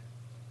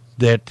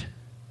 that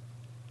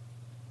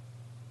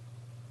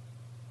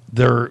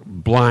they're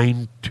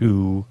blind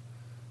to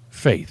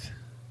faith.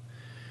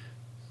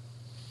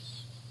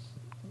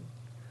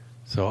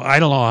 So I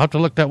don't know. I'll have to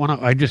look that one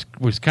up. I just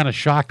was kind of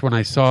shocked when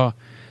I saw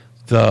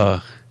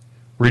the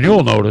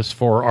renewal notice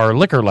for our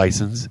liquor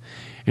license,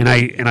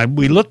 and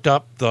we looked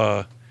up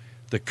the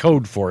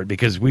code for it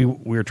because we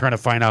were trying to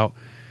find out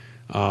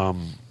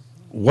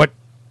what.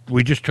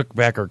 We just took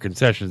back our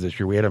concessions this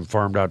year. We had them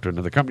farmed out to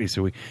another company,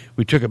 so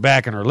we took it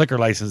back, and our liquor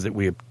license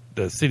that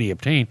the city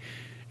obtained,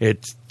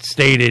 it's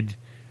stated,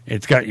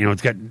 it's got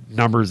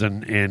numbers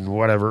and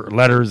whatever,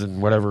 letters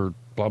and whatever,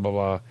 blah blah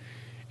blah,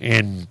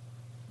 and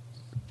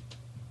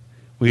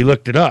we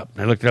looked it up.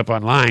 I looked it up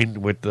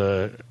online with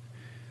the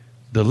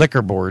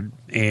liquor board,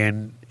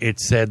 and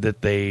it said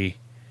that the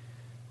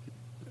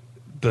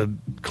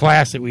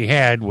class that we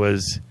had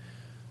was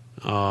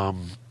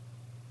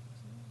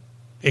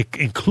it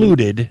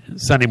included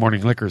Sunday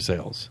morning liquor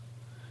sales.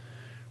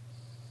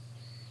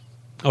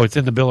 Oh, it's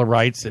in the Bill of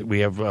Rights that we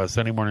have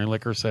Sunday morning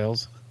liquor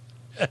sales.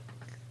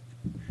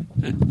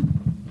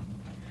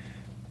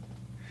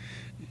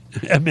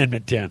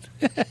 Amendment 10.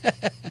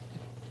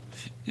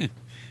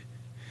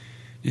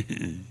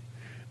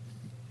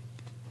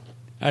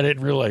 I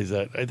didn't realize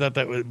that. I thought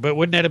that was, but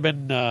wouldn't that have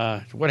been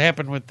what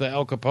happened with the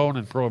Al Capone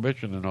and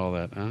Prohibition and all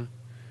that, huh?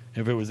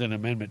 If it was in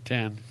Amendment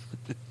 10.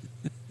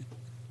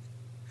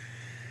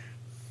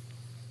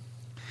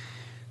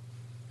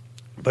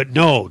 But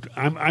no,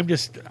 I'm going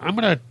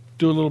to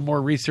do a little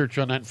more research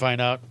on that and find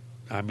out.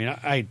 I mean,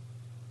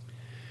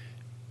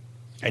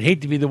 I'd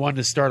hate to be the one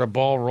to start a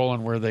ball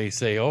rolling where they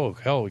say, oh,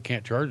 hell, we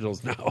can't charge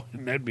those now.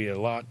 And that'd be a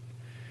lot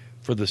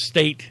for the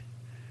state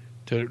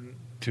to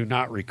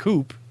not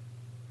recoup,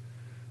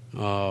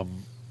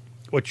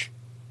 which,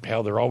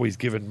 hell, they're always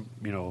giving,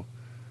 it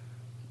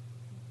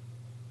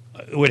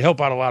would help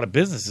out a lot of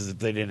businesses if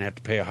they didn't have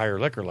to pay a higher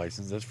liquor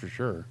license, that's for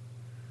sure.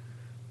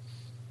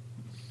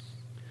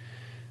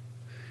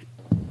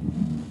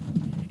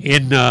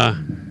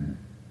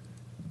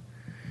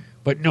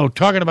 But no,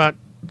 talking about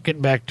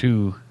getting back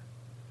to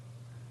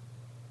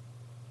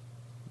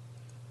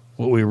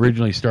what we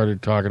originally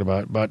started talking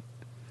about,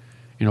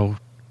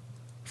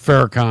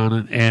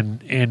 Farrakhan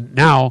and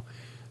now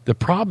the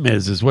problem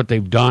is what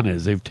they've done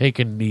is they've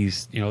taken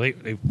these,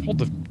 they've pulled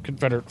the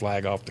Confederate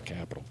flag off the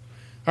Capitol.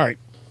 All right.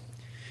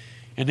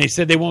 And they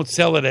said they won't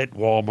sell it at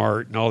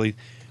Walmart and all these,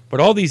 but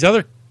all these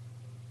other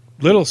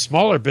little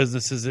smaller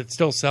businesses that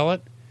still sell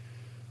it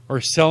are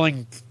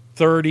selling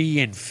 30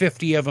 and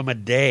 50 of them a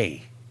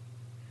day.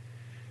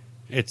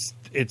 It's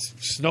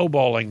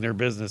snowballing their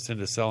business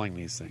into selling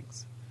these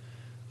things.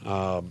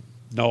 No,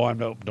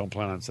 don't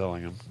plan on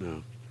selling them.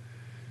 No,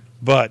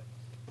 but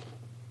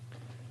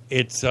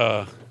it's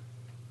the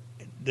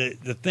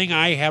thing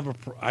I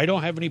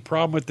don't have any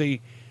problem with if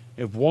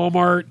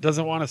Walmart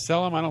doesn't want to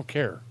sell them, I don't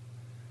care.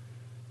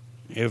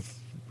 If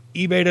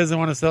eBay doesn't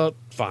want to sell it,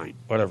 fine,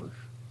 whatever.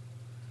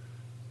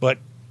 But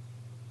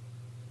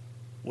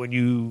when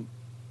you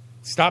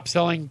stop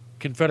selling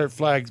Confederate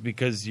flags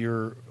because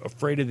you're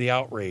afraid of the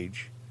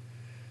outrage,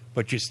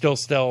 but you still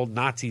sell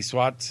Nazi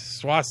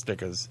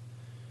swastikas,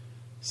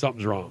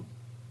 something's wrong.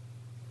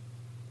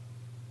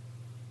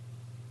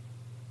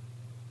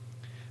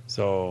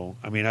 So,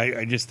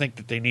 I just think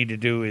that they need to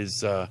do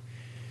is,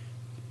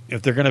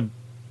 if they're going to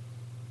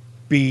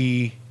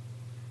be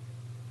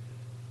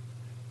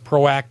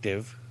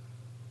proactive,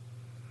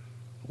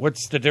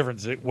 what's the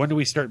difference? When do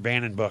we start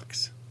banning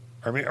books?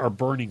 Or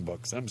burning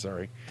books, I'm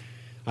sorry.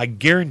 I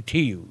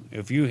guarantee you,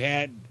 if you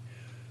had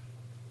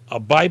a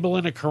Bible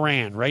and a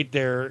Quran right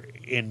there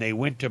and they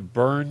went to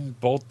burn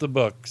both the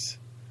books,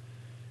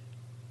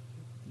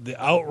 the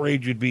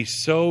outrage would be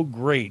so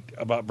great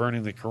about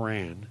burning the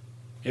Quran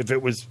if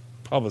it was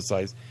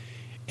publicized,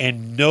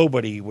 and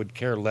nobody would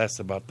care less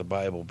about the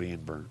Bible being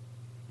burned.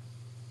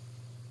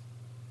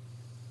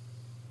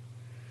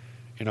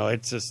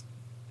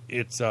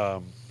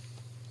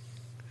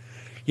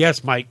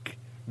 Yes, Mike,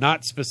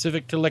 not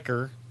specific to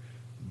liquor.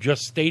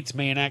 Just states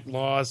may enact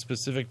laws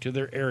specific to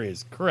their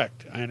areas.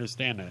 Correct. I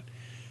understand that.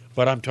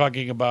 What I'm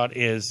talking about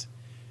is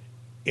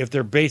if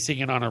they're basing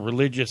it on a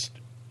religious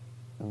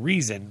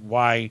reason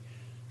why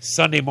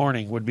Sunday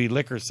morning would be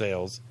liquor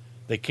sales,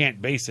 they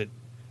can't base it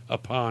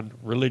upon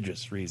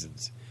religious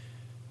reasons,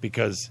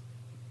 because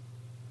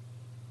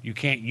you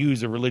can't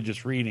use a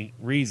religious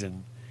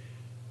reason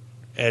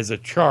as a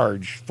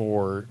charge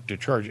to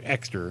charge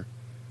extra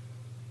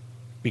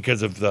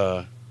because of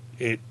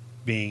it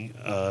being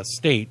a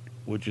state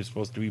which is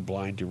supposed to be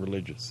blind to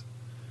religious.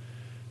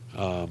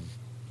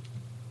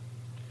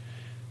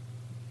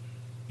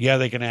 Yeah,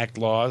 they can enact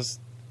laws.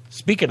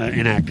 Speaking of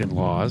enacting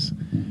laws,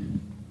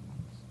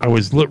 I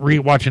was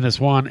watching this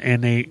one,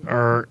 and they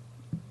are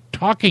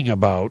talking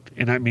about,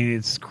 and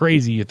it's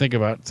crazy. You think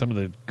about some of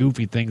the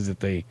goofy things that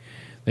they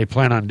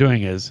plan on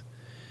doing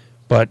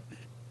but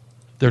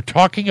they're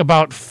talking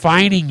about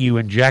fining you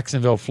in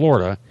Jacksonville,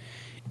 Florida,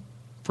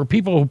 for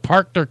people who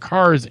park their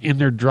cars in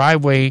their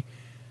driveway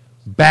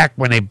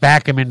when they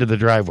back them into the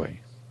driveway,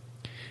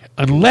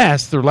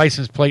 unless their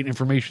license plate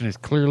information is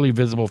clearly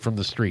visible from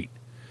the street.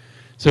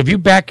 So if you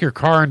back your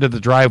car into the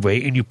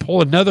driveway and you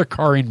pull another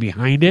car in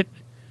behind it,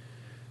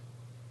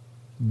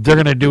 they're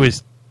going to do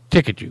is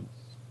ticket you.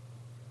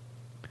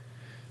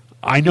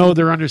 I know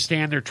they're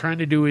trying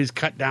to do is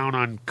cut down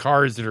on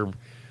cars that are,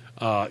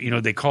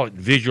 they call it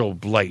visual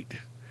blight,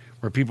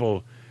 where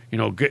people,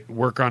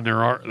 work on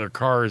their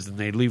cars and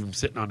they leave them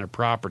sitting on their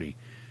property.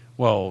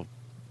 Well,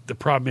 the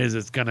problem is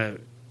it's going to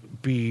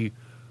be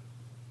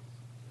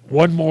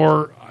one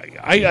more.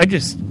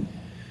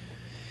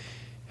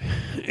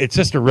 It's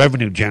just a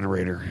revenue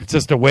generator. It's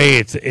just a way.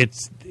 It's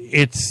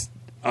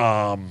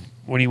what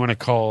do you want to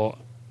call?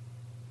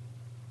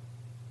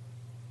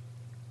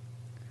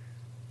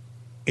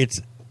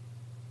 It's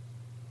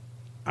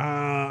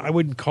I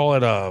wouldn't call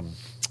it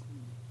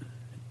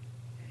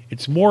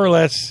it's more or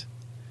less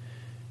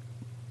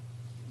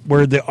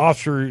where the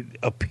officer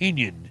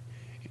opinion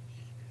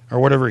or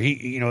whatever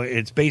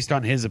it's based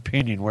on his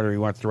opinion whether he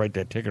wants to write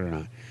that ticket or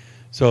not.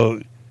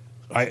 So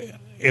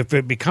if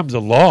it becomes a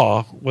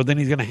law, well, then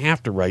he's going to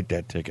have to write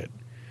that ticket.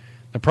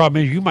 The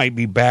problem is you might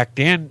be backed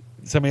in.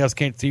 Somebody else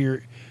can't see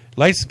your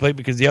license plate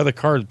because the other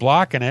car is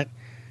blocking it,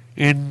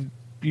 and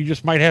you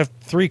just might have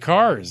 3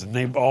 cars, and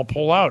they all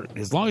pull out.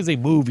 As long as they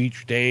move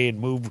each day and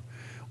move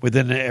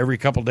within every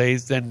couple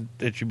days, then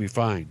it should be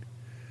fine.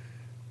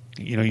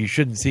 You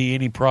shouldn't see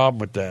any problem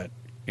with that.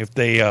 If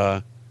they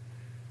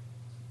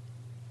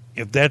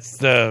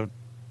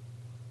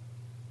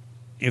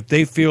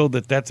feel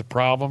that that's a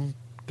problem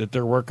that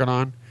they're working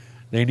on,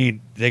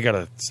 they got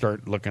to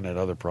start looking at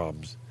other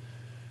problems.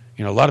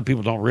 You know, a lot of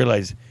people don't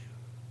realize,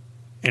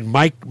 and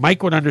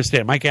Mike would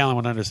understand, Mike Allen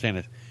would understand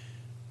it.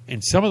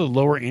 In some of the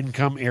lower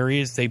income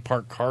areas, they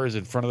park cars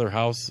in front of their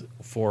house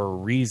for a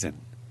reason.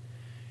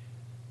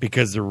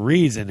 Because the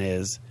reason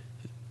is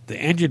the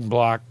engine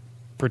block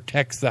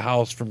protects the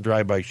house from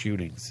drive-by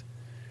shootings.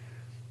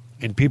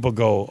 And people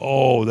go,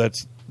 oh,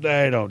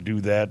 I don't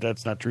do that.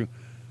 That's not true.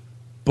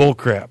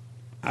 Bullcrap.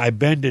 I've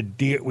been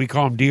to, we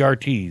call them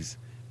DRTs.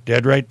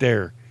 Dead right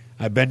there.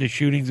 I've been to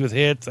shootings with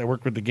hits. I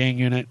worked with the gang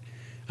unit.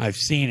 I've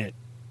seen it.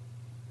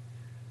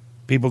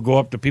 People go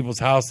up to people's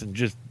house and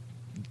just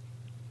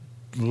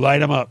light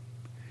them up.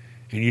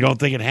 And you don't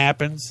think it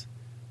happens?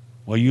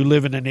 Well, you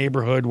live in a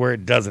neighborhood where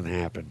it doesn't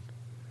happen.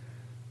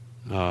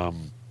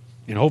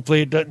 And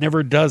hopefully it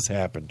never does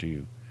happen to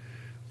you.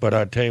 But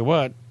I'll tell you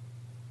what,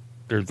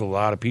 there's a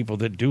lot of people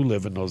that do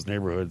live in those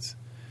neighborhoods.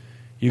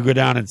 You go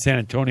down in San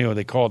Antonio,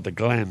 they call it the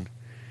Glen.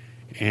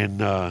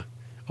 And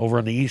over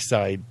on the east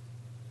side,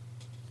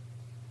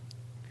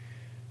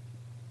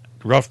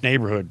 rough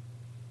neighborhood.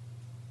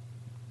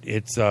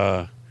 It's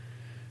a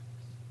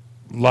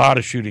lot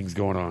of shootings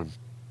going on.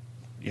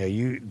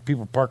 Yeah,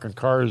 people parking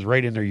cars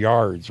right in their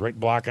yards, right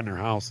blocking their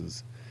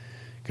houses,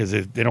 because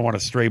they don't want a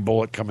stray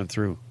bullet coming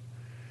through.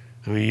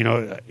 I mean, you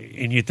know,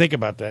 and you think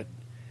about that.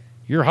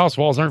 Your house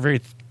walls aren't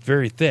very,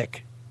 very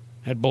thick.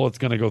 That bullet's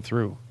going to go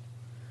through.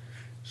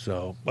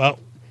 So, well,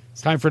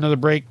 it's time for another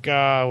break.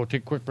 We'll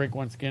take a quick break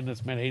once again. This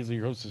is Matt Hasley,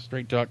 your host of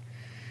Straight Talk,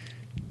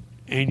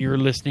 and you're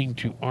listening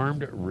to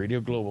Armed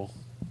Radio Global.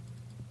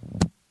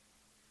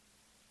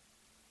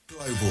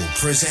 Global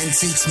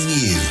presents its new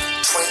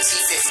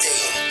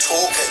 2015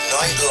 Talk at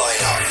Night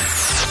lineup.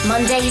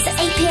 Mondays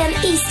 8 p.m.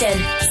 Eastern,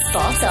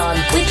 Spot On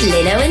with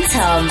Lino and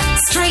Tom.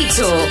 Straight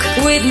Talk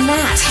with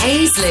Matt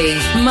Hasley.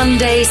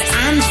 Mondays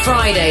and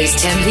Fridays,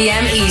 10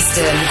 p.m.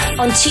 Eastern.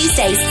 On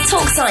Tuesdays,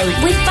 Talk Time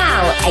with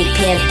Val, 8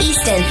 p.m.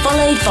 Eastern,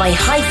 followed by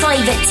High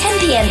Five at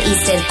 10 p.m.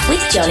 Eastern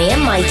with Johnny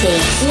and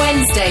Mikey.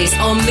 Wednesdays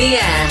on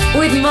the air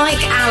with Mike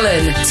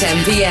Allen,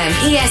 10 p.m.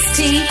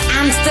 EST,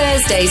 and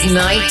Thursdays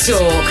Night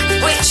Talk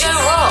with Joe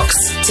Rocks,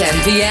 10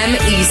 p.m.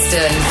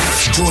 Eastern.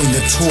 Join the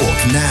talk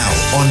now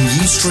on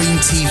Ustream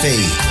TV.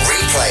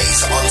 Replays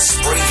on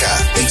Spreaker,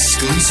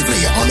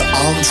 exclusively on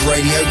Armed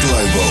Radio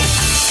Global.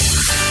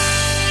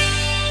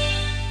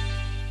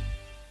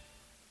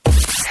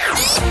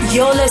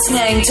 You're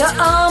listening to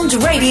Armed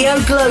Radio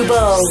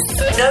Global.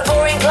 No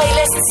boring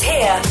playlists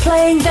here.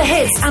 Playing the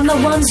hits and the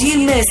ones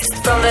you missed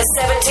from the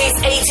 70s,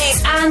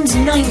 80s and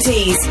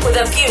 90s with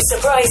a few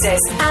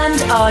surprises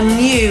and our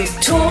new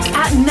Talk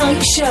at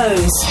Night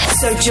shows.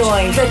 So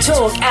join the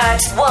talk at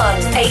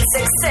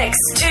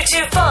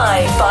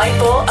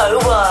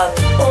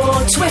 1-866-225-5401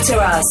 or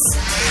Twitter us.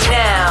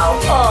 Now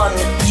on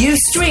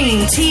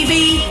Ustream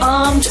TV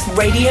Armed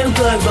Radio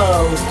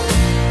Global.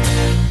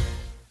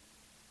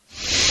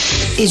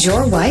 Is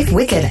your wife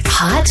wicked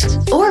hot?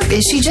 Or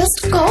is she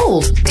just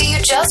cold? Do you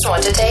just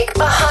want to take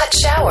a hot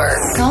shower?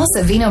 Call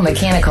Savino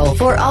Mechanical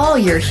for all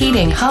your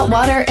heating, hot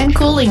water, and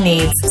cooling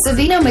needs.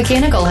 Savino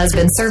Mechanical has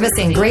been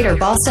servicing Greater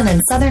Boston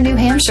and Southern New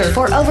Hampshire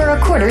for over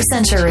a quarter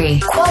century.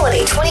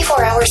 Quality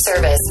 24-hour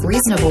service,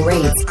 reasonable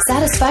rates,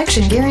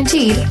 satisfaction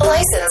guaranteed,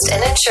 licensed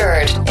and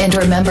insured. And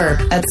remember,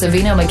 at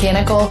Savino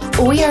Mechanical,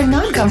 we are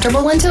not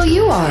comfortable until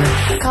you are.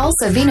 Call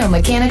Savino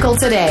Mechanical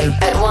today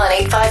at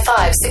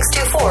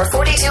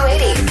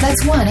 1-855-624-4280.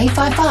 That's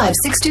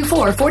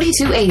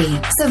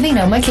 1-855-624-4280.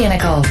 Savino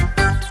Mechanical.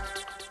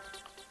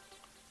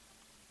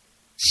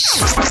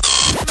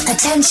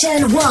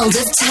 Attention World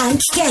of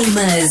Tank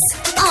gamers.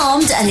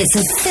 Armed and its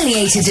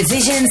affiliated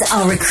divisions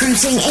are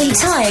recruiting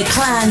entire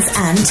clans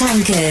and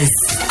tankers.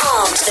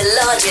 Armed, the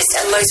largest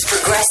and most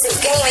progressive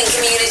gaming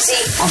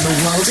community on the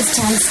World of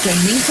Tanks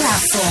gaming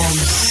platform.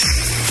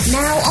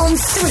 Now on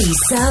 3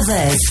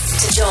 servers.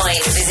 To join,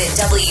 visit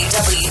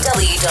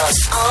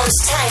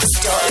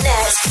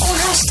www.armedtanks.net or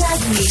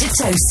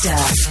 #MeToToaster.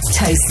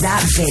 Toast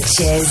that,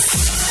 bitches.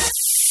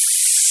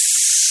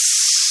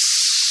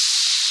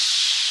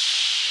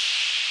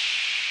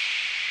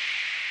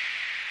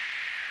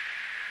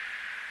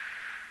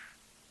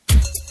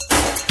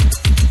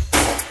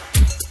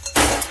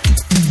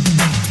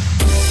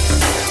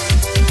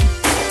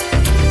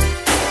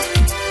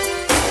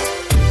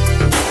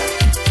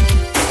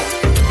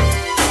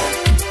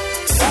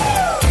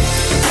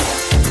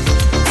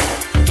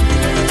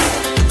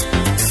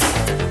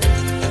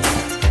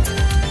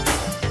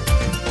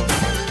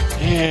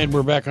 And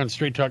we're back on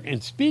Straight Talk.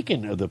 And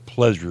speaking of the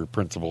pleasure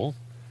principle,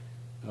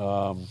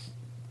 kind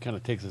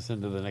of takes us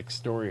into the next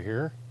story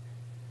here.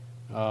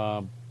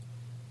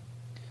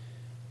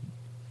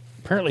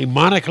 Apparently,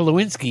 Monica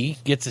Lewinsky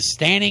gets a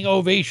standing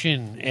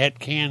ovation at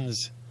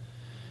Cannes.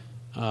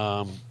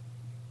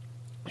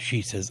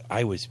 She says,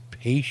 I was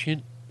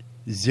patient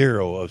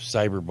zero of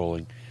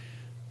cyberbullying.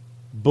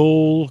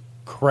 Bull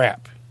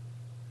crap.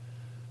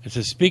 It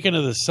says, speaking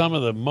of some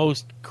of the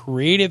most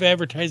creative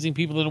advertising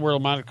people in the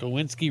world, Monica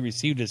Lewinsky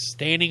received a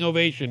standing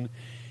ovation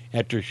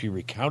after she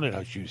recounted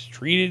how she was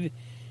treated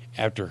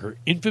after her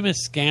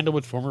infamous scandal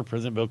with former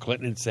President Bill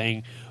Clinton and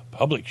saying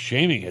public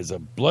shaming is a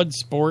blood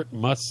sport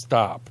must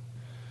stop.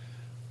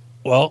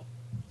 Well,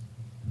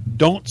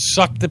 don't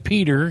suck the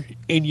Peter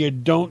and you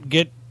don't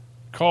get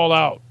called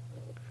out.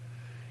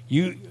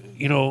 You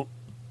know,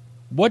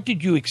 what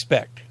did you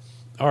expect?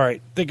 All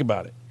right, think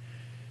about it.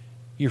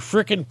 You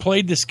frickin'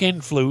 played the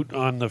skin flute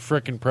on the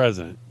frickin'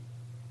 president.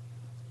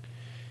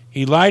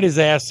 He lied his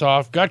ass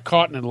off, got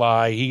caught in a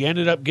lie. He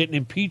ended up getting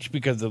impeached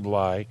because of the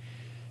lie.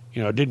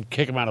 You know, it didn't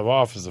kick him out of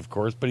office, of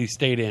course, but he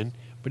stayed in.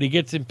 But he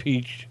gets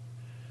impeached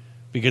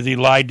because he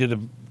lied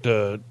to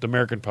the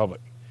American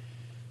public.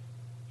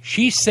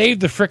 She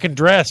saved the frickin'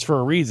 dress for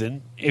a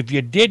reason. If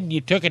you didn't,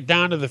 you took it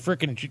down to the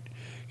frickin',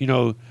 you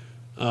know,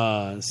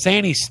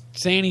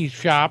 Sandy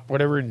shop,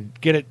 whatever, and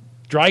get it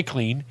dry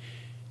clean,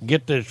 and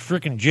get the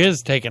frickin'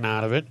 jizz taken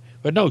out of it.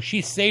 But no,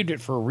 she saved it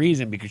for a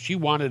reason, because she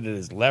wanted it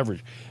as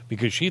leverage,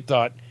 because she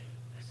thought,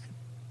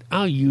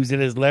 I'll use it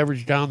as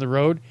leverage down the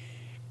road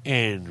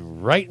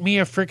and write me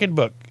a frickin'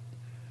 book.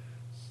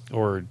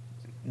 Or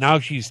now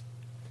these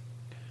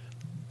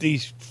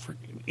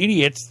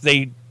idiots,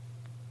 they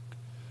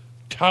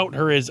tout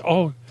her as,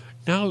 oh,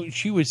 now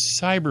she was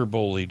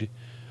cyberbullied.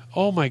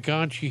 Oh my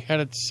God, she had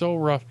it so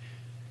rough.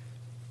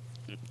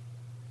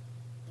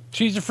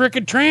 She's a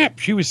frickin' tramp.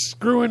 She was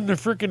screwing the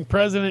frickin'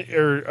 president,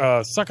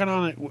 or sucking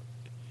on it.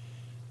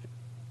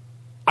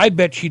 I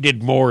bet she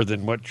did more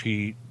than what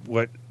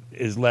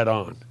is let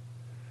on.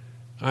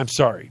 I'm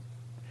sorry.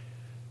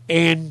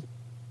 And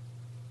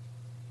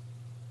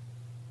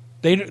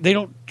they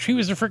don't. She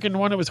was the frickin'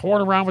 one that was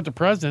whoring around with the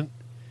president.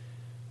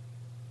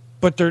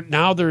 But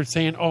they're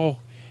saying, oh,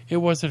 it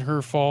wasn't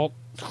her fault.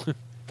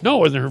 No, it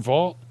wasn't her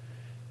fault.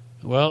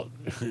 Well,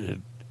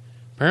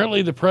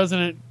 apparently the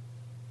president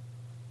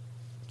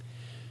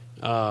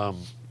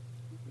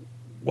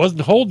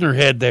wasn't holding her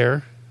head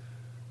there.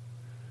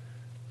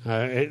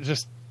 It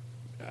just,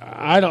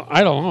 I don't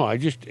know.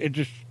 It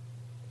just,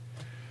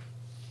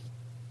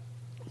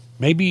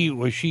 maybe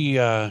was she?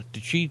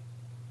 Did she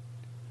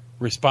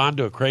respond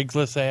to a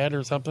Craigslist ad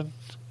or something?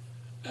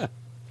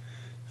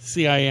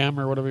 CIM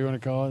or whatever you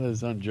want to call it.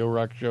 It's on Joe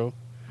Rock Show.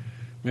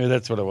 Maybe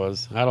that's what it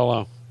was. I don't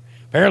know.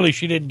 Apparently,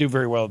 she didn't do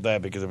very well at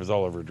that because it was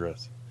all over her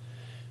dress.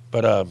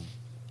 But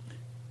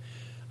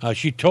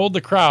she told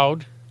the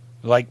crowd,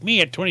 like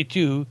me at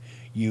 22,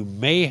 you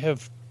may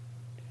have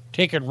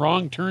taken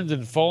wrong turns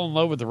and fallen in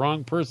love with the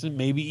wrong person,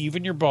 maybe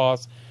even your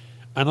boss.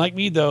 Unlike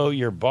me, though,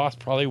 your boss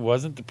probably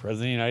wasn't the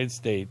President of the United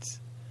States.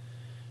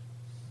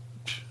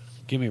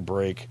 Give me a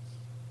break.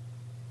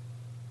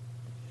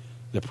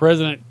 The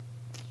President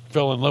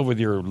fell in love with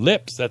your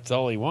lips. That's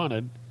all he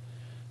wanted.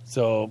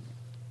 So,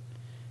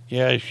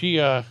 yeah, she...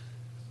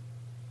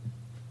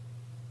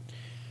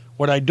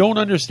 What I don't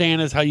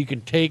understand is how you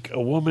can take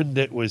a woman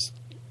that was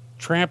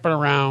tramping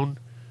around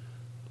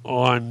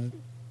on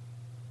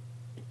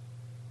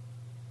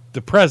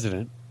the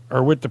president,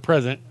 or with the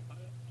president,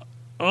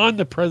 on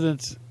the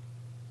president's,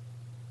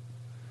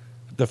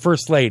 the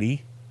first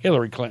lady,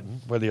 Hillary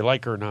Clinton, whether you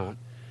like her or not,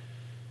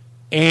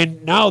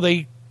 and now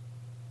they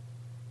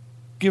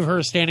give her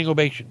a standing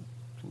ovation.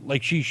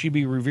 Like she should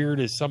be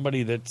revered as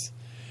somebody that's,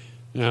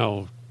 you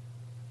know,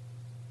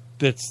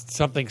 that's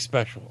something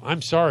special.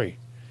 I'm sorry.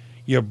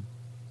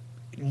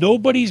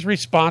 Nobody's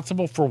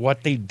responsible for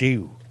what they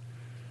do.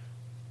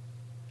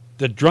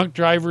 The drunk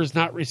driver is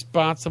not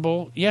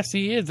responsible. Yes,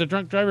 he is. The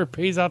drunk driver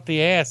pays out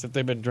the ass if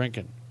they've been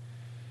drinking.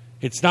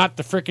 It's not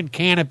the frickin'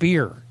 can of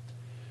beer.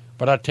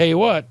 But I'll tell you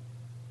what,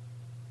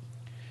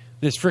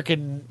 this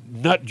frickin'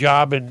 nut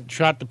job and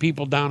shot the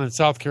people down in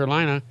South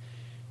Carolina,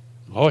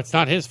 oh, it's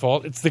not his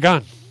fault. It's the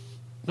gun.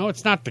 No,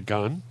 it's not the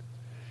gun.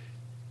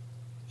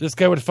 This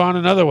guy would have found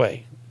another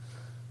way.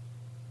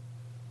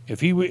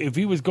 If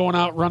he was going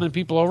out running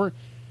people over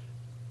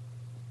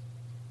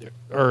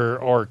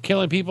or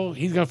killing people,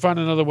 he's going to find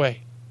another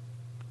way.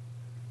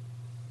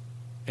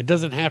 It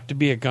doesn't have to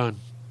be a gun.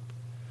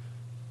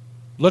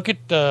 Look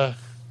at the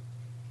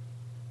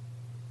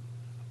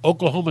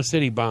Oklahoma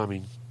City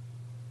bombing.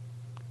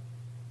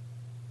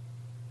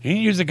 He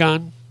didn't use a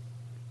gun.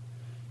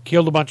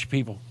 Killed a bunch of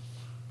people.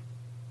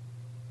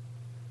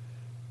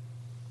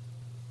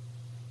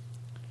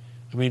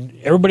 I mean,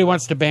 everybody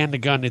wants to ban the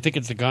gun. They think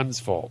it's the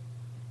gun's fault.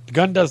 The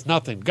gun does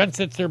nothing. The gun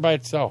sits there by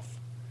itself.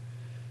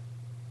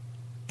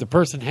 The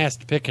person has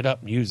to pick it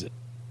up and use it.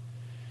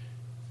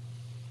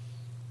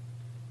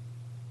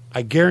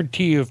 I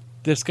guarantee you, if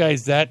this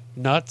guy's that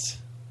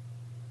nuts,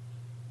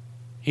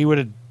 he would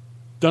have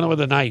done it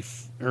with a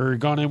knife or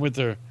gone in with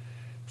a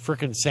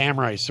frickin'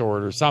 samurai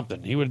sword or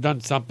something. He would have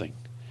done something.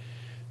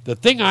 The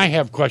thing I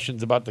have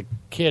questions about the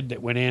kid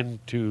that went in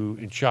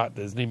and shot,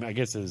 his name, I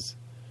guess, is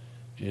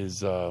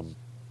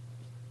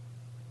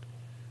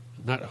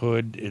not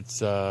Hood,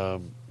 it's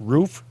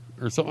Roof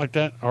or something like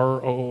that,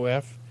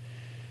 R-O-O-F.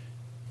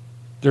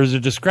 There's a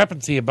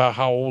discrepancy about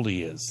how old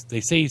he is.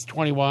 They say he's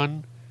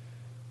 21.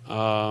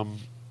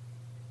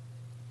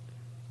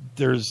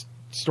 There's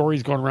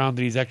stories going around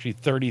that he's actually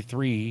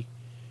 33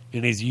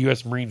 and he's a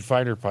U.S. Marine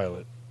fighter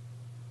pilot.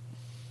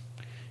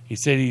 He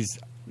said he's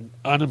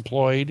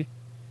unemployed.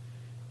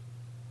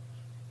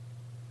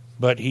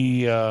 But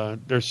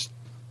there's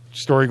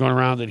story going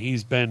around that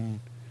he's been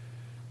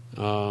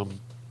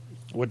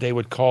what they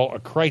would call a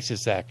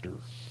crisis actor.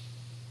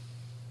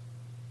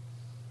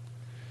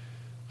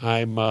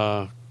 I'm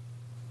one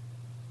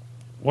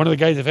of the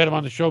guys I've had him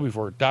on the show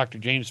before, Dr.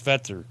 James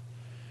Fetzer.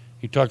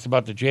 He talks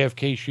about the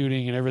JFK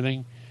shooting and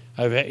everything.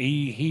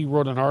 He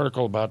wrote an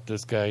article about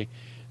this guy.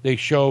 They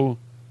show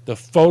the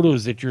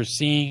photos that you're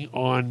seeing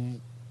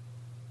on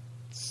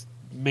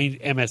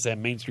MSM,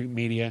 mainstream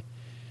media.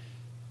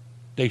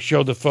 They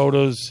show the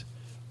photos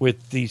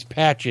with these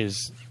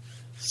patches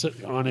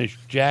on his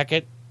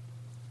jacket,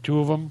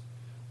 2 of them,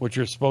 which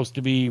are supposed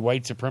to be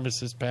white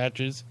supremacist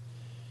patches.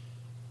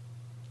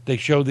 They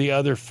show the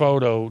other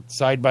photo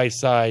side by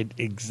side,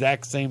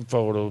 exact same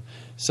photo.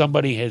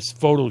 Somebody has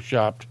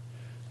photoshopped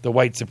the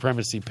white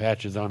supremacy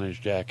patches on his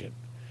jacket.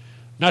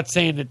 Not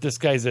saying that this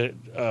guy's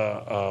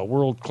a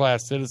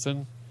world-class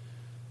citizen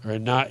or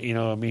not,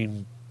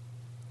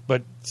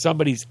 but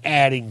somebody's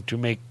adding to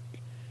make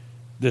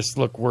this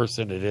look worse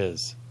than it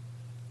is.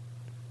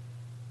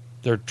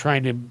 They're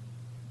trying to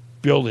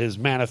build his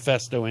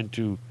manifesto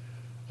into,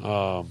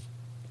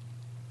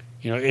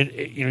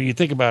 you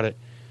think about it.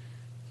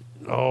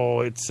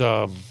 It's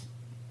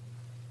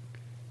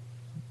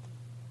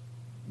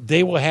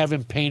they will have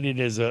him painted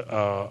as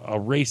a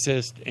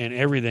racist and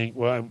everything.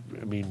 Well,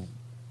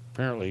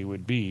 apparently it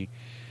would be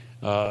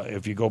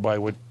if you go by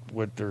what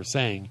they're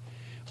saying,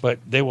 but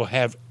they will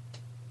have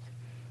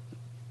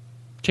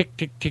tick,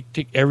 tick, tick,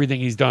 tick, everything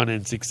he's done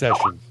in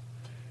succession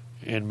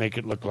and make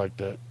it look like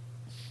that.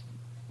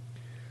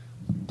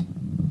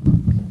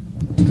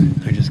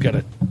 I just got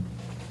a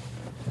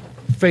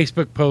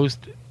Facebook post.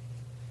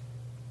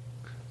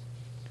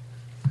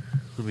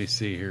 Let me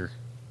see here.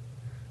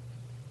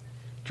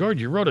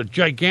 George, you wrote a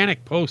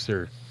gigantic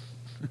poster.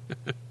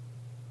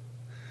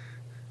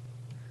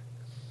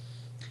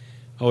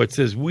 It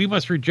says, we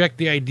must reject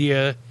the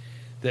idea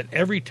that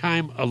every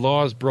time a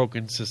law is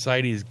broken,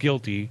 society is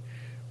guilty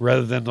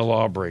rather than the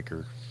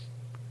lawbreaker.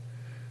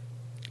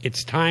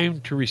 It's time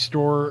to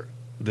restore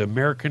the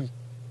American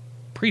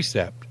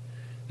precept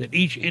that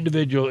each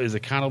individual is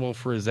accountable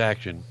for his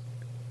action.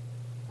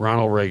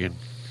 Ronald Reagan.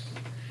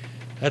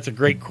 That's a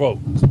great quote.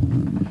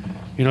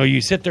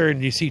 You sit there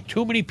and you see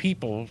too many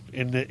people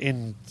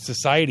in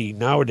society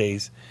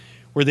nowadays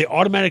where they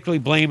automatically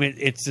blame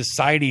it's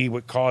society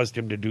what caused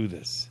him to do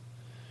this.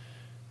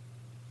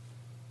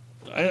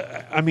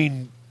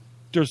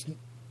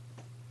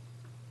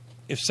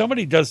 If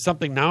somebody does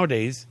something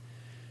nowadays,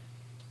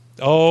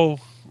 they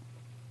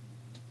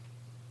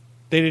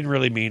didn't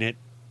really mean it.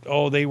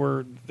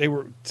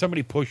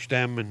 Somebody pushed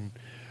them,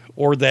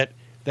 or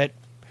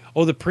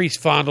the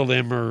priest fondled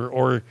him,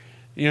 or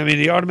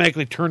they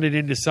automatically turn it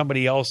into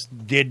somebody else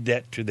did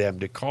that to them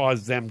to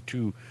cause them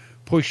to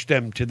push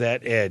them to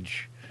that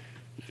edge.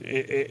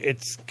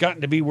 It's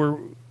gotten to be where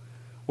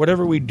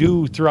whatever we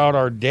do throughout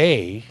our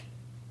day,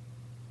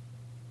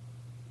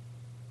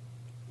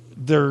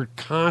 they're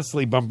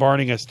constantly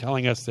bombarding us,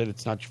 telling us that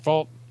it's not your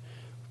fault.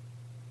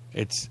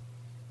 It's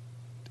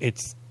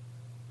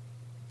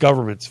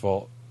government's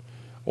fault,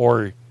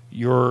 or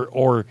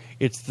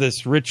it's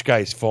this rich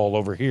guy's fault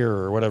over here,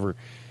 or whatever.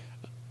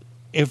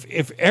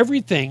 If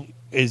everything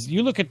is,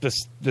 you look at the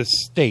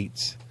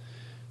states,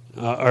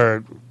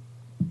 or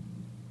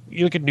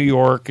you look at New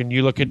York, and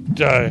you look at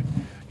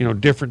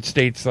different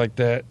states like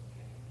that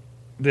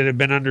have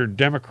been under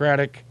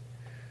Democratic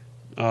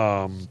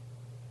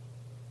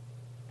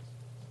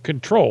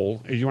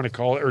control, as you want to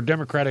call it, or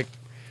Democratic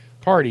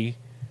Party.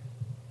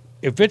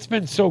 If it's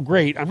been so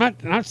great, I'm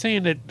not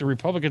saying that the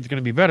Republicans are going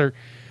to be better,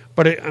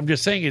 but I'm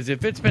just saying is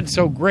if it's been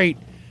so great,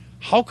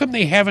 how come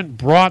they haven't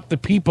brought the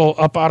people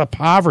up out of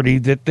poverty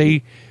that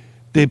the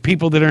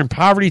people that are in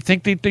poverty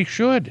think that they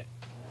should?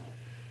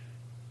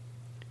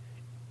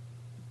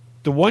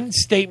 The one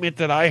statement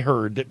that I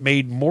heard that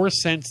made more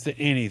sense than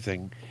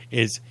anything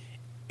is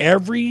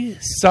every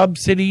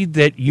subsidy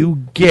that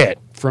you get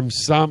from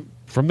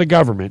the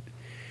government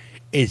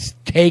is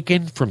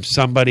taken from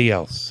somebody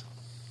else.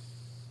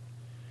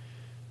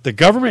 The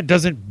government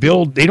doesn't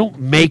build, they don't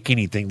make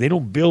anything, they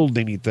don't build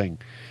anything,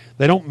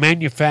 they don't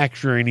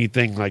manufacture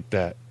anything like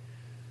that.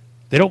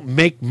 They don't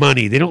make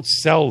money, they don't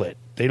sell it,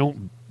 they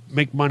don't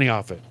make money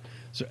off it.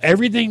 So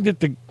everything that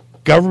the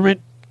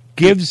government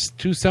gives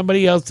to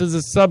somebody else as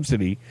a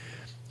subsidy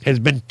has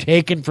been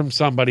taken from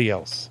somebody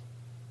else.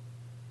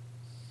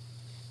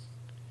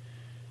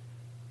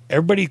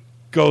 Everybody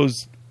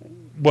goes,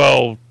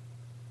 well,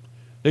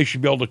 they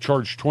should be able to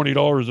charge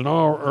 $20 an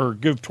hour or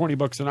give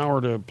 $20 an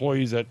hour to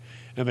employees at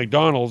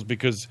McDonald's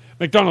because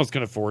McDonald's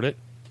can afford it.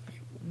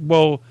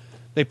 Well,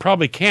 they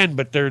probably can,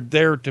 but they're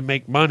there to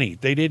make money.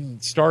 They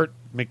didn't start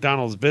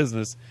McDonald's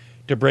business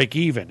to break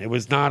even. It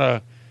was not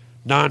a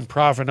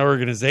non-profit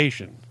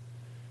organization.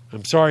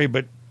 I'm sorry,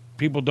 but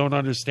people don't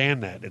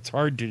understand that. It's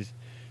hard to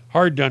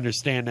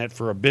understand that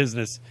for a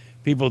business.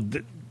 People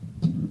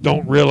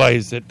don't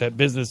realize that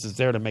business is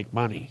there to make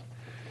money.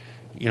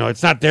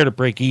 It's not there to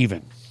break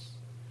even.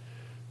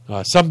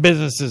 Some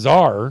businesses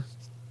are,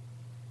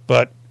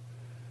 but,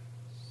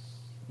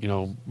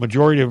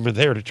 majority of them are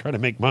there to try to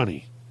make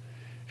money.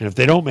 And if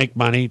they don't make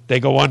money, they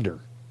go under.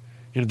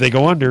 And if they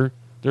go under,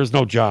 there's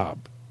no job.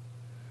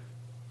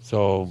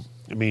 So,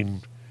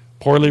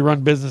 poorly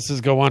run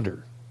businesses go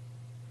under.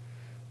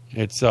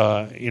 It's,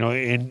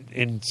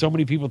 and so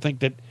many people think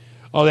that,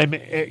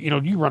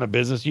 you run a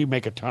business, you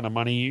make a ton of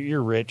money,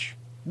 you're rich.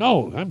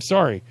 No, I'm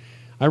sorry.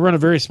 I run a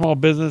very small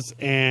business,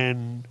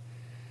 and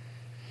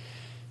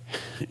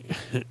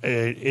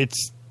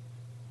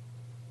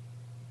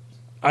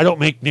I don't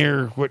make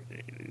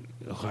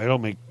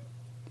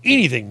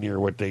anything near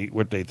what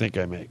they think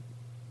I make.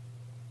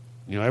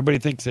 Everybody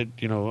thinks that,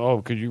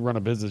 because you run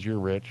a business, you're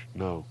rich.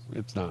 No,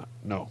 it's not.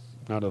 No,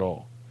 not at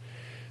all.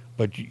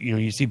 But,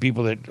 you see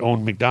people that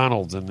own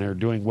McDonald's and they're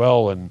doing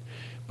well,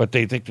 but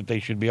they think that they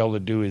should be able to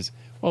do is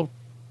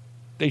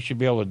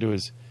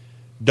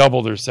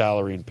double their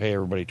salary and pay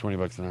everybody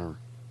 $20 an hour.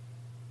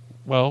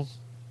 Well,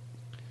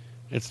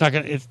 it's not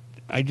going to,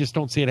 I just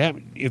don't see it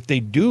happen. If they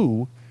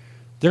do,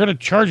 they're going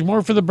to charge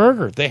more for the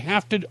burger. They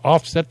have to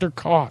offset their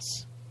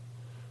costs.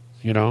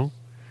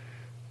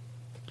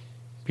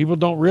 People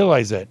don't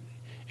realize that.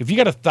 If you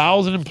got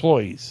 1,000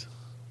 employees,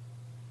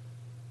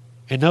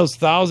 and those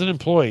 1,000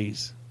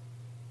 employees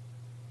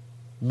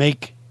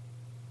make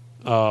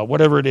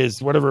whatever it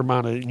is, whatever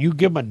amount of, you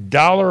give them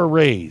 $1 a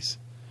raise,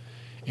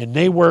 and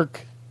they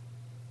work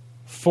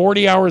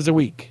 40 hours a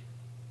week,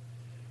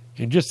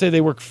 and just say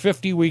they work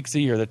 50 weeks a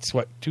year, that's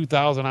what,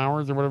 2,000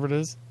 hours or whatever it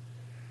is?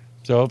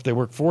 So if they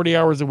work 40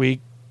 hours a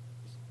week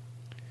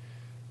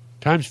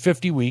times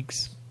 50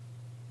 weeks,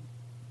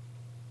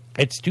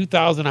 it's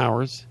 2,000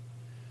 hours.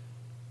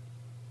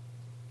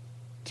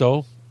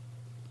 So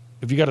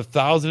if you got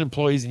 1,000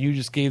 employees and you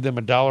just gave them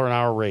 $1 an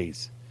hour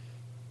raise,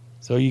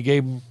 so you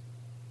gave them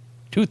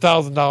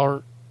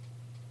 $2,000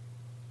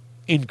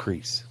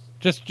 increase,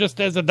 just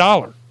as $1.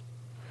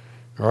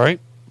 All right?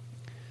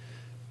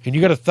 And you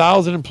got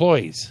 1,000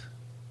 employees.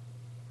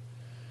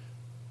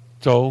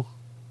 So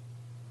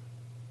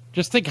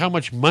just think how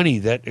much money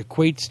that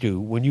equates to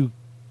when you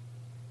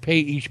pay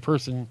each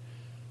person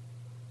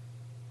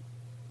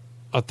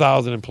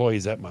 1,000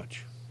 employees that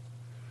much.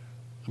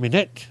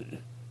 That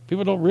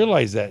people don't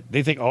realize that.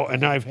 They think,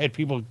 and I've had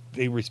people,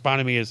 they respond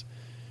to me as,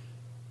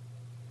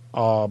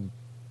 well,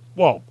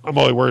 I'm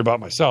only worried about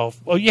myself.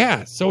 Well,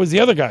 yeah, so is the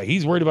other guy.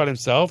 He's worried about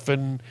himself,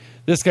 and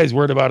this guy's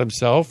worried about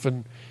himself,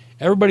 and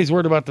everybody's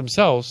worried about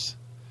themselves.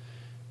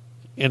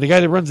 And the guy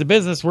that runs the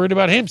business worried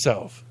about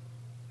himself.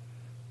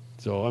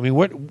 So,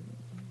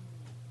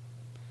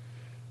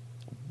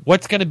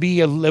 what's going to be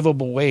a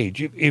livable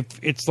wage? If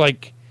it's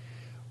like,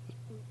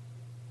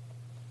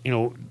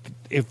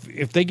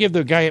 if they give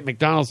the guy at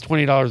McDonald's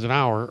 $20 an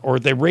hour, or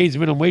if they raise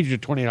minimum wage to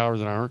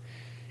 $20 an hour,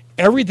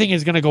 everything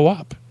is going to go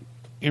up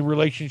in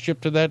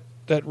relationship to that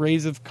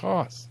raise of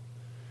costs.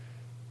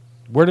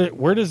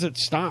 Where does it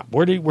stop?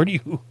 Where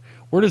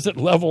does it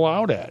level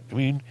out at?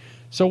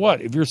 So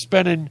what? If you're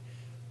spending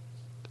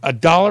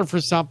 $1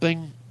 for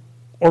something,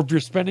 or if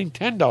you're spending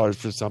 $10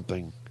 for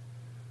something,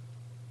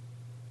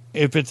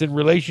 if it's in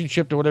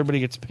relationship to what everybody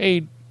gets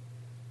paid,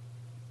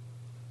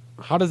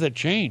 how does that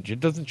change? It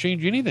doesn't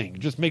change anything. It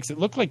just makes it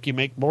look like you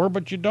make more,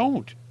 but you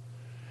don't.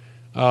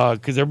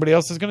 Because everybody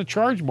else is going to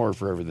charge more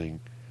for everything.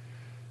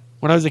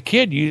 When I was a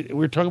kid, we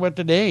were talking about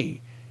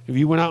today. If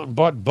you went out and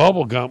bought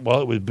bubble gum,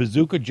 well, it was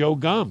Bazooka Joe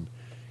gum.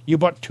 You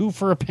bought 2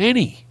 for a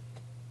penny.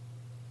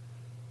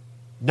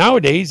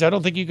 Nowadays, I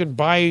don't think you can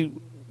buy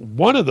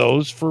one of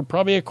those for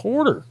probably a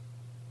quarter.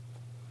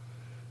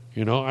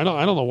 I don't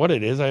know what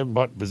it is. I haven't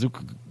bought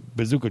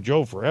Bazooka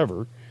Joe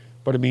forever,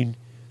 but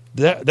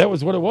that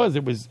was what it was.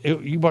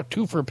 You bought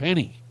 2 for a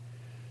penny.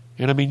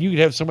 And you could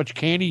have so much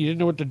candy you didn't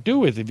know what to do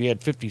with if you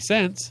had 50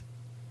 cents.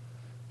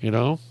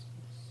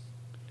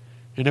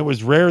 And it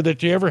was rare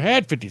that you ever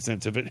had 50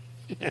 cents of it.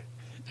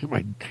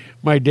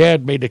 My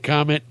dad made a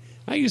comment,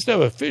 I used to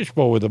have a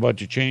fishbowl with a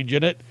bunch of change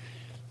in it.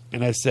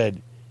 And I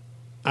said,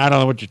 I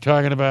don't know what you're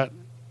talking about.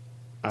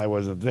 I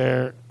wasn't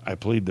there. I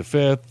plead the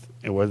fifth.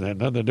 It had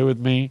nothing to do with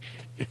me.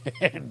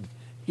 And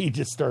he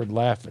just started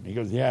laughing. He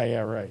goes, yeah,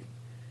 right.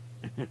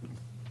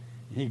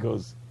 He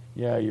goes,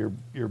 yeah,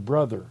 your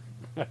brother.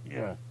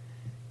 Yeah.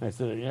 I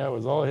said, yeah, it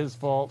was all his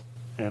fault.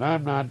 And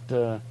I'm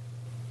not...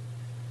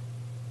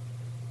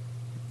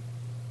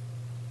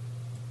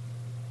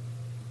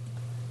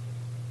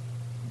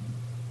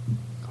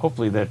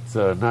 Hopefully that's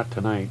not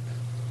tonight.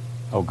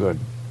 Oh, good.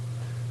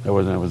 That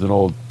wasn't. It was an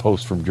old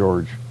post from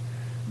George.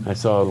 I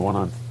saw the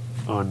one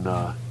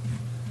on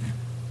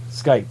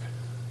Skype.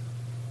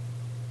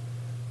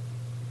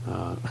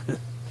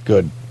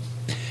 Good,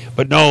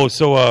 but no.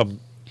 So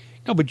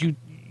no. But you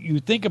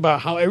think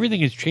about how everything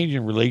is changing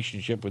in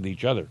relationship with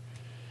each other.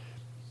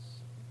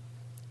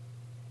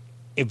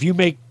 If you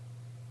make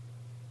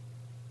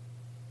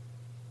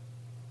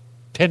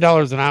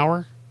 $10 an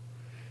hour,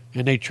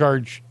 and they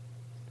charge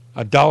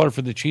 $1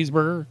 for the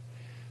cheeseburger.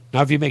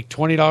 Now, if you make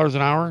 $20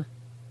 an hour,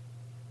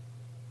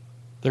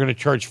 they're going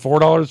to charge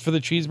 $4 for the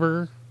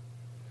cheeseburger.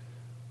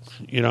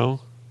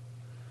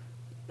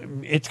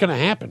 it's going to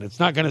happen. It's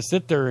not going to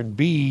sit there and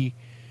be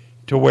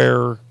to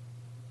where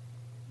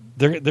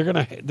they're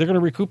going to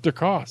recoup their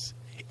costs.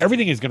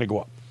 Everything is going to go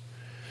up.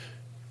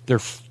 Their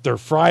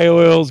fry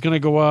oil is going to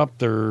go up.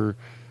 Their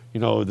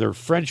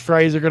French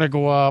fries are going to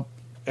go up.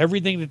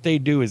 Everything that they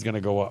do is going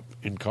to go up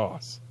in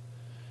costs.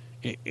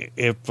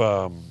 If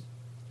the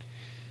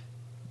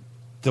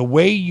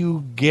way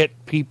you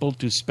get people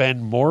to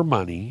spend more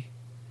money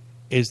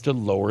is to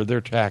lower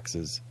their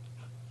taxes,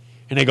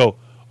 and they go,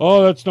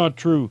 "Oh, that's not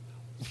true."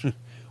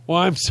 Well,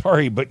 I'm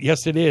sorry, but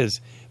yes, it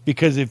is.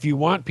 Because if you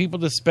want people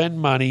to spend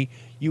money,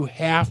 you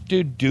have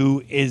to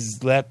do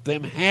is let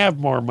them have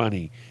more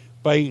money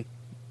by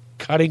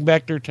cutting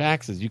back their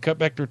taxes. You cut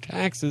back their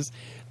taxes,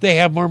 they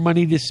have more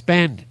money to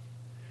spend.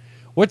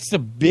 What's the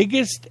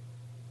biggest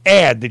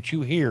ad that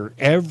you hear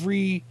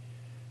every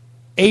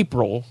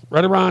April,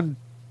 right around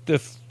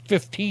the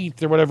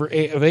 15th or whatever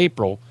of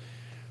April,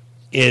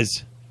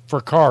 is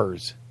for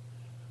cars?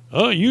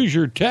 Oh, use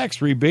your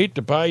tax rebate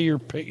to buy your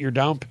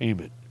down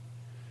payment.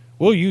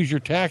 We'll use your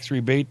tax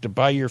rebate to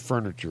buy your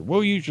furniture.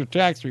 We'll use your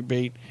tax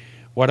rebate,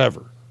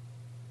 whatever.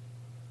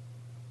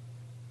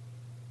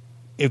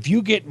 If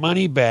you get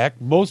money back,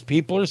 most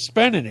people are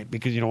spending it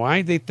because you know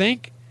why? They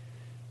think,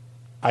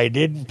 I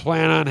didn't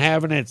plan on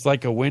having it. It's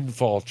like a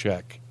windfall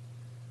check.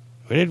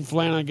 I didn't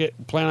plan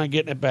on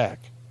getting it back.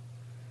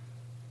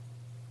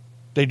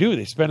 They do.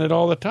 They spend it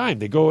all the time.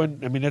 They go in.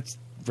 I mean, that's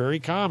very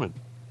common.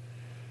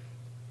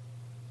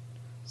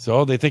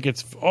 So they think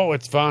it's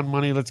found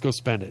money. Let's go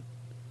spend it.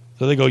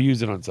 So they go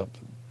use it on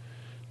something.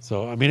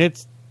 So, I mean,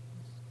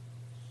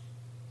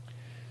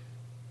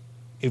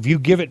 if you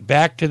give it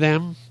back to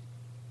them,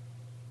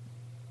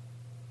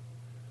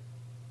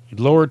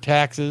 lower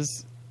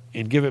taxes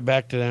and give it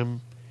back to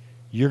them,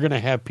 you're going to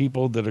have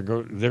people that they're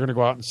going to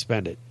go out and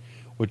spend it.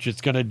 What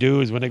it's going to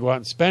do is when they go out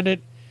and spend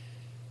it,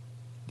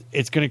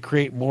 it's going to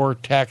create more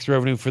tax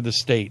revenue for the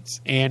states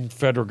and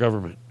federal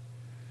government.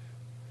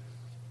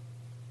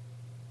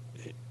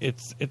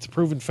 It's a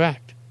proven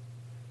fact.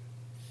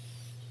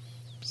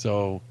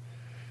 So,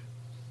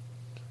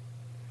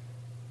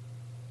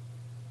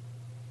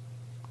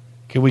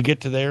 can we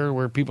get to there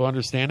where people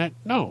understand it?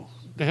 No.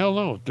 The hell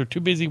no. They're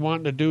too busy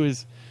wanting to do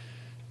is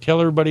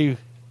tell everybody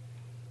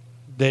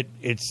that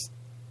it's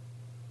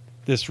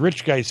this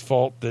rich guy's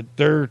fault that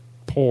they're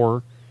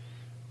poor.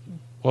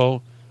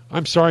 Well,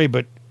 I'm sorry,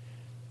 but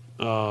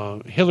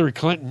Hillary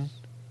Clinton,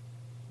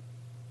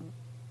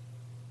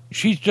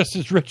 she's just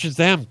as rich as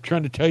them,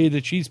 trying to tell you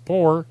that she's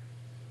poor.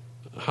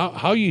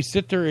 How you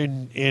sit there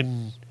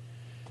and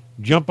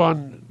jump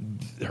on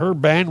her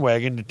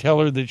bandwagon to tell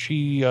her that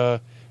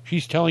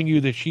she's telling you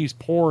that she's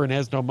poor and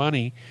has no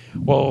money.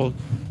 Well,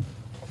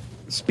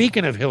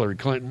 speaking of Hillary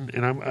Clinton,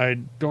 and I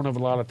don't have a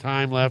lot of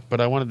time left,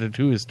 but I wanted to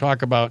do is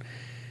talk about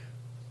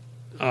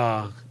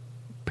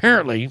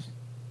apparently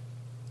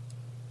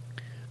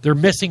they're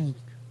missing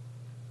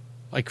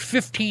like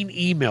 15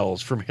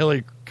 emails from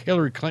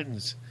Hillary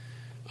Clinton's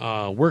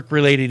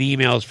work-related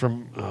emails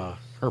from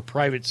her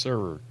private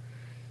server.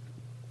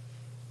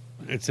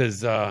 It says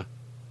that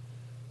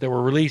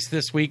were released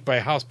this week by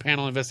a House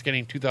panel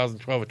investigating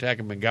 2012 attack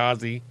in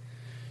Benghazi.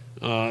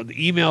 The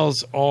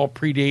emails all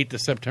predate the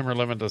September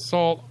 11th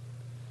assault.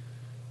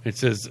 It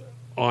says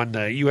on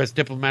the U.S.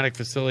 diplomatic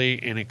facility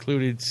and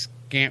included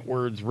scant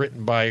words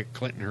written by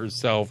Clinton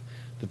herself,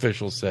 the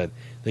officials said.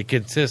 They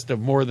consist of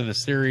more than a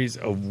series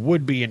of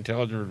would-be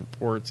intelligence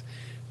reports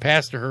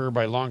passed to her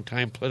by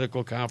longtime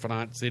political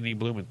confidant Sidney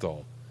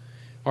Blumenthal.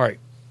 All right.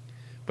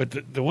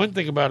 But the one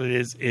thing about it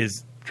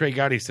is Trey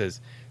Gowdy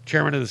says,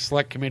 chairman of the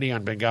Select Committee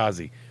on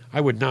Benghazi. I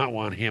would not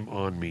want him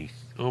on me.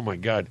 Oh, my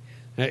God.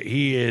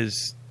 He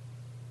is...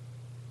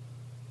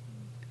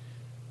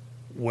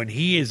 When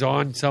he is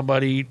on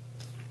somebody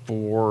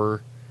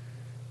for...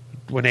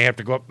 When they have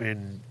to go up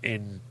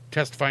and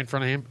testify in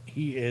front of him,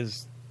 he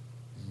is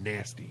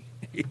nasty.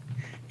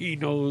 He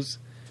knows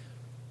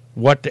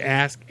what to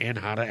ask and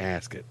how to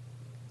ask it.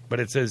 But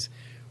it says,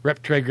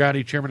 Rep. Trey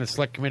Gowdy, chairman of the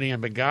Select Committee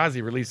on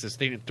Benghazi, released a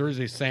statement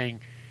Thursday saying,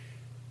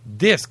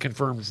 this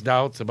confirms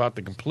doubts about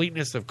the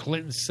completeness of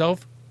Clinton's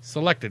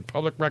self-selected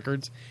public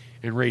records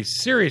and raised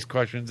serious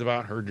questions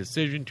about her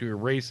decision to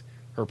erase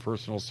her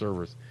personal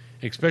servers,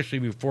 especially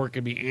before it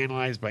can be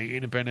analyzed by an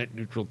independent,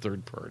 neutral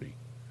third party.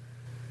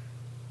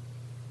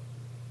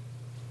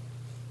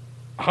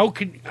 How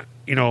can,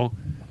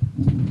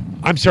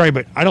 I'm sorry,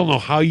 but I don't know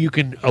how you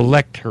can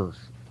elect her.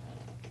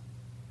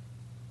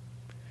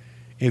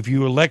 If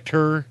you elect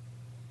her,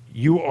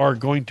 you are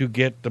going to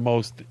get the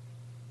most...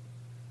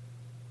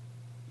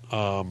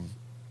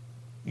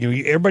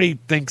 everybody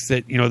thinks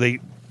that,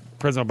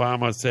 President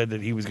Obama said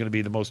that he was going to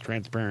be the most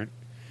transparent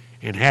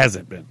and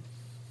hasn't been.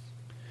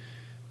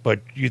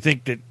 But you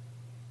think that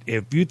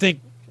if you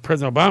think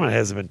President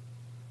Obama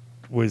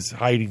was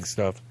hiding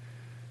stuff,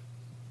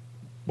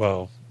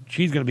 well,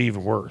 she's going to be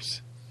even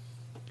worse.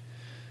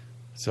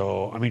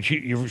 So, I mean,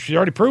 she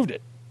already proved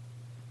it.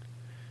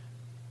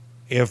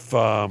 If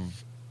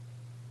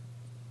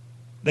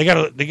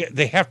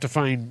they have to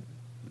find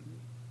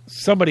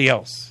somebody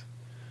else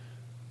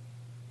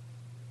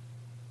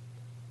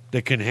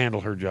that can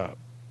handle her job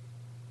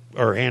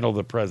or handle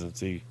the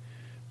presidency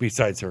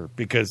besides her,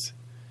 because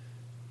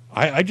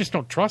I just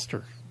don't trust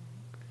her.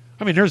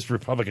 I mean, there's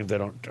Republicans I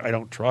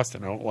don't trust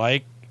and I don't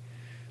like,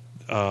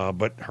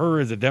 but her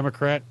as a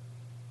Democrat,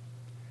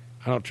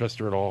 I don't trust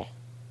her at all.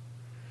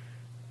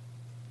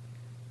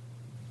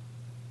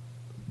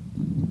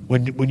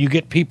 When you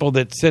get people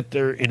that sit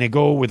there and they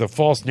go with a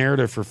false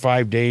narrative for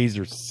 5 days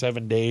or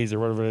 7 days or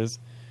whatever it is,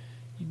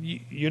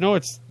 you know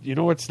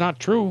it's not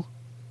true.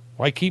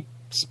 Why keep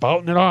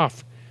spouting it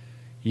off?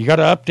 You got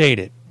to update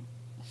it.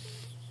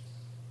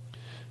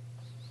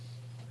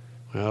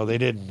 Well, they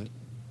didn't.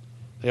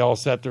 They all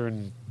sat there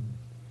and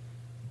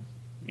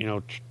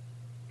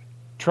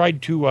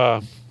tried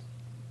to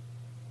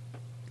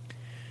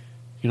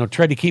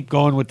tried to keep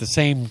going with the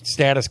same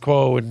status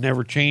quo and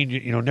never change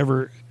it.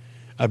 Never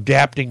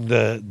adapting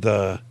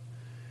the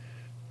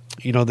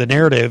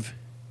narrative,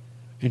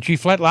 and she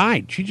flat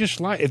lied. She just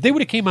lied. If they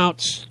would have came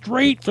out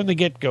straight from the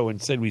get-go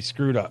and said we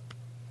screwed up,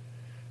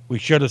 we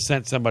should have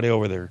sent somebody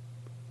over there,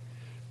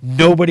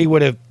 nobody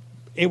would have.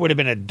 It would have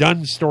been a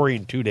done story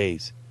in 2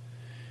 days.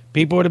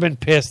 People would have been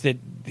pissed that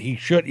he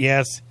should.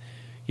 Yeah,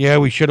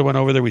 we should have went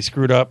over there. We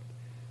screwed up.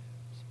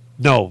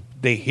 No,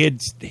 they hid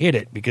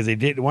it because they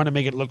didn't want to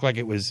make it look like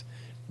it was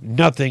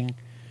nothing,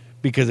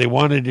 because they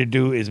wanted to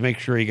do is make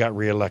sure he got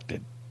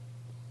reelected.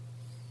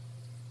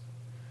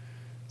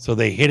 So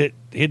they hid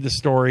the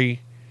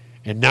story,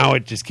 and now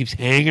it just keeps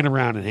hanging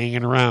around and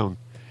hanging around.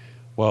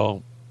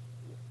 Well,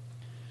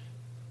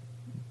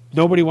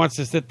 nobody wants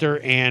to sit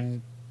there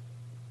and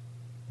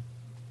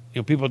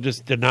people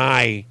just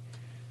deny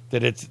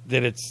that it's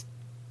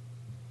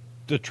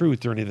the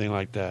truth or anything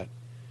like that.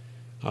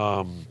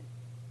 When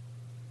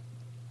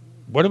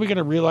are we going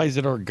to realize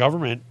that our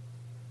government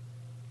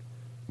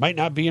might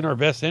not be in our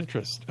best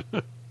interest?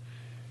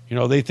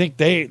 They think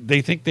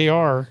they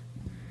are.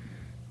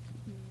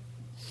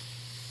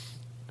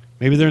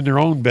 Maybe they're in their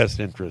own best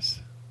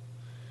interest.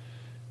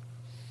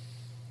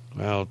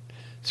 Well,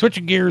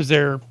 switching gears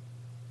there.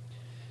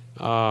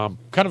 Kind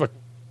of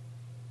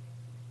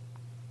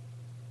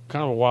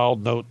a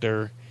wild note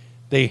there.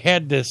 They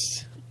had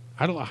this.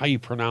 I don't know how you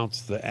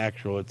pronounce the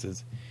actual. It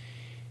says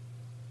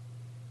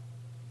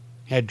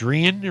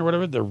Hadrian or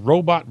whatever. The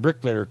robot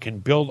bricklayer can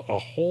build a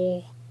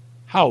whole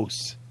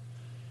house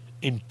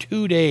in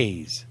 2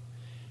 days.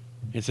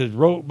 It says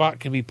robot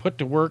can be put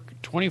to work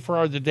 24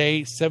 hours a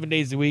day, 7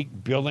 days a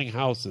week, building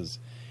houses.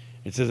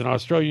 It says an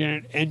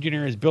Australian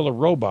engineer has built a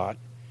robot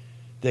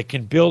that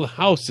can build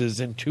houses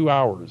in 2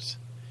 hours.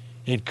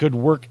 It could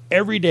work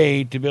every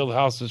day to build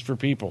houses for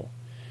people.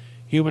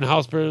 Human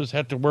house builders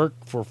have to work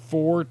for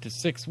 4 to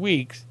 6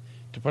 weeks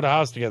to put a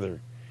house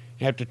together.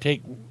 You have to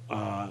take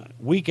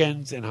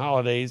weekends and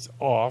holidays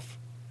off.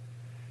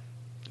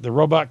 The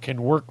robot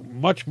can work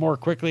much more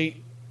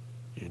quickly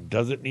and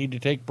doesn't need to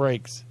take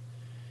breaks.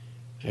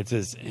 It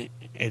says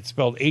it's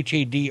spelled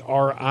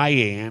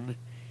Hadrian.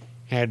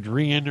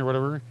 Hadrian or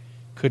whatever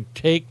could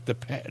take the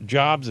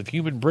jobs of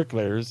human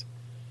bricklayers,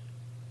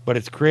 but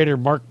its creator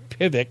Mark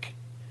Pivick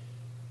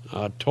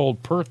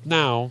told Perth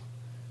Now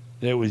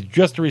that it was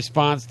just a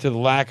response to the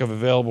lack of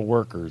available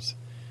workers.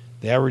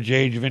 The average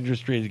age of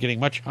industry is getting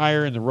much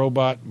higher, and the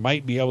robot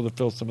might be able to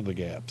fill some of the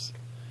gaps.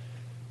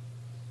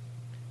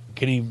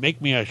 Can he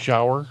make me a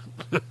shower?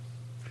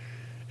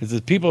 It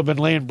says people have been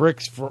laying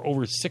bricks for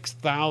over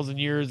 6,000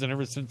 years, and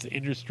ever since the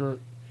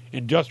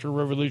Industrial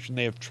Revolution,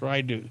 they have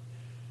tried to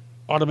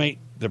automate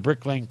the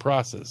bricklaying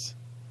process.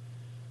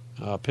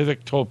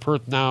 Pivick told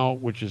Perth Now,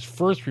 which is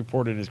first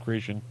reported his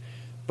creation,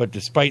 but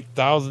despite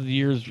thousands of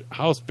years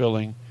house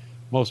building,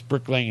 most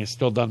bricklaying is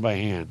still done by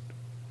hand.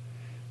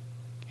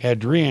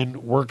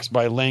 Hadrian works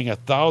by laying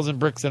 1,000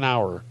 bricks an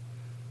hour,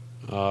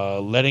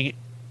 letting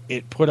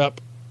it put up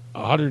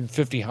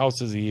 150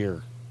 houses a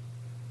year.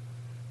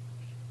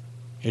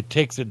 It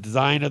takes the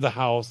design of the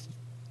house,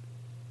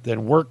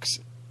 then works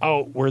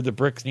out where the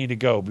bricks need to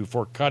go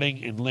before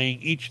cutting and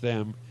laying each of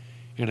them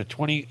in a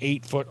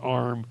 28-foot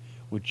arm,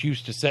 which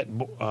used to set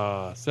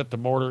the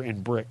mortar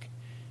in brick.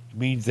 It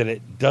means that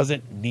it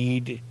doesn't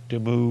need to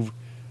move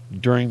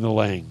during the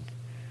laying.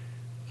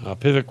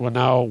 Pivick will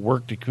now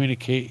work to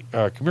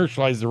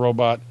commercialize the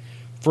robot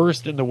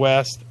first in the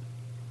West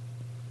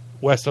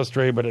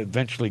Australia, but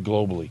eventually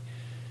globally.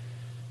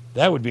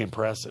 That would be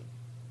impressive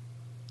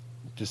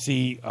to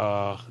see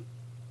a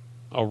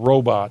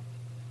robot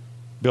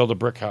build a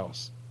brick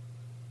house.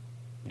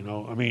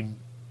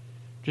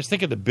 Just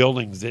think of the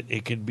buildings that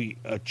it can be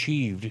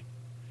achieved,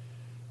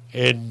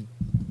 and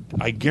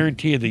I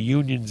guarantee you the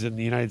unions in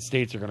the United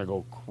States are going to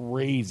go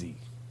crazy,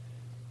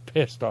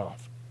 pissed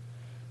off.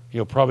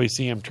 You'll probably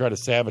see him try to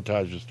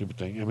sabotage the stupid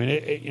thing. I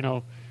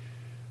mean,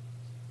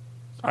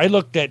 I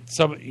looked at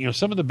some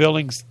of the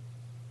buildings,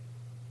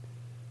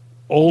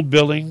 old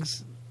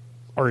buildings,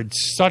 are in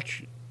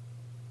such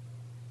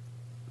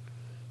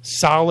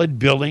solid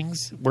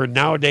buildings where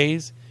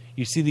nowadays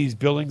you see these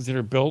buildings that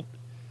are built,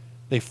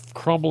 they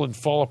crumble and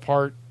fall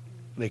apart,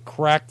 they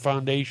crack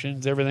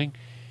foundations, everything.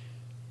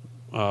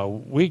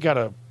 We got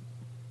to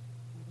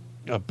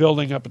a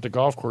building up at the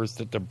golf course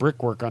that the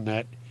brickwork on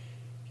that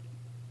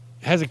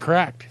hasn't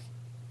cracked.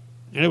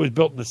 And it was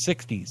built in the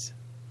 60s.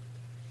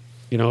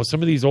 You know,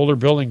 some of these older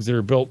buildings that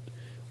are built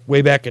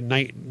way back in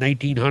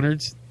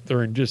 1900s,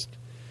 they're in just,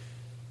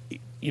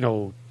 you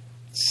know,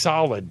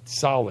 solid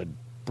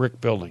brick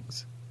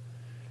buildings.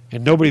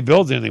 And nobody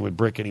builds anything with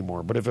brick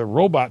anymore. But if a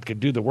robot could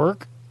do the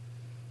work,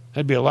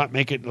 that'd be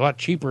make it a lot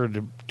cheaper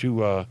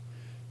to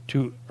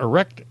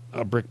erect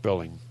a brick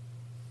building.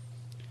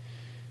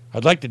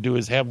 I'd like to do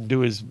is have them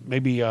do is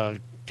maybe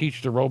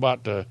teach the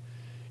robot to,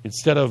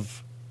 instead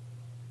of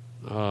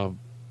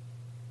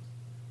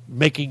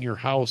making your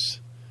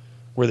house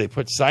where they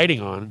put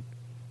siding on,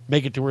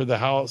 make it to where the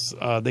house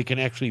they can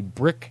actually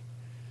brick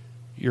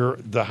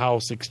the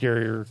house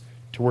exterior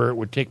to where it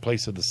would take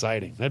place of the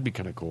siding. That'd be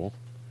kind of cool.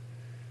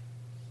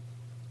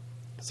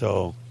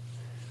 So,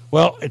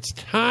 well, it's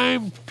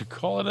time to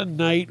call it a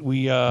night.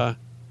 Let's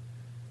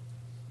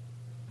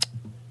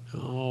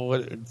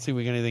see if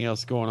we got anything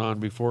else going on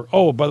before.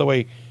 Oh, by the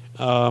way,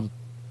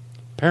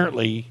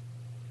 apparently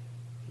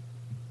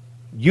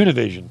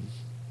Univision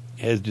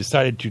has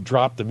decided to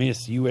drop the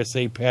Miss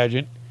USA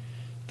pageant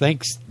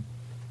thanks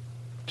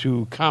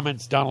to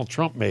comments Donald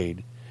Trump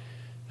made.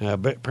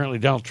 But apparently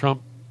Donald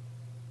Trump,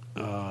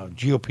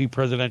 GOP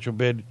presidential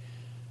bid,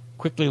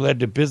 quickly led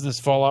to business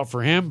fallout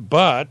for him,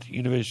 but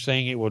Univision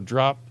saying it will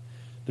drop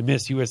the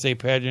Miss USA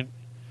pageant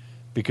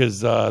because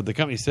the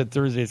company said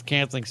Thursday is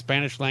canceling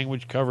Spanish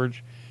language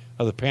coverage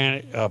of the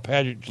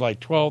pageant July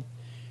 12th.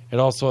 It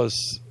also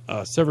has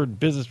a severed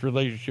business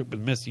relationship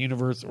with Miss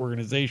Universe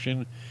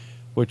organization,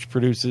 which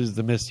produces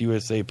the Miss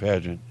USA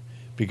pageant,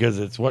 because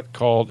it's what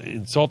called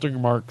insulting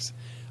remarks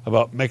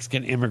about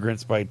Mexican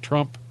immigrants by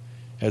Trump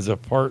as a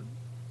part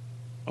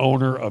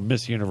owner of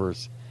Miss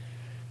Universe.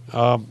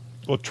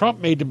 Well, Trump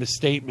made the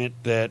statement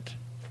that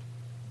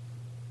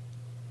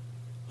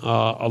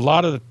a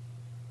lot of the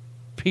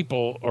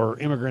people or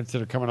immigrants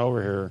that are coming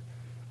over here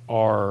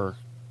are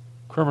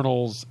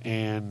criminals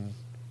and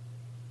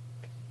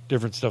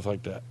different stuff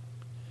like that.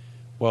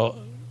 Well,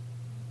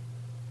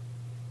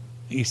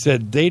 he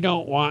said, they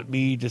don't want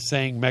me to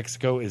saying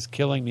Mexico is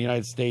killing the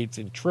United States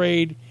in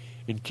trade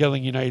and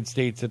killing the United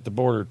States at the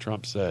border,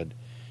 Trump said.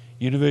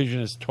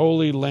 Univision is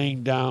totally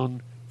laying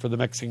down for the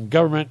Mexican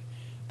government.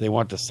 They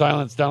want to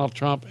silence Donald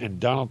Trump, and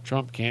Donald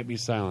Trump can't be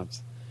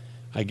silenced.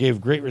 I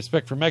gave great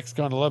respect for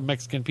Mexico and I love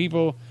Mexican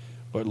people,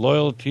 but my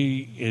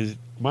loyalty is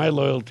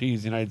the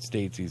United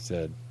States, he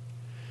said.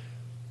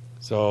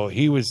 So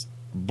he was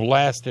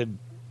blasted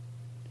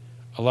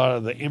a lot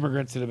of the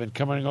immigrants that have been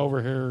coming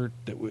over here,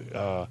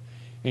 that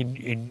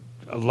in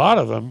a lot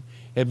of them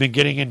have been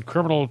getting in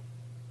criminal,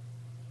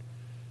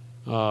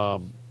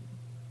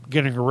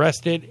 getting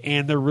arrested,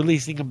 and they're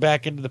releasing them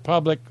back into the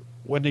public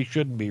when they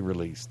shouldn't be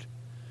released.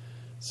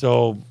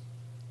 So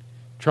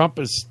Trump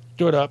has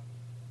stood up,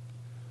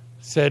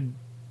 said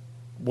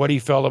what he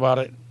felt about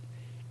it,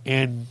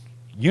 and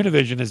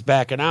Univision is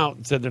backing out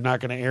and said they're not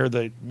going to air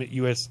the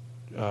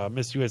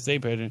Miss USA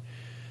pageant,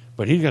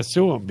 but he's going to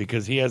sue him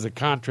because he has a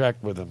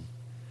contract with him.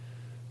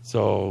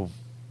 So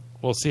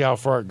we'll see how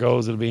far it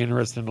goes. It'll be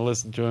interesting to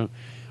listen to him.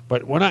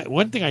 But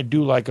one thing I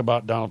do like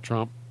about Donald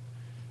Trump,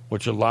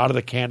 which a lot of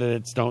the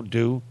candidates don't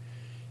do,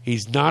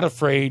 he's not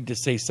afraid to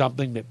say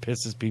something that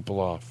pisses people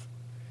off.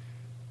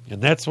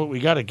 And that's what we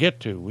got to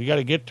get to. We got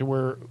to get to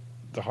where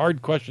the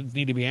hard questions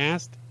need to be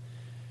asked.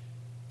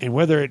 And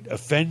whether it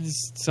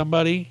offends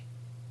somebody,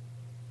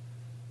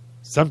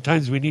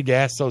 sometimes we need to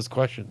ask those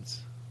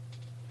questions.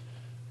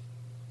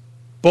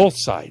 Both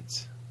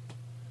sides.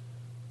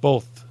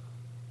 Both.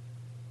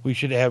 We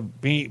should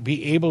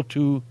be able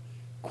to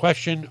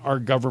question our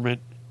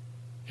government,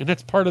 and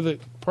that's part of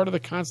the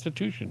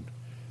Constitution.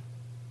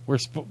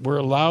 We're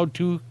allowed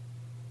to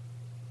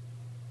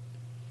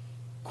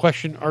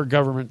question our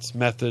government's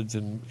methods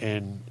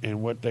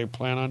and what they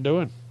plan on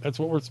doing. That's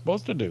what we're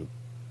supposed to do.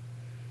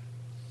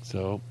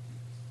 So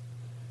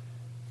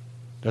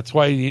that's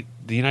why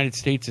the United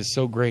States is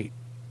so great.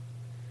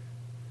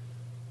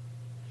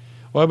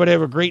 Well, everybody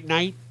have a great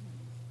night,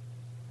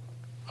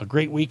 a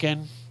great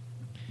weekend,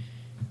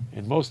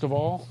 and most of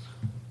all,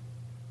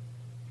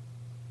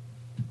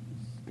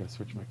 I've got to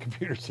switch my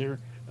computers here.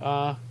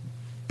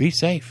 Be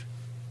safe.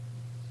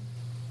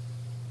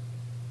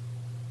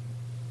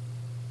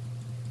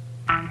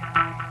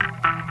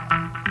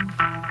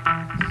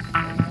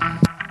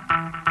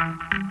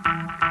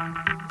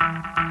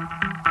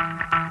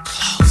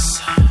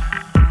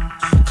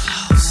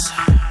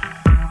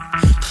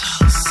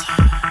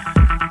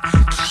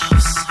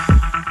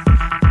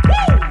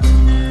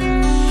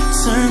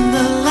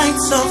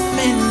 Off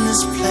in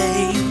this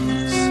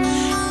place,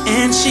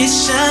 and she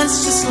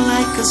shines just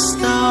like a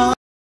star.